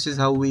guess this is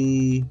how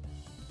we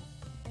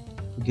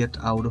get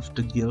out of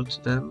the guild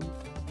then.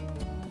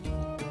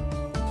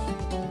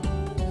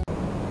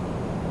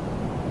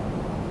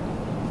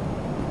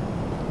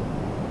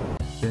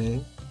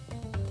 Okay.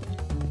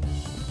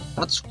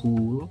 That's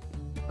cool.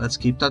 Let's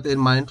keep that in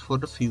mind for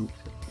the future.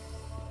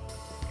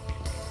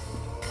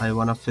 I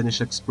wanna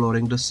finish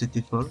exploring the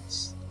city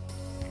first.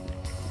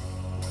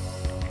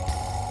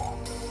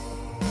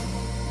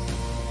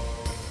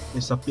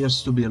 This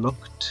appears to be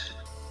locked.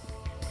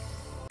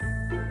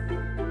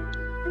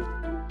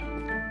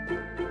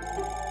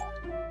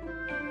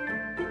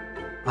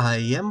 I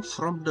am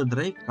from the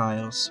Drake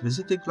Isles.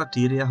 Visiting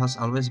Lateria has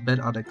always been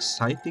an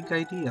exciting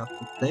idea.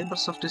 The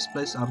tamers of this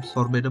place are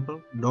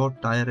formidable. No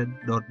tyrant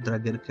nor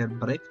dragon can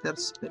break their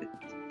spirit.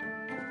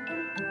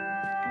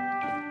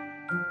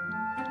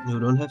 You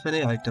don't have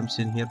any items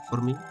in here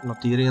for me.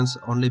 Laterians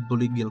only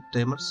bully guild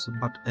tamers,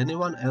 but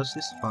anyone else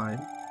is fine.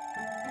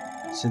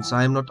 Since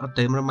I am not a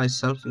tamer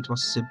myself, it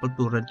was simple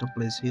to rent a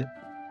place here.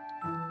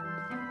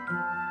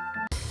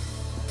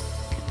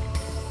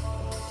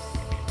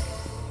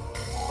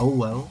 Oh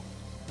well.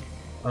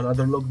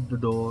 Another locked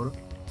door.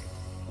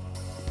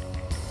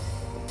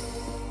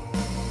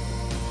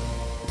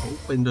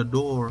 Open the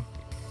door.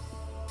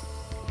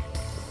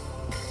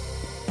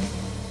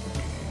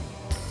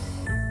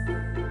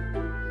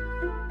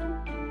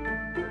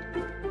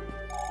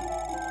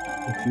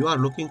 If you are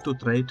looking to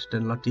trade,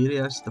 then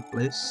Lateria is the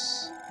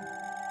place.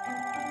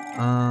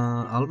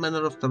 All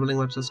manner of traveling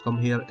websites come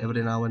here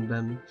every now and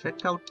then.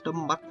 Check out the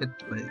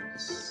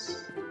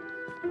marketplace.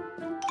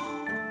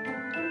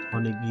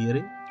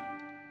 Onigiri.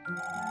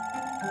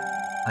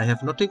 I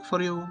have nothing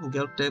for you,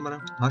 Guild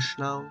Tamer. Hush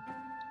now.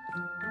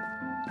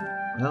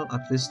 Well,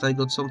 at least I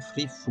got some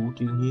free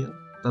food in here.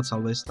 That's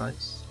always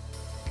nice.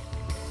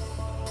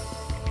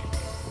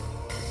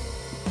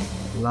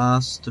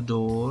 Last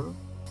door.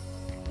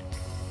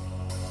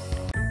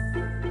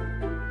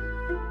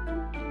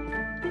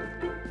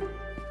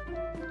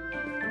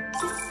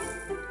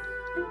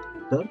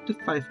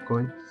 $35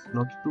 coins,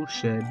 not too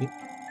shabby.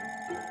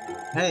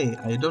 Hey,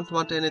 I don't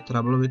want any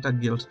trouble with a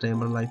guild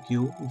tamer like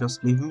you.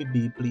 Just leave me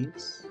be,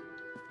 please.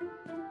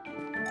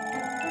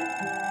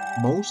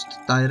 Most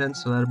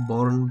tyrants were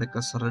born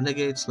because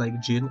renegades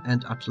like Jin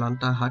and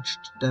Atlanta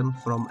hatched them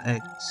from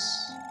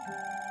eggs.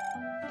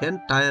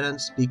 Can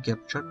tyrants be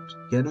captured?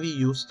 Can we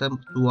use them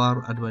to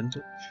our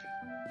advantage?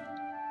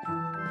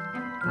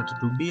 That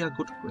would be a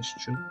good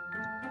question.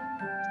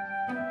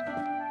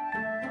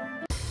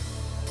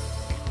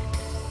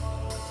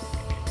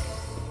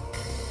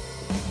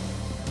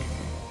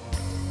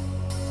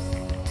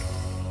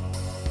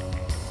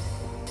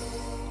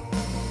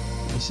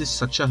 This is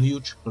such a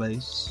huge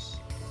place.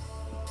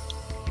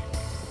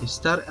 Is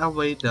there a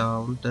way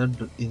down? There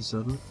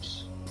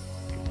isn't.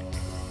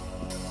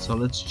 So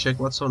let's check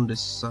what's on this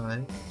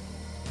side.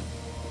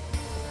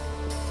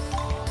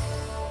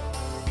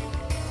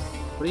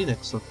 Free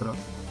etc.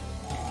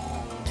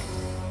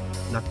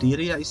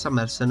 Lateria is a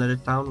mercenary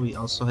town. We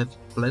also have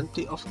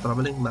plenty of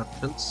traveling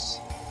merchants.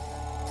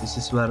 This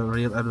is where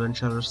real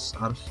adventurers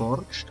are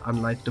forged,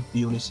 unlike the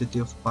puny city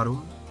of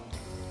Parum.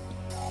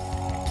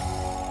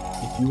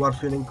 If you are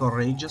feeling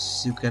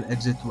courageous, you can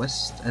exit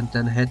west and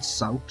then head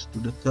south to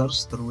the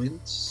Cursed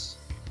Ruins.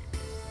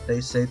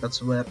 They say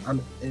that's where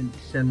an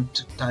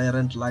ancient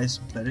tyrant lies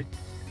buried.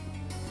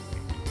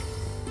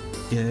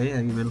 Okay,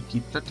 I will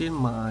keep that in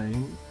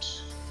mind.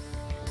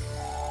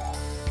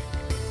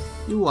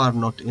 You are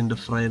not in the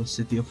frail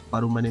city of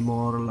Parum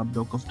anymore,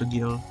 lapdog of the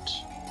guild.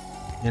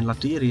 In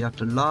Lateria,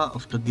 the law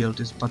of the guild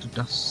is but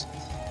dust.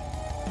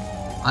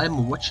 I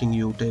am watching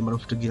you, Tamer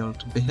of the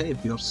guild.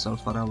 Behave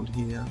yourself around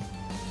here.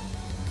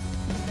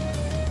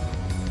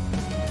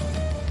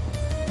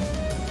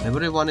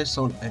 Everyone is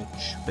on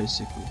edge,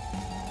 basically.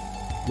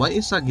 Why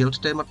is a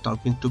guild tamer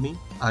talking to me?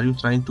 Are you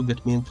trying to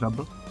get me in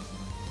trouble?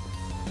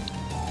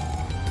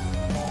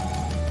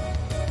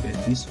 Okay,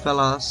 these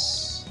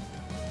fellas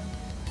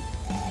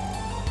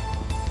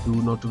do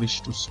not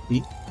wish to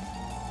speak.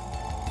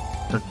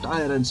 The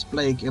tyrants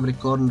plague every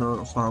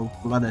corner of our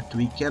planet.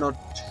 We cannot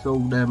show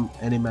them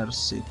any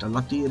mercy. The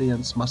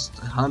Laterians must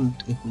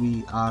hunt if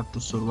we are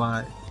to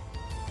survive.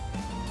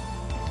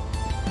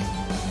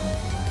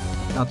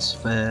 That's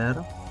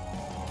fair.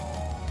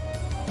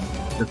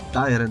 The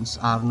tyrants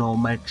are no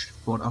match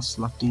for us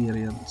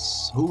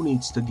Laterians. Who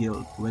needs the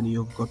guild when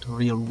you've got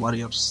real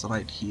warriors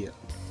right here?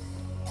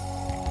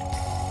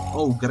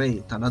 Oh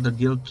great, another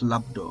guild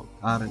lapdog,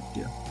 aren't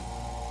you?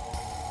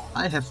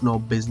 I have no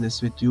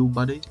business with you,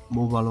 buddy.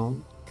 Move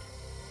along.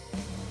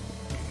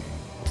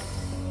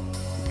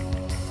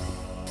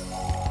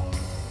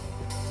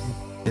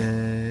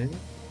 Okay.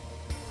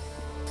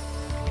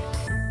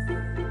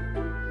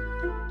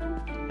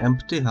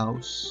 Empty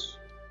house.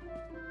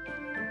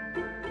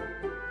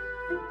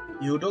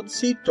 You don't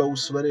see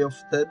toes very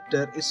often.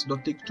 There is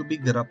nothing to be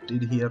grabbed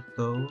in here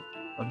though,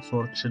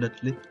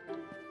 unfortunately.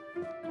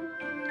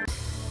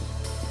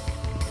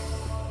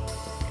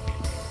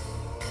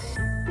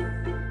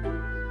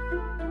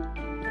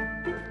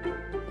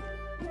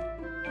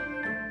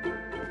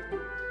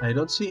 I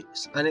don't see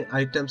any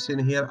items in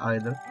here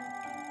either.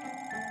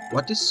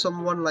 What is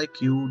someone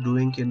like you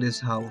doing in this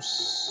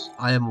house?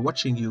 I am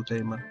watching you,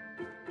 Tamer.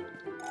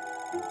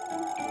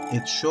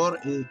 It sure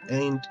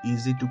ain't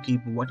easy to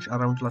keep watch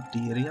around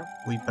Lateria.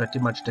 We pretty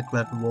much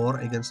declared war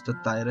against the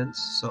tyrants,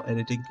 so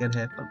anything can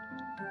happen.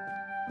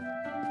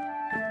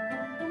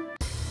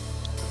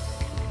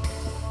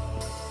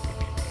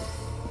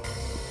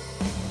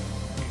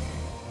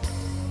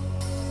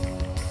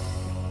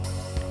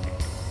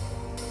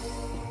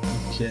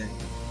 Okay.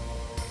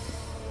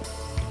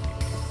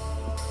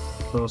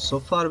 So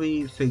far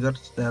we figured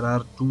there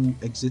are 2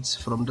 exits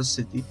from the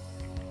city.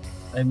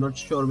 I'm not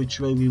sure which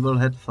way we will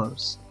head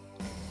first.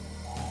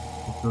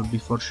 It will be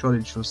for sure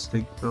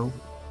interesting though.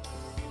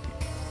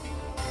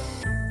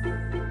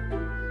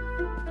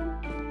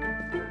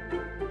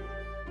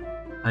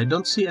 I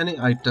don't see any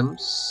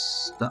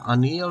items. The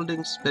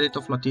unyielding spirit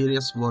of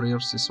Lateria's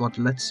warriors is what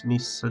lets me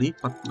sleep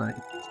at night.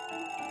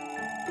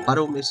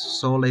 Parum is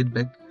so laid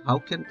back. How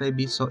can they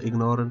be so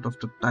ignorant of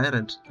the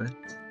tyrant threat?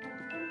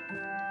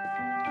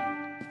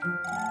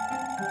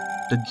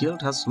 The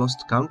guild has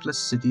lost countless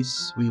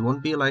cities. We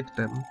won't be like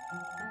them.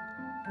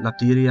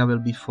 Lateria will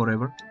be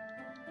forever.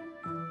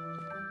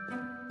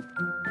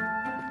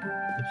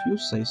 If you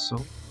say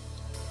so.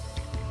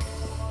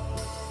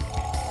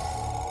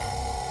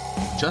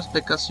 Just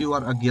because you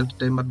are a guild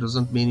tamer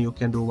doesn't mean you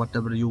can do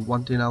whatever you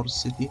want in our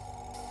city.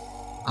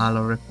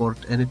 I'll report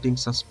anything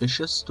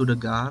suspicious to the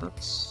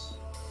guards.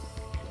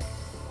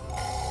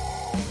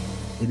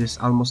 It is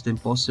almost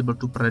impossible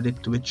to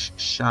predict which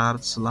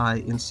shards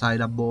lie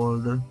inside a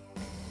boulder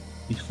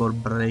before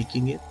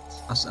breaking it.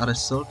 As a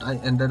result, I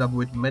ended up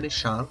with many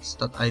shards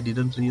that I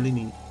didn't really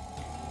need.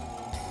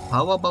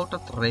 How about a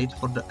trade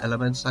for the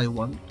elements I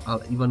want?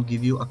 I'll even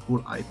give you a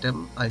cool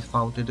item I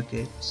found in the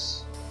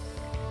caves.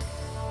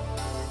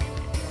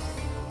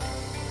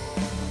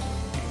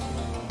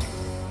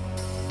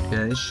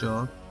 Okay,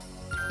 sure.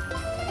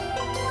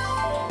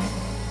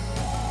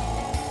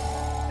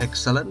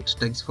 Excellent,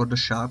 thanks for the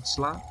shard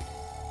slot.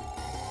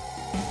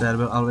 There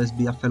will always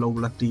be a fellow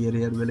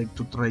Laterian willing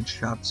to trade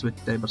shards with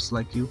tamers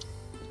like you.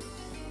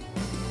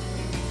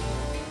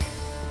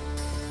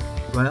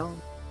 Well,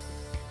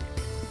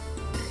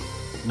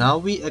 now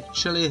we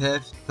actually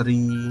have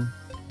 3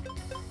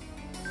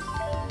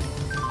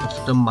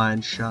 of the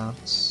mine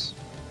shards.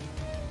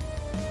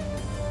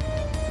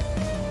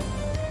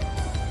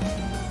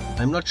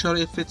 I'm not sure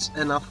if it's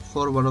enough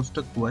for one of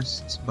the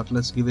quests, but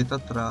let's give it a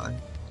try.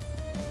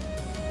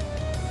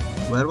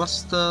 Where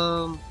was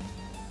the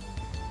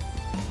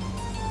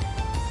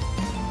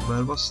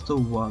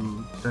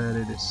one? There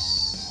it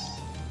is.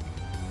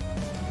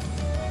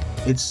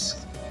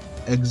 It's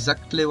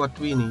exactly what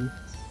we need.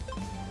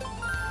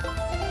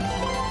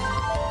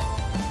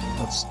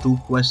 That's 2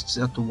 quests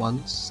at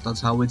once.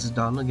 That's how it's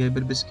done,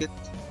 Gabriel Biscuit.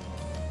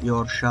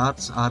 Your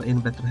shards are in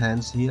better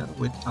hands here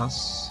with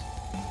us.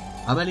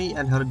 Amelie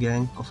and her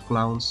gang of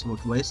clowns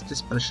would waste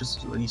this precious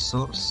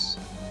resource.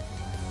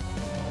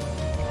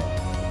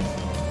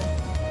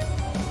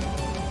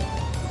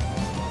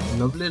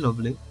 Lovely,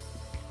 lovely.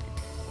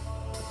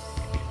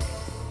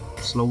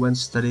 Slow and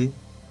steady.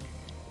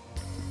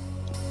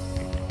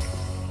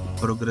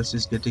 Progress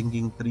is getting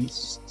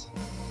increased.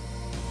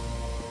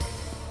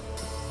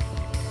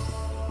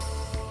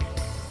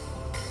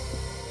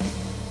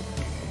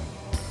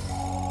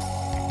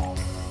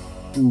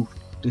 Oof,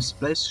 this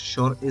place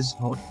sure is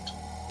hot.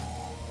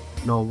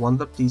 No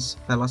wonder these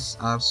fellas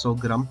are so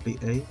grumpy,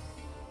 eh?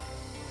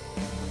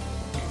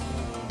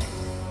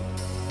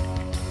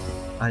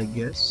 I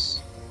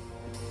guess.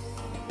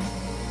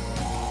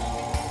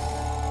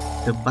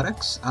 The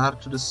barracks are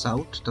to the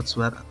south, that's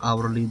where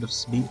our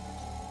leaders be.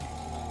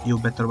 You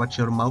better watch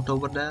your mouth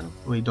over there,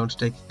 we don't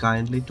take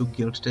kindly to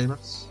guild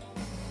tamers.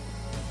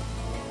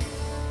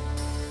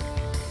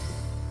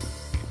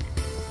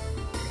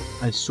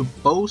 I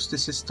suppose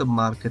this is the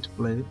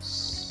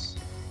marketplace.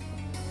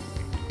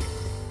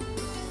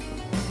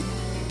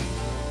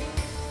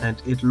 And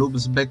it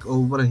loops back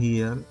over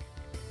here.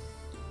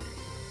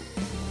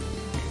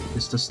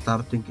 It's the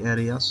starting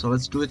area, so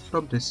let's do it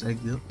from this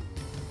angle.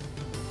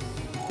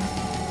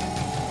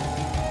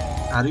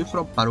 Are you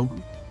from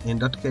Parum? In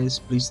that case,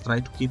 please try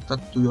to keep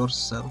that to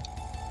yourself.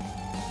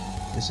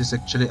 This is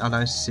actually a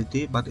nice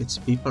city, but its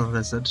people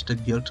resent the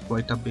guild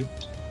quite a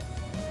bit.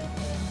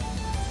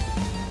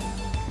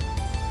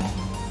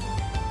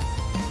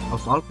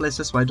 Of all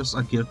places, why does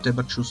a guild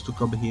tamer choose to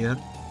come here?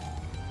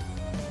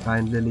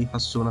 Kindly leave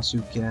as soon as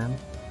you can.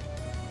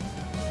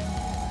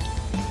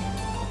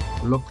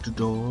 Locked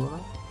door.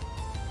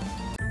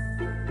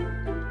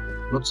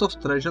 Lots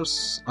of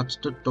treasures at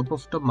the top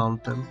of the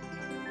mountain.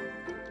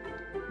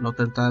 Not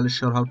entirely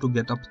sure how to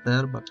get up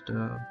there, but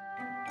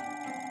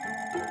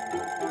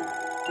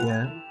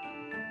yeah.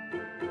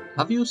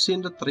 Have you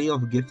seen the Tree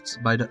of Gifts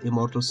by the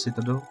Immortal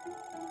Citadel?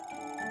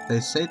 They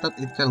say that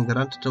it can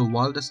grant the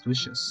wildest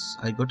wishes.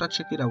 I gotta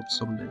check it out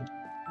someday.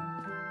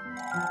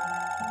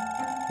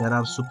 There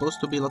are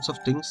supposed to be lots of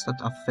things that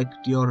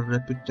affect your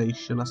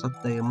reputation as a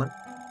tamer.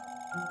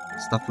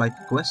 Stuff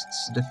like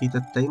quests,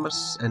 defeated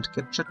tamers, and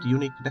captured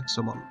unique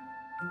Nexomon,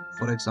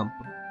 for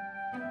example.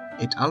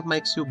 It all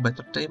makes you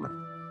better tamer.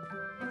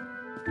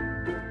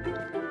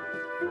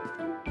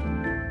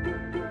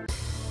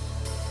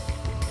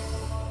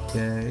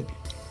 Okay.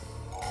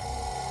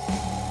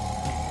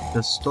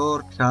 The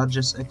store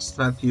charges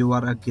extra if you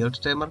are a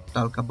guild tamer.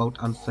 Talk about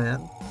unfair.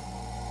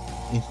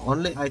 If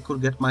only I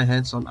could get my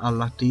hands on a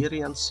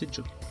Laterian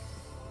sigil.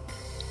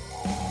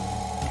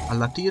 A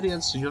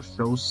Laterian sigil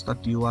shows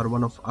that you are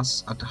one of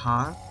us at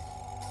heart.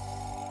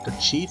 The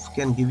chief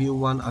can give you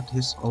one at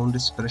his own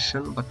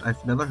discretion, but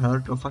I've never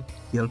heard of a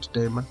guild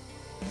tamer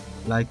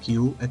like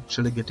you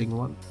actually getting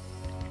one.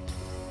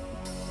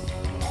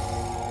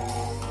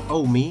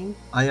 Oh me,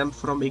 I am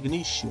from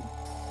Ignition.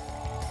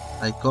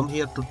 I come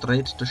here to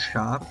trade the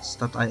shards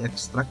that I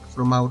extract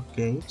from our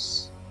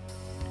caves.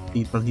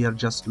 People here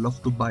just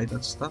love to buy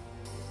that stuff.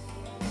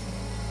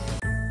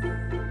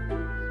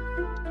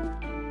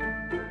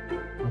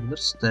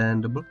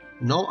 Understandable.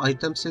 No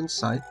items in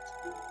sight.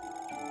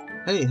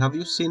 Hey, have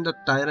you seen the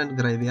Tyrant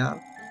Graveyard?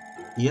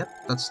 Yep,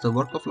 that's the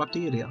work of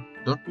Lateria.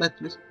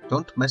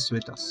 Don't mess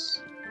with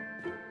us.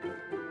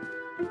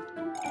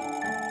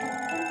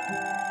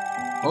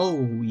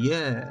 Oh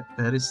yeah,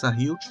 there is a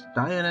huge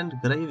Tyrant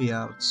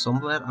Graveyard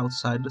somewhere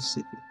outside the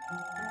city.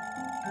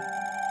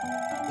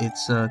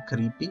 It's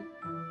creepy,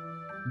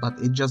 but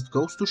it just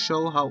goes to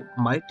show how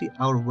mighty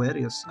our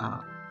warriors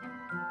are.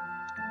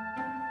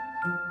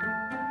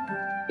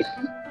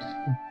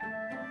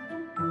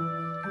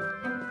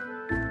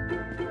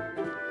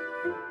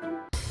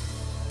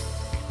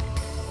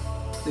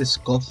 This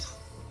cough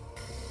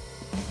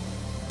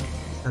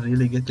is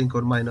really getting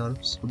on my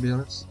nerves, to be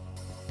honest.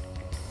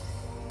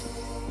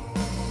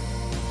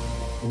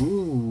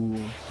 Ooh.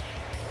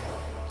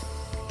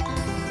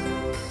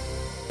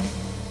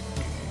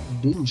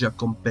 Ninja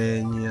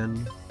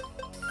Companion.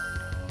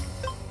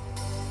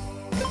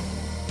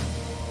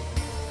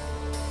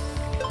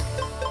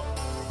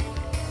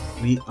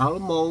 We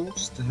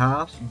almost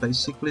have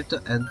basically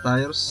the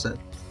entire set.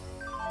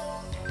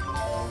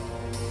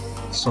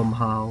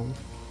 Somehow.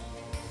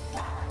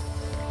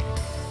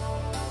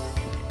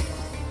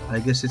 I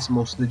guess it's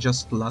mostly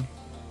just luck.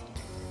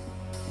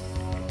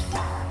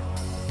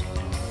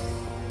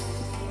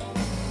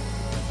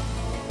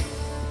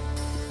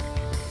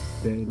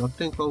 Okay,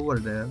 nothing over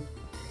there.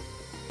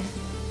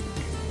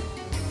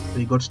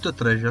 We got the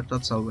treasure,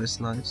 that's always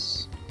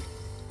nice.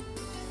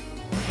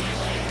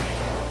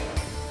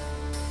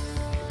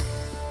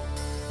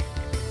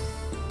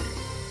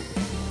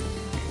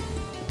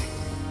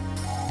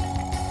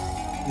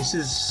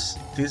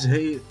 This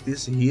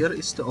here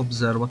is the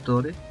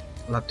observatory.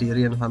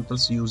 Laterian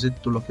hunters use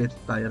it to locate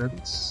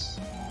tyrants.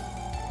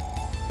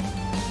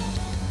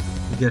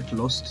 Get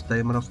lost,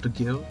 Tamer of the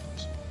guild.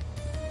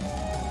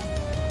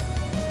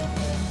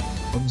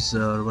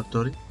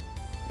 Observatory.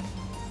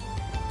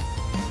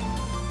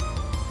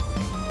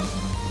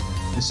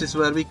 This is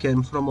where we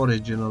came from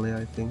originally,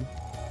 I think.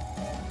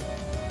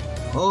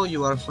 Oh,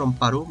 you are from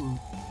Parum.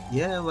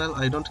 Yeah, well,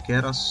 I don't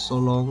care as so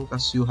long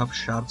as you have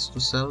shards to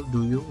sell,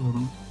 do you?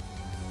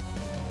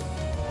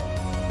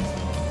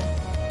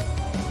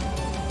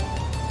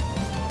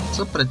 It's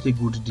a pretty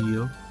good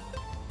deal.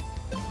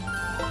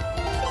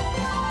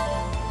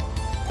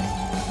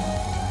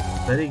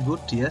 Very good,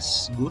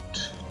 yes, good.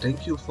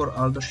 Thank you for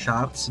all the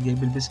shards,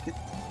 Gable Biscuit.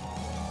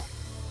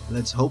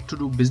 Let's hope to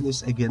do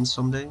business again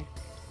someday.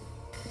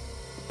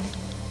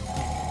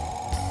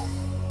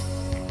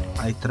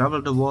 I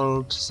travel the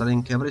world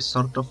selling every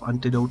sort of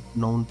antidote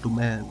known to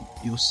man.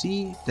 You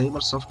see,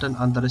 tamers often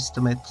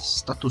underestimate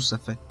status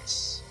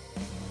effects.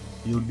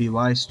 You'd be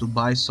wise to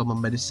buy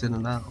some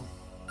medicine now.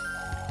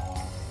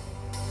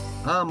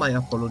 Ah, my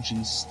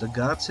apologies. The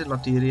guards in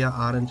Lateria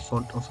aren't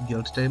fond of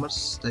guild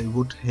tamers. They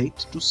would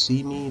hate to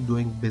see me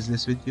doing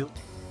business with you.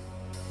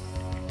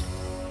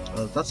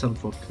 Well, that's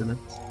unfortunate.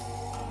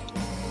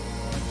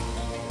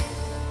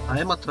 I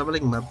am a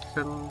traveling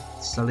merchant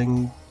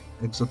selling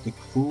exotic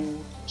food.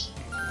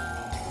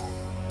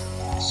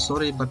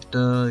 Sorry, but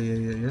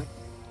yeah.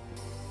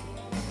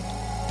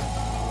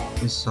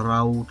 This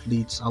route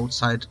leads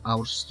outside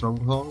our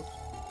stronghold.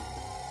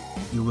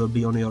 You will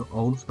be on your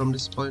own from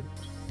this point.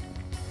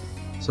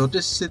 So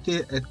this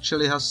city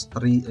actually has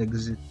 3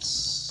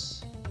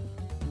 exits.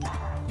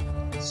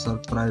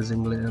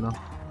 Surprisingly enough.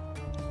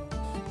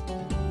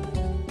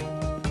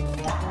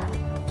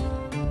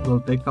 It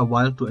will take a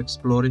while to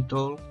explore it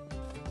all.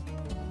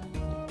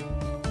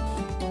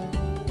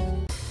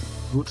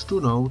 Good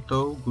to know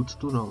though, good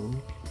to know.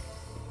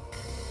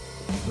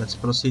 Let's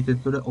proceed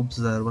into the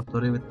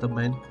observatory with the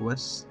main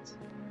quest.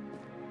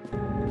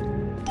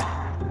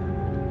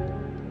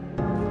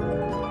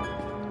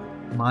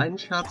 Mine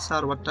shards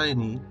are what I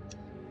need.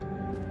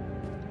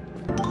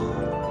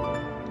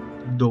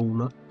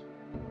 Donut.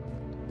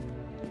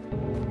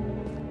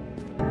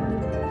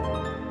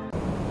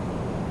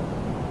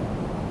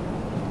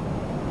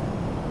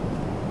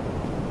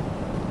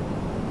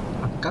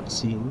 A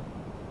cutscene.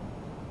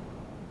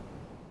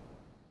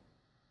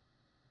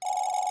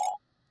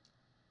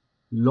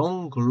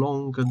 Long,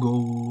 long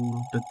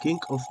ago, the king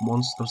of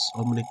monsters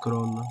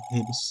Omnicron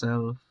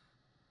himself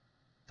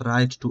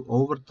tried to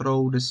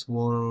overthrow this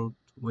world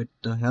with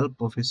the help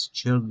of his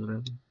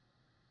children.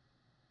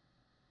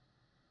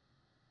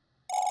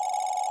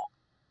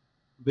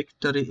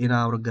 Victory in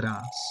our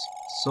grasp.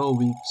 So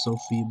weak, so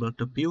feeble,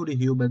 the puny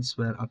humans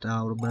were at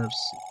our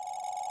mercy.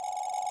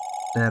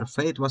 Their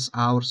fate was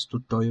ours to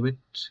toy with,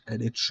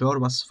 and it sure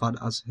was fun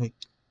as heck.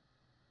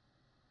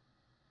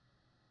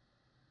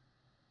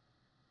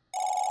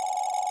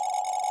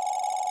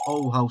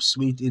 Oh, how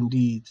sweet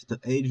indeed, the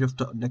age of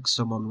the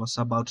Nexomon was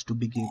about to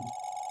begin.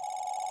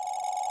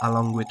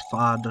 Along with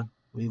Father,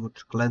 we would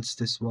cleanse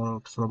this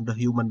world from the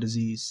human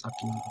disease at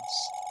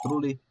last.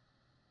 Truly,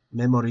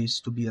 memories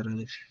to be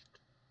relished.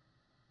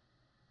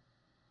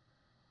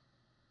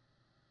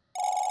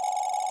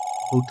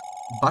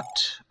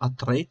 But a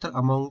traitor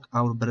among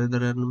our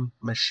brethren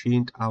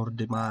machined our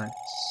demise.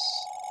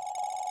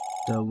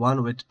 The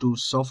one with too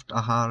soft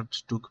a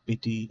heart took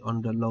pity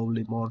on the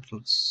lowly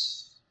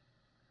mortals.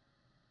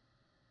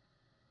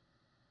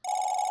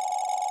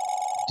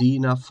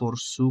 Dina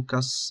forsook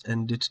us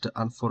and did the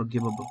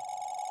unforgivable.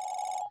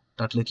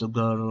 That little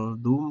girl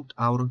doomed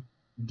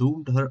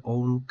her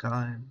own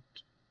kind.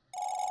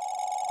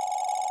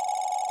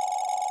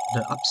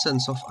 The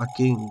absence of a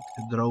king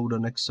drove the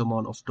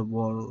Nexomon of the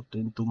world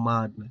into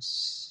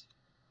madness,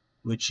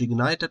 which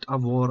ignited a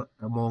war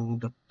among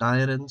the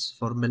tyrants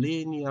for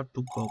millennia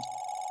to come.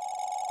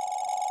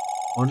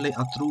 Only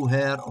a true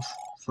heir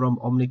from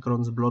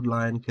Omnicron's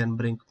bloodline can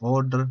bring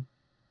order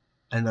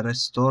and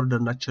restore the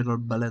natural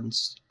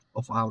balance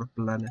of our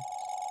planet.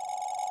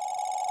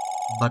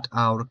 But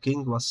our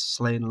king was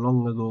slain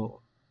long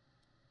ago.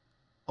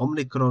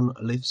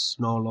 Omnicron lives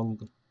no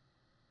longer.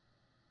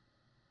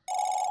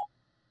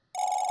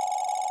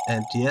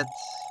 And yet,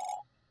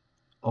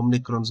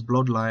 Omnicron's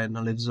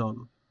bloodline lives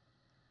on.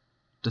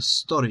 The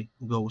story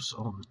goes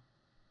on.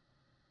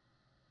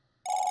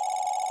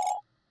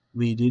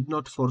 We did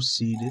not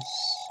foresee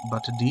this,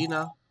 but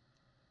Dina,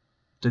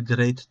 the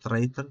great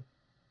traitor,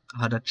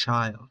 had a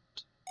child.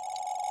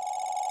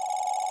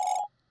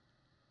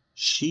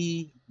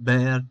 She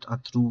bared a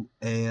true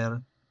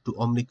heir to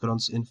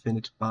Omnicron's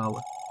infinite power,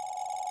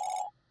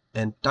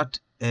 and that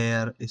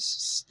heir is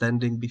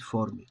standing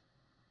before me.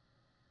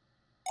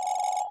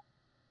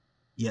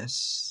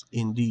 Yes,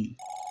 indeed,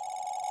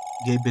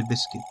 Gabriel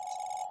Biscuit,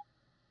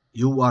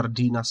 you are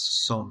Dina's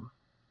son.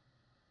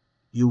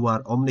 You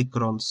are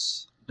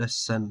Omnicron's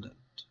descendant.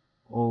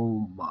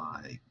 Oh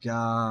my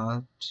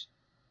god.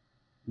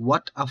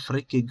 What a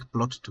freaking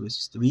plot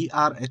twist. We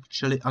are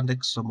actually a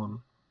Nexomon.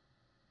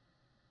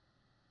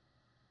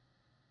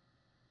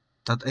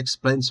 That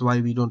explains why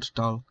we don't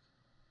talk.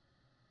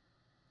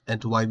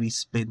 And why we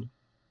spin.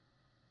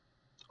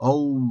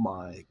 Oh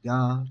my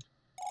god.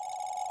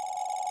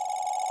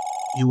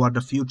 You are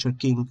the future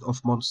king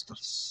of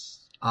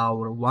monsters.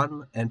 Our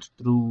one and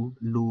true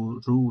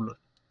ruler.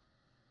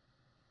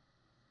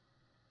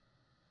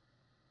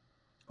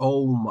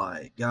 Oh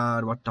my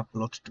god, what a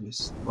plot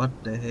twist. What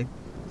the heck?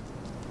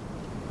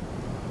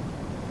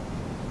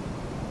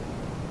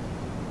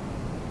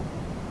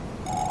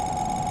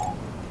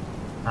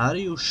 Are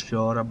you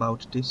sure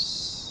about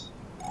this?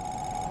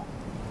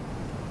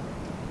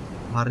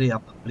 Hurry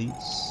up,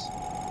 please.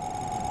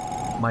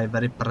 My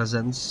very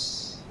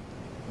presence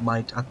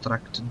might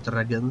attract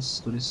dragons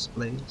to this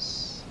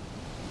place.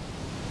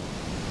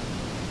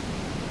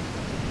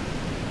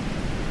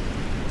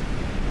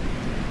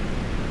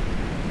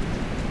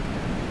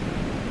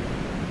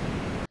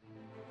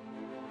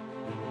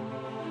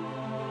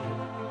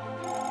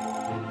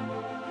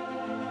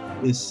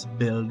 This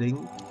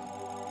building.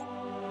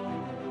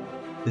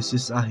 This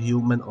is a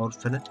human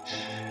orphanage.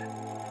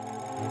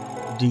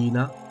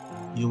 Dina,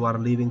 you are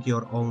leaving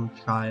your own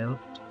child,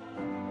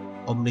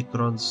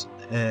 Omnicron's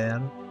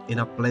heir, in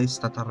a place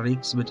that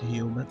reeks with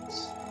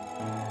humans.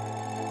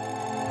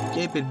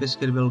 Gabriel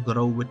Biscuit will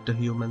grow with the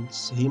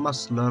humans. He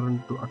must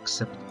learn to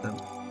accept them.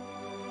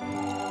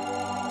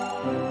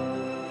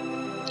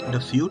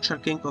 The future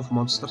king of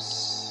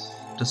monsters,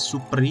 the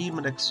supreme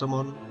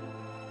Nexomon,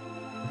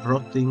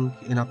 rotting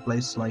in a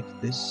place like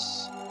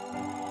this.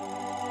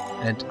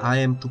 And I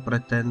am to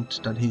pretend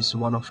that he's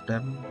one of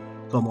them?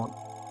 Come on.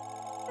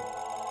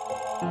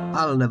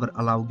 I'll never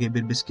allow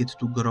Gabriel Biscuit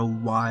to grow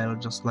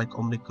wild just like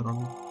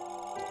Omnicron.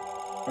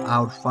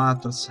 Our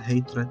father's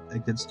hatred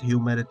against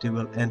humanity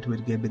will end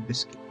with Gabriel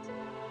Biscuit.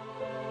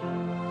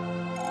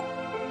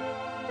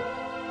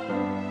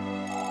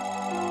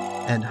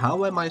 And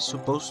how am I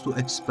supposed to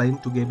explain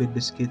to Gabriel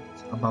Biscuit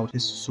about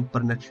his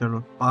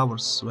supernatural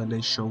powers when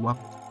they show up?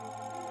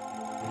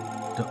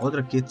 The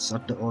other kids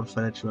at the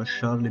orphanage will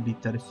surely be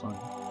terrified.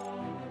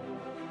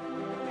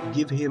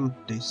 Give him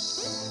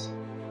this.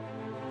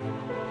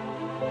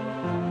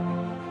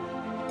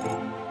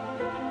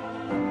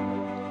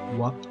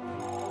 What?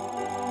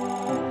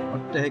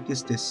 What the heck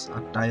is this?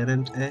 A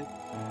tyrant egg?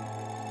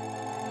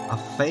 A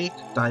fake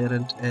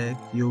tyrant egg?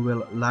 You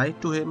will lie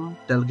to him,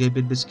 tell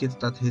Gabriel Biscuit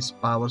that his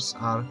powers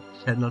are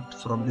channeled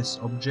from this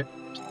object?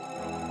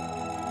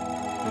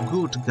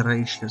 Good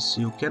gracious,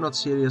 you cannot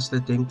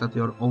seriously think that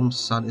your own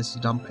son is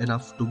dumb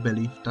enough to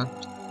believe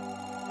that?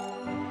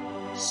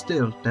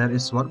 Still, there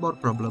is one more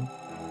problem.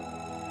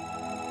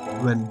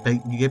 When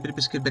Gabriel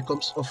Biscuit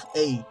becomes of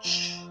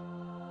age,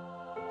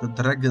 the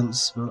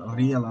dragons will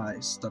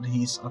realize that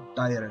he is a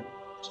tyrant.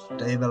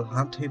 They will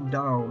hunt him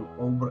down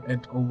over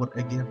and over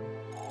again.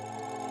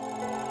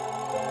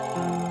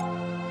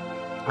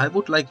 I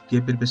would like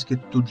Gabriel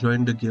Biscuit to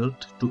join the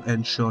guild to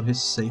ensure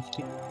his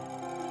safety.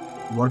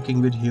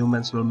 Working with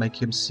humans will make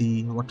him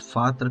see what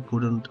father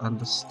couldn't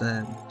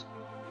understand.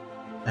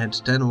 And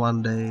then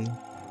one day,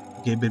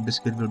 Gabriel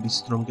Biscuit will be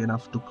strong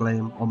enough to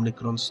claim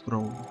Omnicron's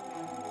throne.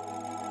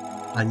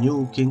 A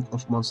new king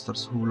of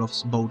monsters who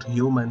loves both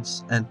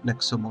humans and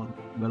Nexomon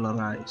will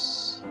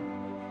arise.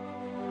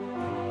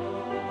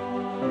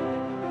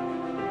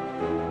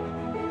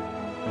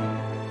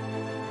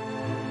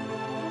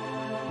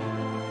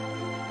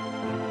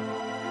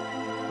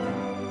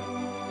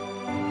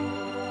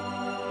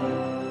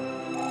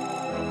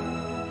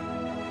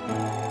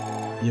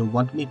 You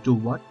want me to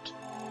what?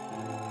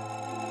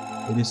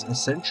 It is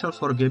essential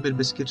for Gabriel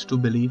Biscuit to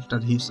believe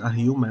that he's a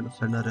human,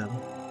 Fenrir.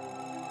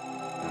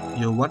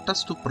 You want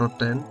us to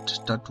pretend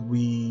that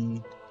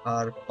we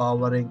are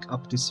powering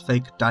up this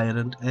fake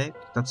tyrant egg?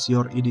 That's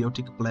your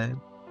idiotic plan.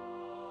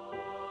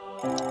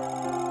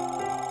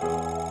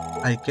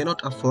 I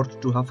cannot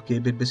afford to have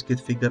Gabriel Biscuit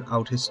figure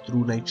out his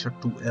true nature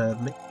too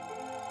early.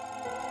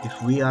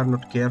 If we are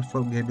not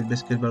careful, Gabriel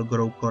Biscuit will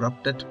grow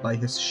corrupted by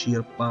his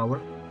sheer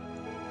power,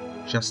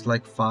 just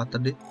like Father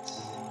did.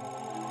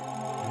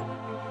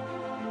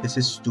 This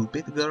is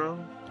stupid, girl.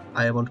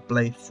 I won't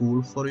play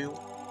fool for you.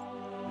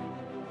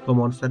 Come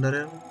on,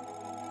 Fenrir.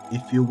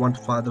 If you want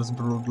Father's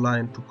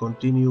bloodline to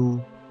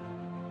continue,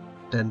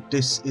 then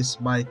this is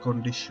my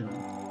condition.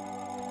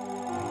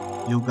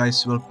 You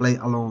guys will play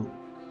along.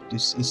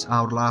 This is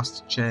our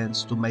last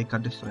chance to make a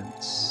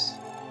difference.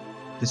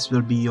 This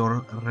will be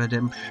your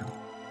redemption.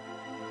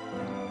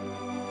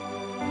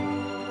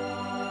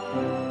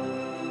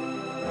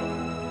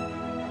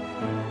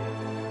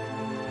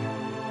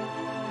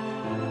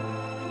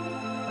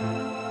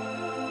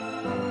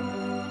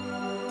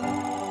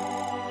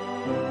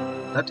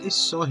 That is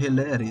so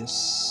hilarious.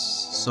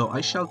 So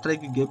I shall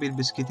trick Gabriel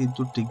Biscuit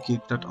into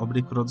thinking that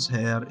Omnicron's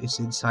hair is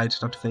inside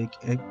that fake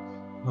egg.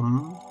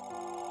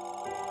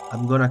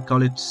 I'm gonna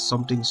call it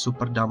something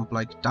super dumb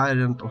like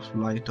Tyrant of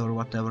Light or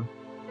whatever.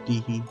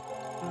 Teehee.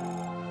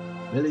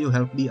 Will you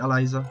help me,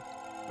 Eliza?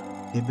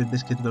 Gabriel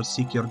Biscuit will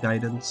seek your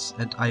guidance,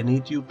 and I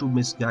need you to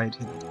misguide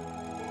him.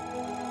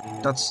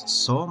 That's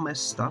so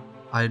messed up.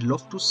 I'd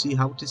love to see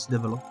how this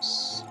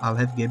develops. I'll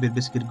have Gabriel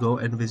Biscuit go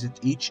and visit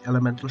each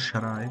elemental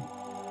shrine.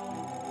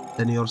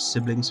 Then your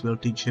siblings will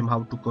teach him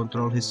how to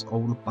control his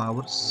own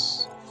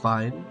powers.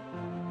 Fine.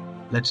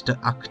 Let the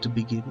act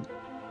begin.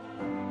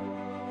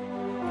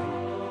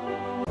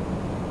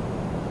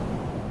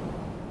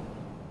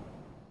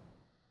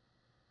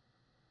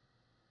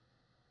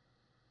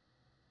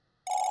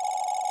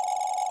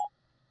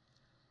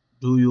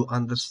 Do you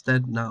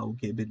understand now,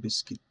 Gabriel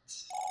Biscuit?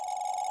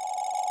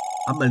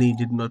 Amelie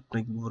did not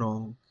make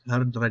wrong.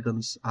 Her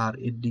dragons are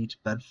indeed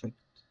perfect.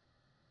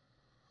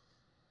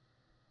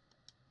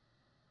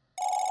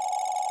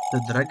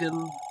 The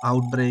dragon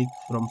outbreak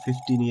from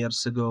 15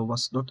 years ago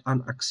was not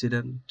an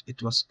accident,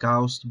 it was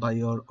caused by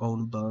your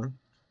own birth.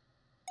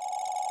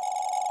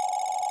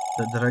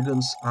 The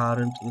dragons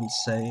aren't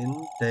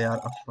insane, they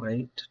are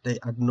afraid. They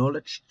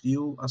acknowledged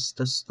you as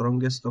the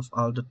strongest of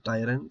all the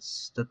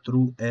tyrants, the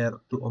true heir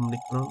to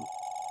Omnicron.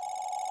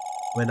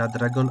 When a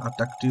dragon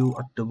attacked you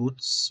at the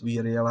woods, we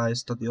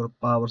realized that your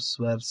powers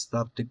were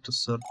starting to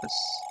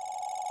surface.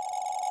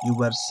 You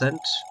were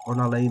sent on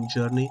a lame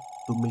journey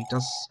to meet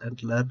us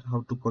and learn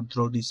how to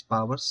control these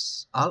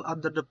powers, all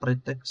under the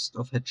pretext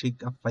of hatching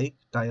a fake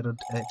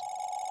tyrant egg.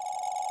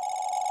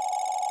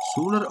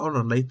 Sooner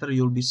or later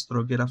you'll be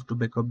strong enough to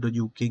become the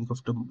new king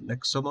of the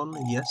Nexomon,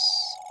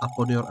 yes.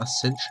 Upon your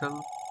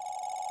ascension,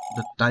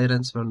 the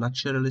tyrants will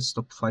naturally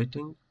stop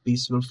fighting,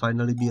 peace will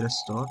finally be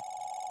restored.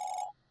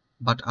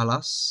 But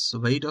alas,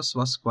 Vados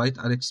was quite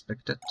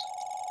unexpected.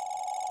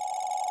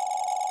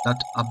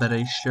 That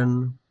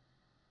aberration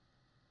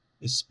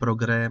is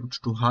programmed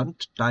to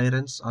hunt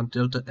tyrants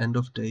until the end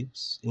of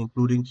days,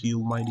 including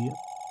you, my dear.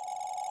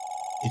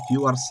 If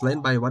you are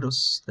slain by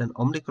Vados, then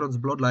Omnicron's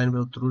bloodline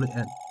will truly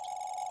end.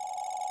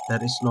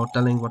 There is no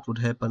telling what would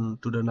happen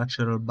to the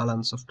natural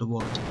balance of the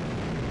world.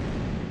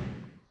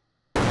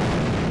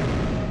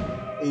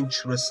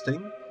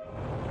 Interesting.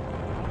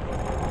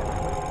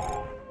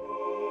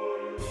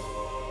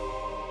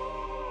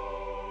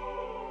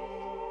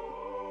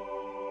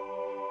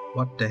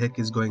 What the heck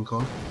is going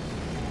on?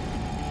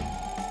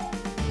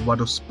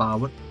 Vados'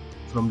 power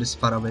from this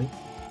far away?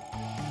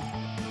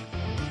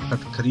 That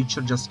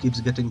creature just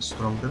keeps getting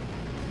stronger.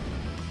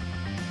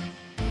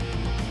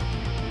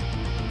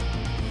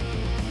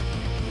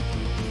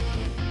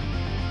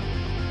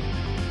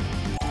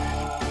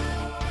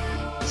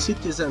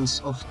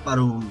 Citizens of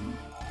Parun,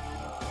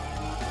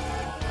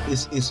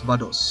 this is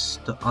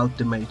Vados, the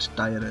ultimate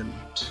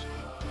tyrant.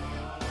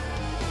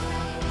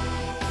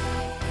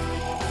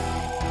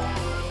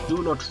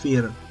 Do not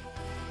fear,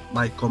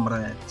 my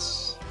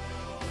comrades,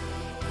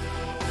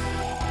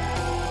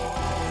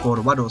 for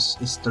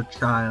Vados is the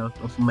child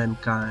of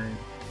mankind,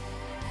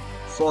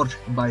 forged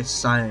by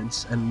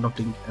science and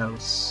nothing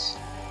else.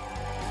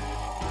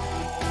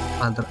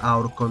 Under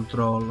our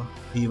control,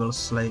 he will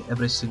slay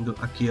every single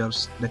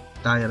accursed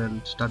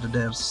tyrant that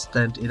dares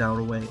stand in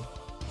our way.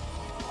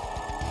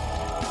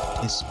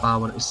 His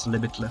power is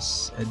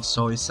limitless, and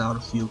so is our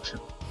future.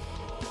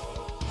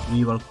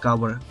 We will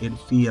cower in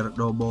fear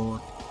no more.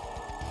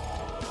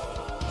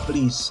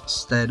 Please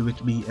stand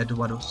with me at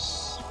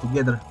Vados.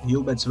 Together,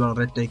 humans will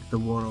retake the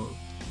world.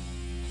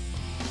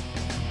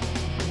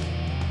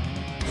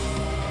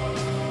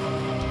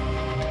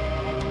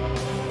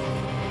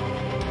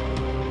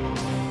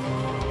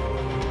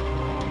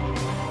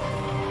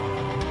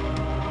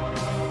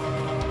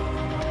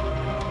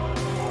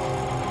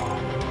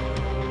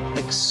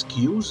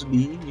 Excuse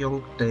me,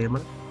 young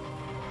Tamer.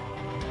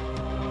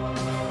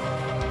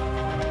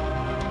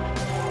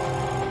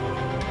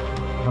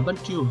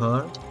 Haven't you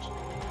heard?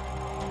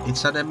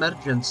 It's an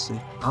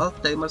emergency. All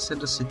Tamers in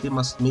the city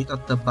must meet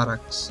at the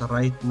barracks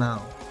right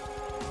now.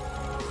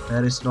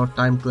 There is no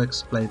time to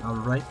explain,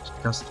 alright?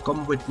 Just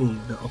come with me.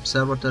 The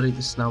observatory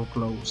is now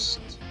closed.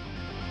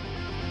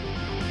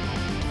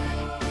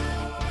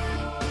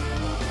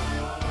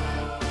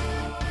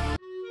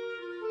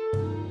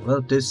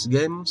 Well, this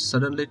game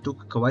suddenly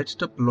took quite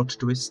the plot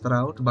twist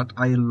route, but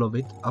I love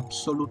it.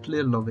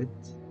 Absolutely love it.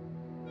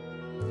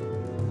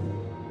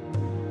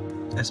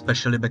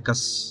 Especially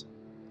because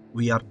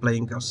we are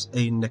playing as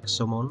a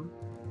Nexomon,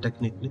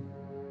 technically,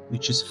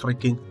 which is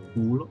freaking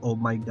cool. Oh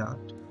my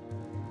god.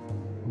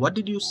 What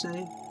did you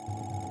say?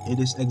 It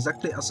is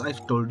exactly as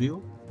I've told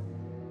you.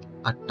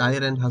 A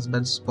tyrant has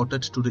been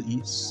spotted to the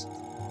east.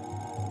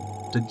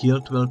 The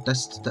guild will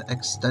test the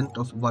extent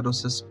of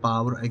Vados's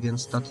power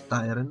against that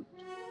tyrant.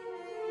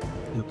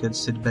 You can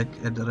sit back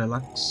and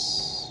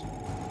relax.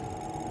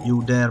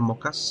 You dare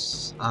mock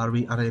us? Are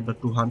we unable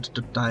to hunt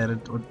the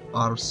tyrant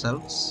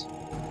ourselves?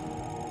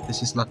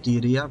 This is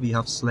Lateria, we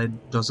have slain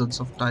dozens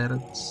of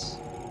tyrants.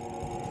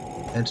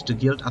 And the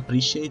guild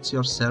appreciates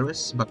your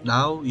service, but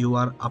now you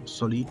are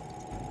obsolete.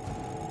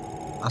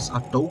 As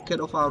a token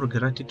of our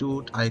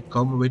gratitude, I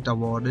come with a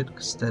warning,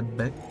 stand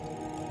back.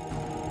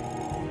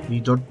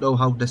 We don't know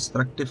how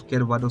destructive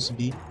can Vados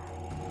be.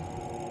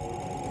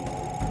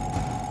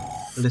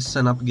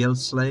 Listen up, guild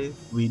slave,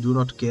 we do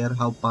not care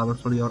how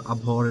powerful your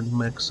abhorrent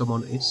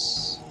Nexomon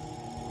is.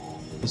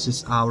 This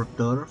is our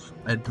turf,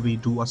 and we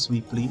do as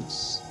we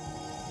please.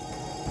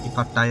 If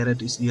a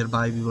tyrant is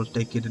nearby, we will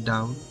take it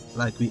down,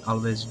 like we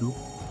always do.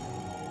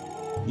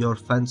 Your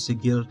fancy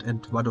guild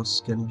and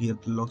Vados can get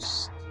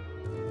lost.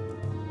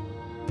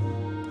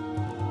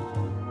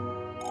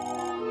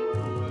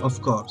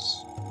 Of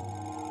course.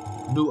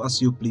 Do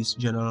as you please,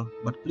 General,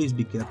 but please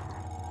be careful.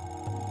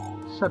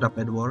 Shut up,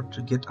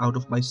 Edward. Get out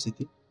of my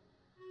city.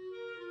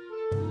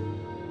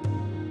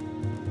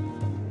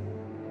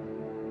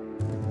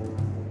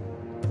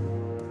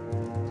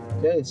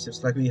 Okay, it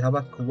seems like we have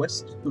a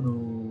quest to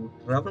do.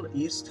 Travel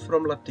east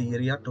from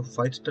Lateria to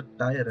fight the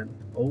tyrant.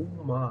 Oh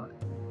my.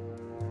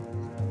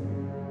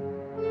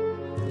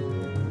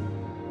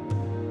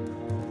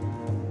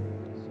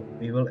 So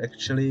we will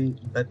actually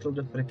battle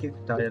the freaking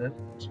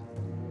tyrant.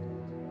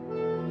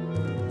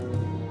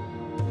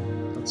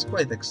 That's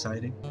quite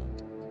exciting.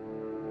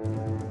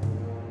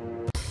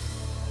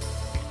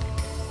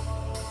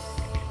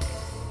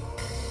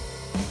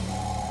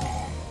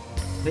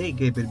 Hey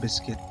Gabriel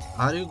Biscuit,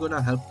 are you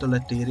gonna help the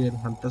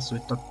Laterian hunters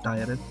with the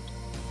tyrant?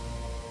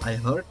 I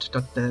heard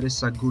that there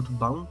is a good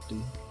bounty.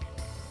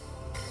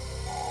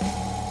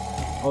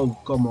 Oh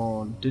come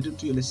on,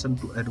 didn't you listen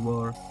to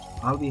Edward?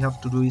 All we have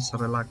to do is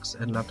relax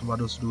and let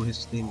Vados do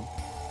his thing.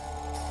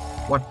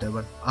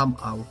 Whatever, I'm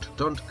out,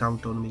 don't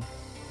count on me.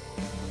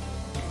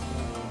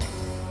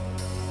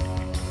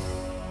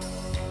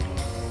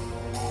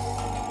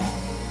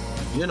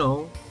 You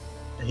know,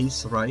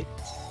 he's right.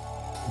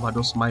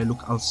 Vados might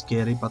look all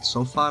scary, but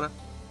so far,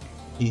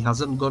 he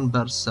hasn't gone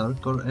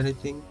berserk or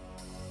anything.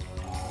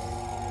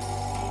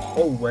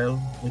 Oh well,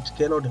 it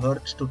cannot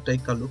hurt to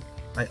take a look.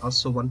 I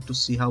also want to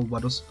see how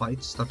Vados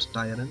fights that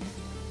tyrant.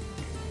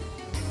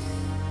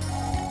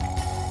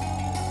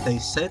 They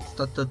said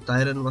that the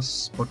tyrant was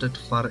spotted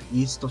far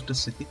east of the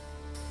city.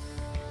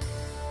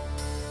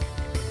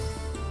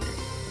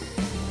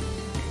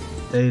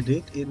 They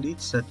did indeed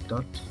said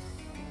that.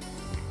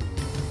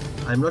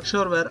 I'm not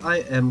sure where I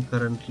am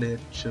currently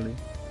actually.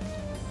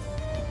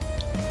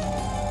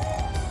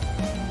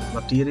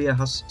 Lateria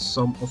has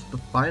some of the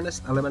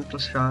finest elemental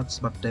shards,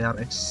 but they are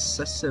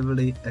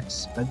excessively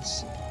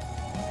expensive.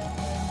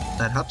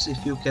 Perhaps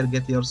if you can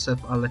get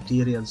yourself a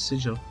Laterian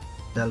sigil,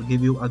 they'll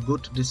give you a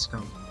good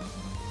discount.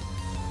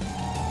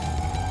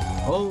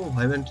 Oh,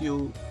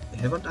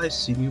 haven't I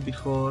seen you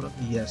before?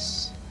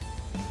 Yes.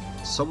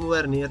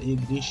 Somewhere near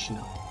Ignition.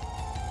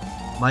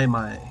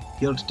 My.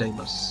 Guild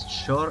Tamers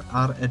sure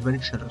are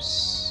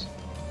adventurous.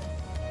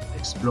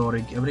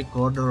 Exploring every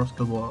corner of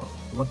the world.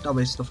 What a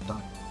waste of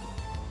time.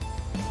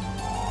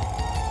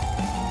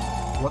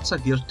 What's a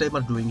Guild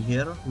Tamer doing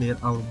here near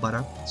our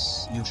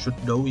barracks? You should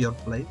know your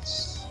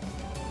place.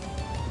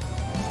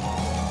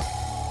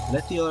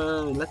 Let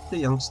the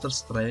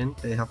youngsters train.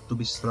 They have to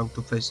be strong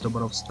to face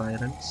tomorrow's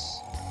tyrants.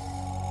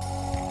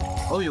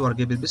 Oh, you are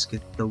Gabriel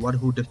Biscuit, the one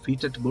who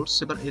defeated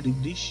Mulciber in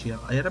Ignitia.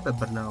 I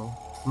remember now.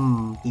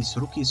 These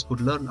rookies could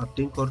learn a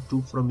thing or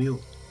two from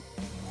you.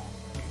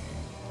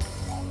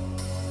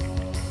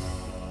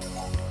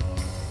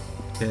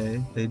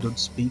 Okay, they don't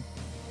speak.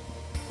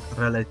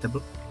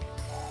 Relatable.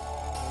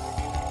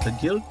 The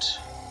guild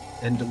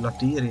and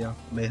Lateria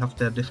may have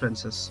their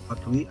differences,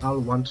 but we all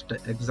want the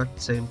exact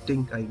same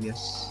thing, I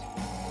guess.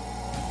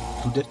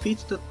 To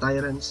defeat the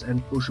tyrants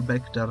and push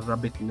back the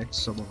rabbit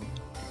Nexomon.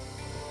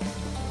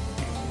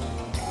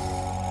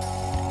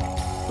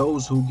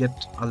 Those who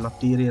get a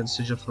Laterian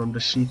sigil from the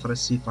chief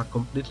receive a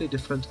completely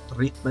different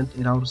treatment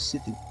in our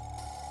city.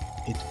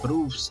 It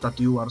proves that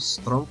you are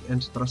strong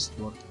and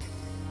trustworthy.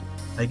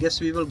 I guess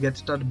we will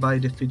get that by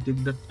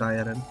defeating the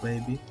tyrant,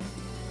 maybe.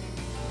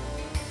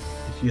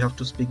 If you have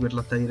to speak with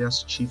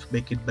Lateria's chief,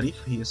 make it brief.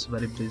 He is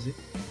very busy.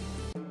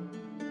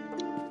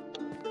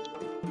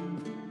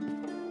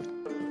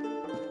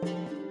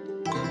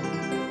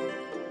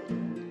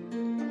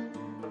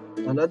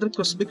 Another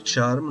cosmic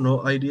charm,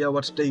 no idea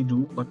what they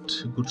do, but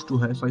good to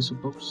have, I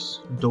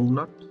suppose.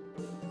 Donut.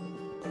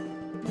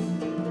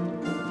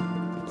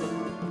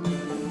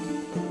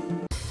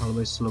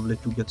 Always lovely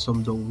to get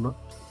some donut.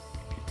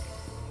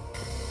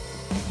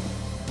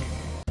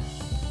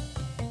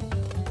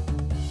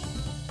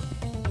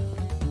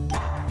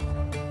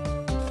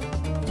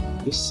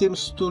 This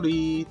seems to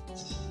lead...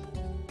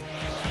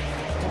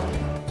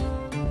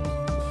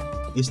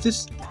 Is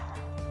this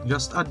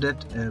just a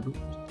dead end?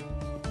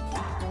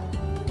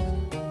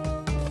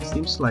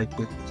 Seems like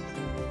it.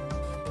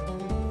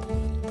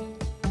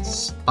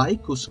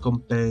 Spiku's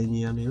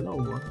companion, you know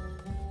what?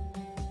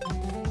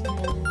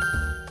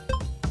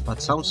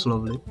 That sounds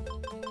lovely.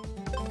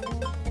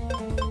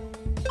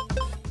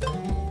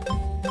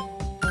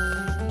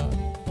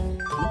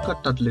 Look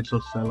at that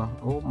little fella.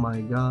 Oh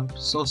my god,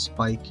 so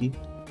spiky.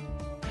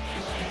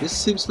 This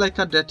seems like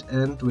a dead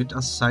end with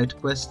a side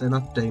quest and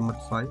a Tamer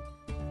fight.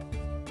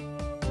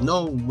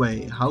 No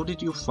way, how did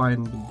you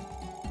find me?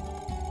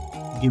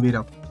 Give it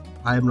up.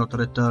 I am not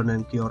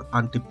returning your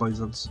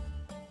anti-poisons.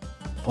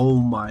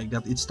 Oh my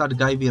god, it's that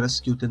guy we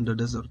rescued in the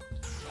desert.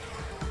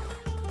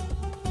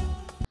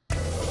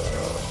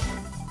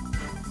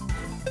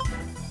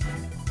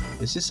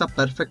 This is a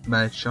perfect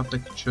matchup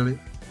actually.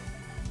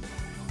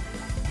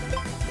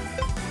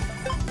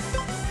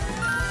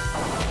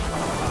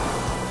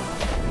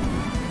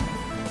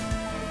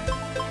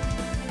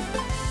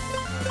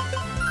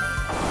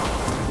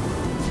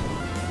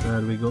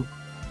 There we go.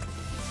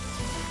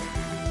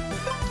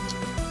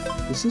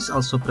 This is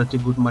also pretty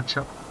good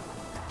matchup.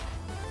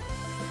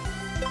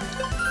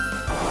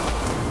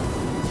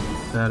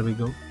 There we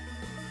go.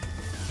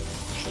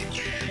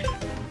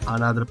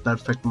 Another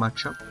perfect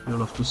matchup.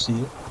 You'll have to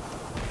see it.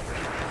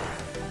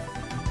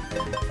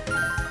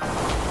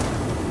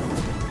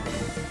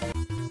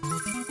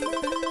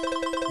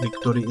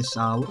 Victory is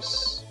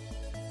ours.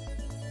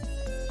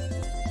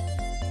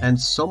 And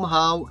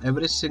somehow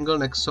every single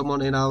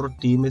Nexomon in our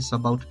team is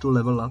about to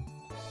level up.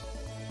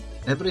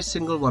 Every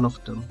single one of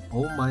them.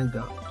 Oh my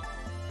god.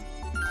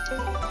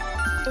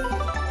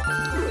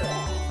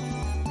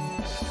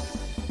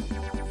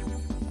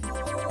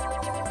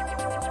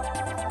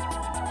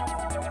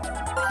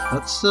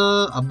 That's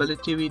an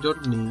ability we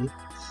don't need.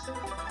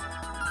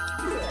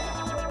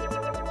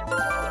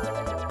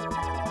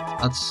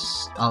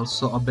 That's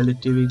also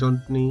ability we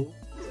don't need.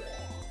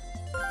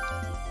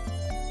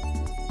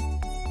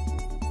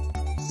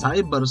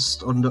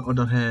 Cyburst on the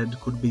other hand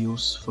could be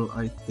useful,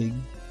 I think.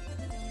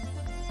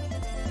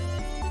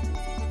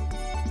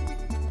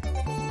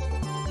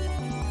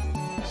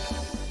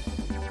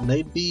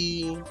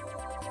 Maybe...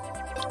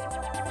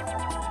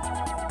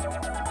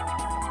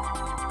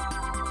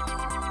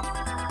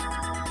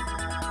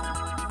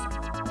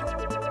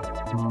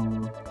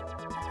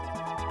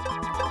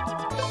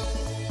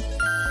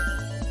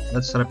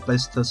 Let's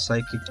replace the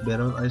Psychic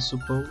Barrel, I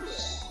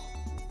suppose.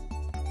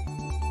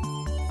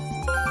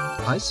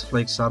 Ice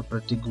Flakes are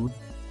pretty good.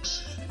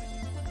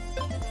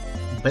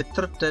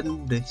 Better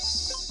than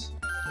this.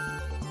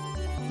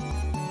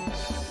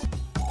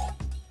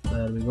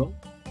 There we go.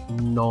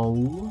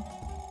 No.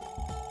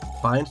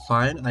 Fine,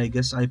 fine. I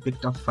guess I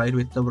picked up fight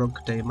with the wrong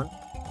Tamer.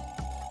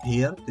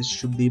 Here, this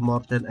should be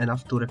more than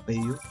enough to repay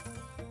you.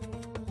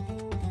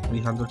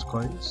 300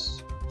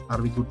 coins.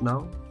 Are we good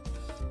now?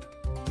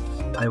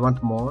 I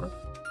want more.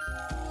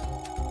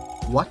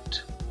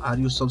 What? Are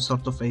you some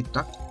sort of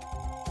attack?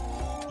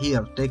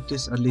 Here, take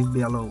this and leave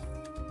me alone.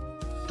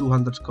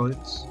 200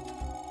 coins.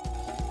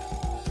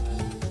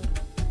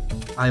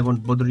 I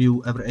won't bother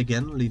you ever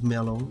again, leave me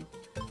alone.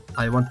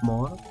 I want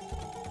more.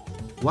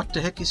 What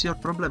the heck is your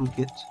problem,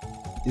 kid?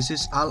 This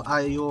is all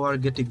you are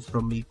getting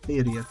from me,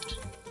 period.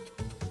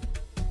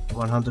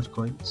 100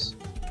 coins.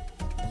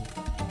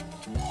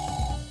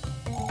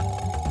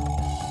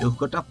 You've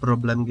got a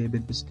problem, Gaby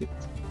Biscuit.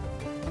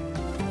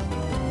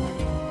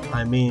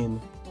 I mean,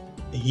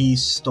 he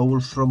stole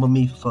from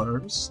me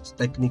first,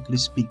 technically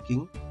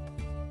speaking.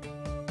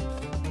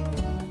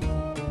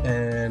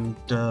 And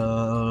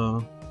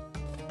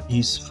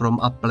he's from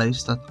a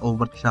place that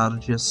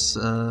overcharges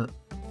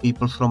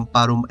people from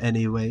Parum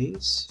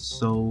anyways,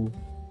 so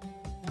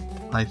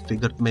I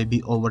figured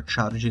maybe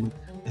overcharging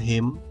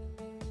him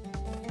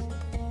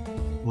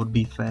would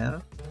be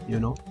fair, you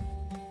know.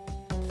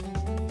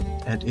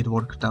 And it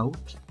worked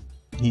out.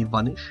 He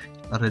vanished,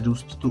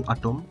 reduced to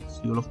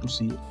atoms. You'll have to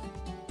see it.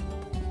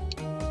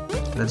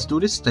 Let's do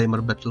this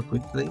Tamer battle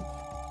quickly.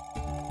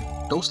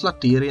 Those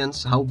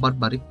Laterians, how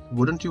barbaric,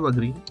 wouldn't you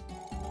agree?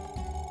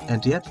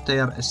 And yet they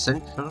are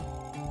essential.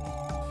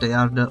 They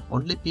are the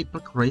only people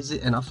crazy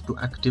enough to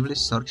actively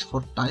search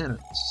for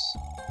tyrants.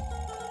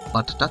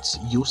 But that's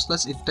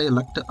useless if they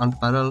lack the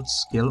unparalleled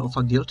skill of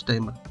a guild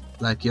tamer,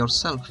 like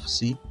yourself,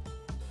 see?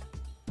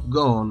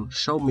 Go on,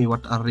 show me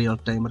what a real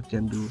tamer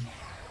can do.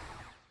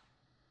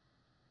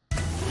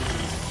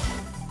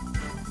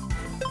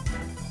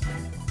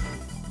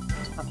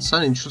 It's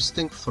an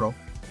interesting throw.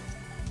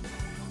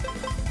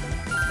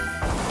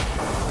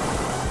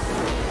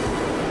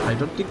 I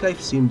don't think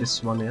I've seen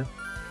this one yet.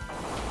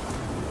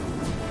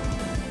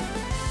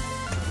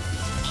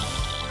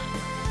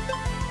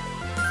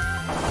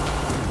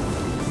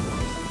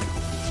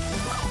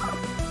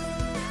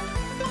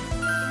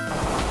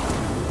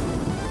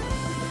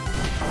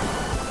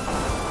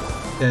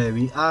 Okay,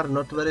 we are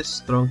not very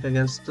strong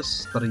against the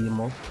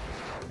Streamer.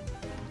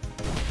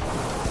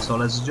 So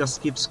let's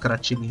just keep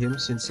scratching him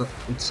since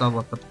it's a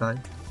water type.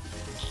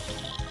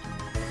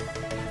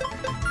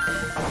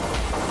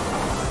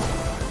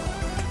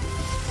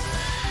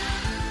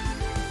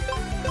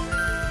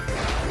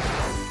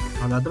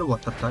 Another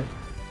water type.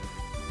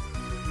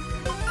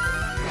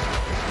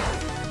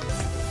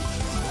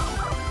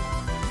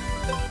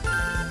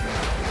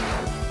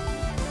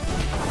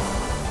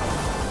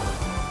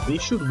 We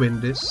should win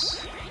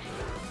this.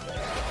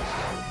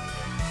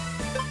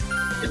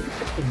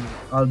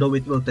 Although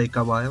it will take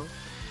a while.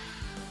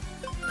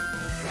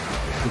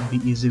 Could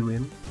be easy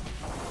win.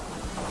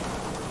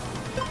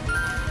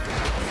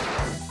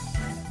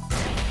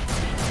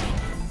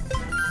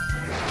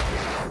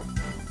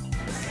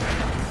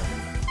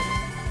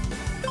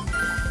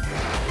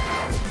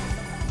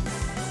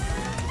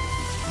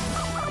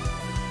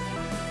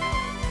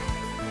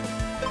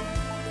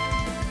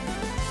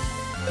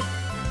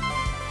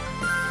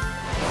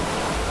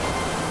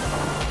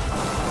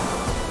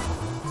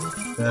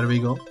 There we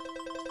go.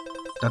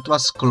 That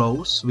was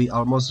close, we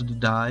almost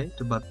died,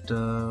 but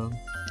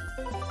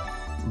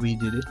we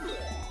did it.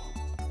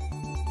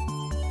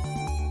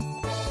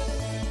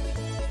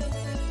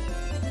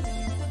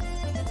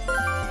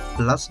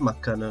 Plasma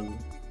cannon.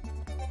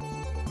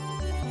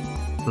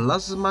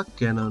 Plasma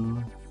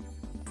cannon.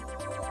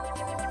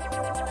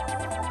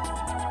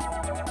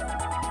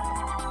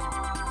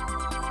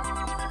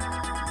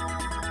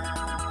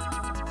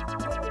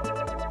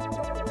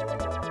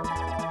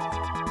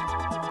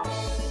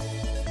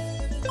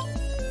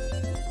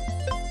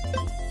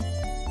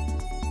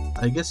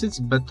 I guess it's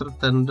better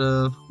than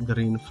the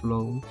green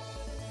flow.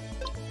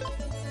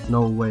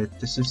 No wait,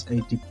 this is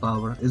 80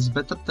 power. It's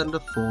better than the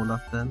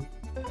fauna then.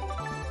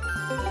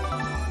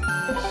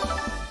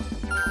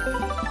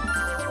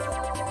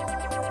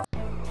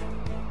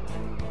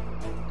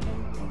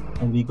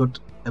 And we got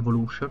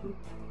evolution.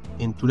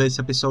 In today's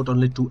episode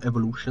only 2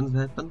 evolutions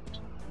happened.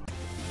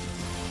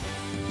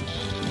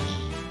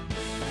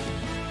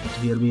 But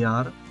here we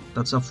are.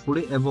 That's a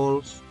fully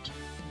evolved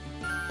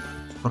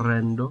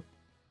friendo.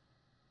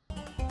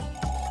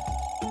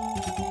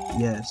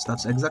 Yes,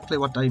 that's exactly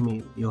what I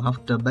mean. You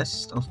have the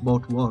best of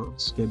both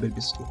worlds, Gabriel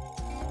Biscuit.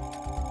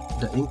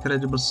 The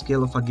incredible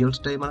skill of a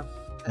guild tamer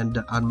and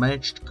the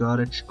unmatched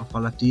courage of a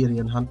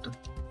Laterian hunter.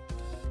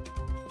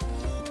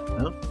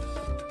 Well,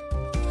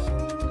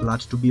 glad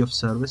to be of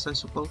service, I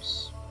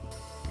suppose.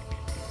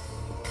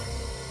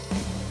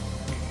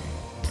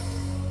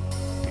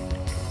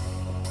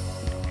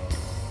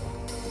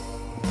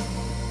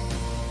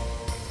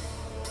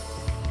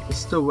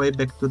 Is the way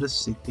back to the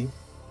city?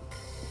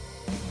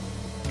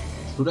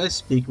 Should I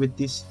speak with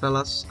these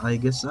fellas? I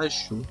guess I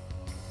should.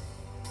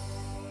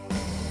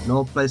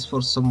 No place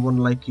for someone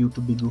like you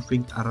to be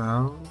goofing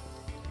around.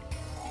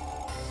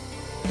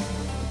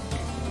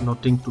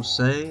 Nothing to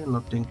say,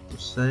 nothing to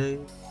say.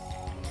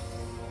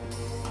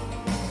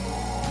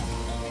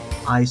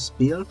 Ice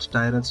build.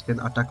 Tyrants can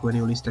attack when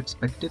you least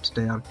expect it.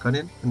 They are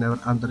cunning. Never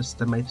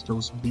underestimate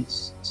those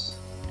beasts.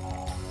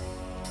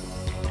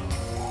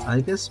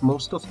 I guess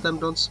most of them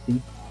don't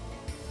speak.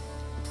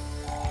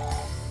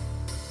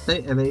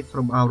 Stay away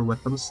from our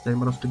weapons,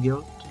 Tamer of the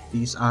Guild.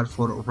 These are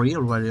for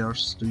real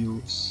warriors to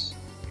use.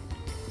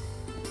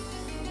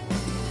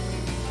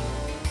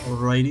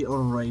 Alrighty,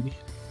 alrighty.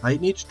 I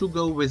need to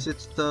go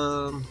visit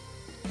the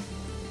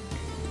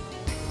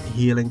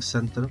healing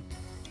center.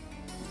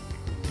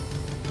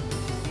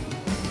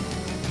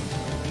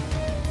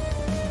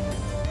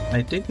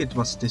 I think it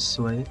was this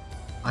way.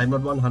 I'm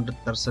not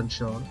 100%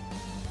 sure.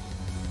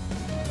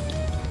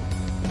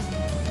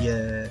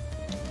 Yeah.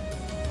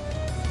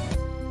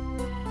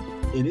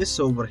 It is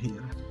over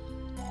here.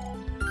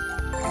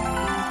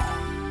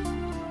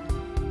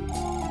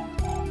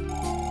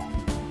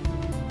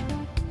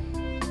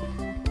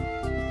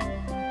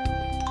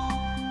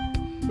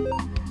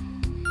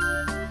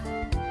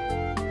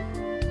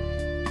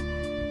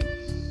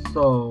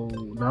 So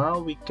now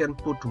we can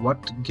put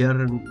what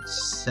Garen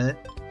said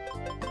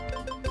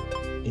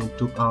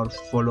into our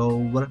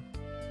follower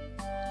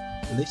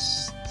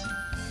list.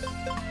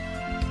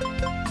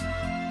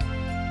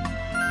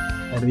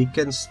 And we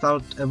can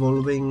start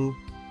evolving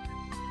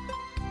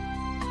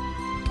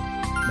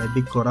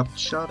maybe Corrupt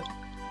Shark.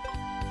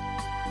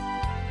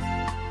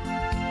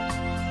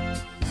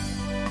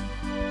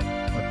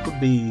 That could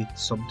be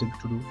something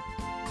to do.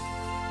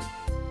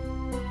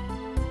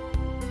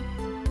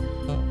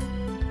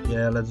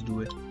 Yeah, let's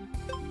do it.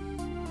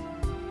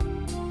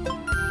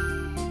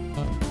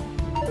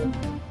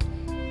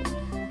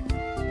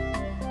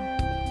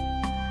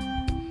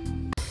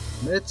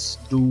 Let's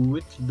do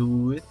it,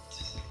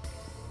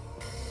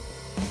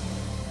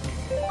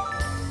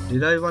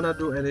 Did I wanna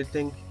do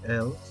anything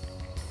else?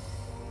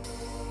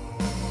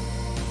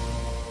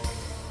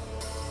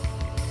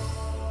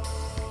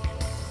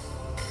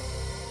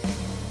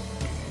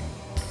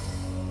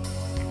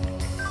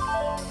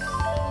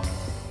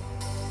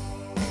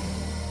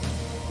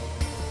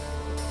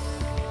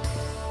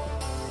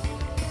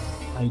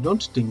 I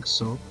don't think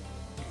so.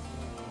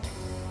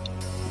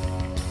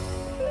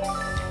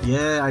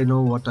 Yeah, I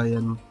know what I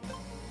am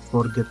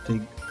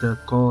forgetting. The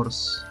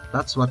course.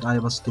 That's what I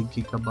was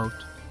thinking about.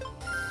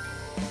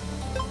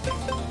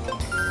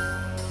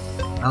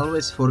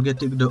 Always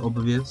forgetting the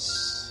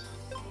obvious.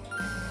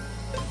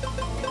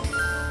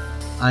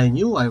 I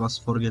knew I was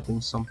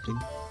forgetting something.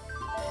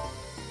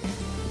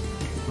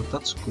 But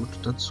that's good,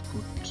 that's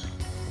good.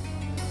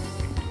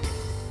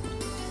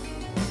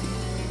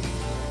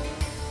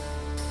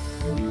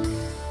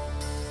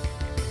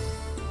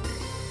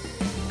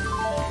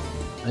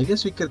 I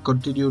guess we can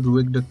continue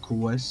doing the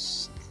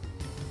quest.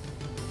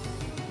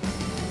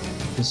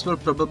 This will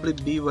probably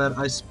be where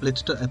I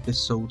split the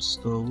episodes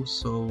though,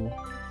 so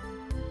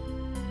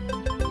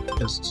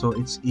just so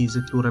it's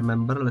easy to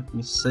remember, let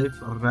me save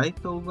right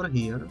over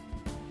here.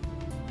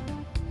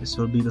 This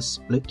will be the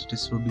split,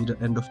 this will be the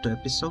end of the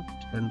episode,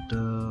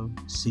 and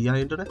see ya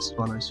in the next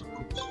one, I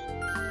suppose.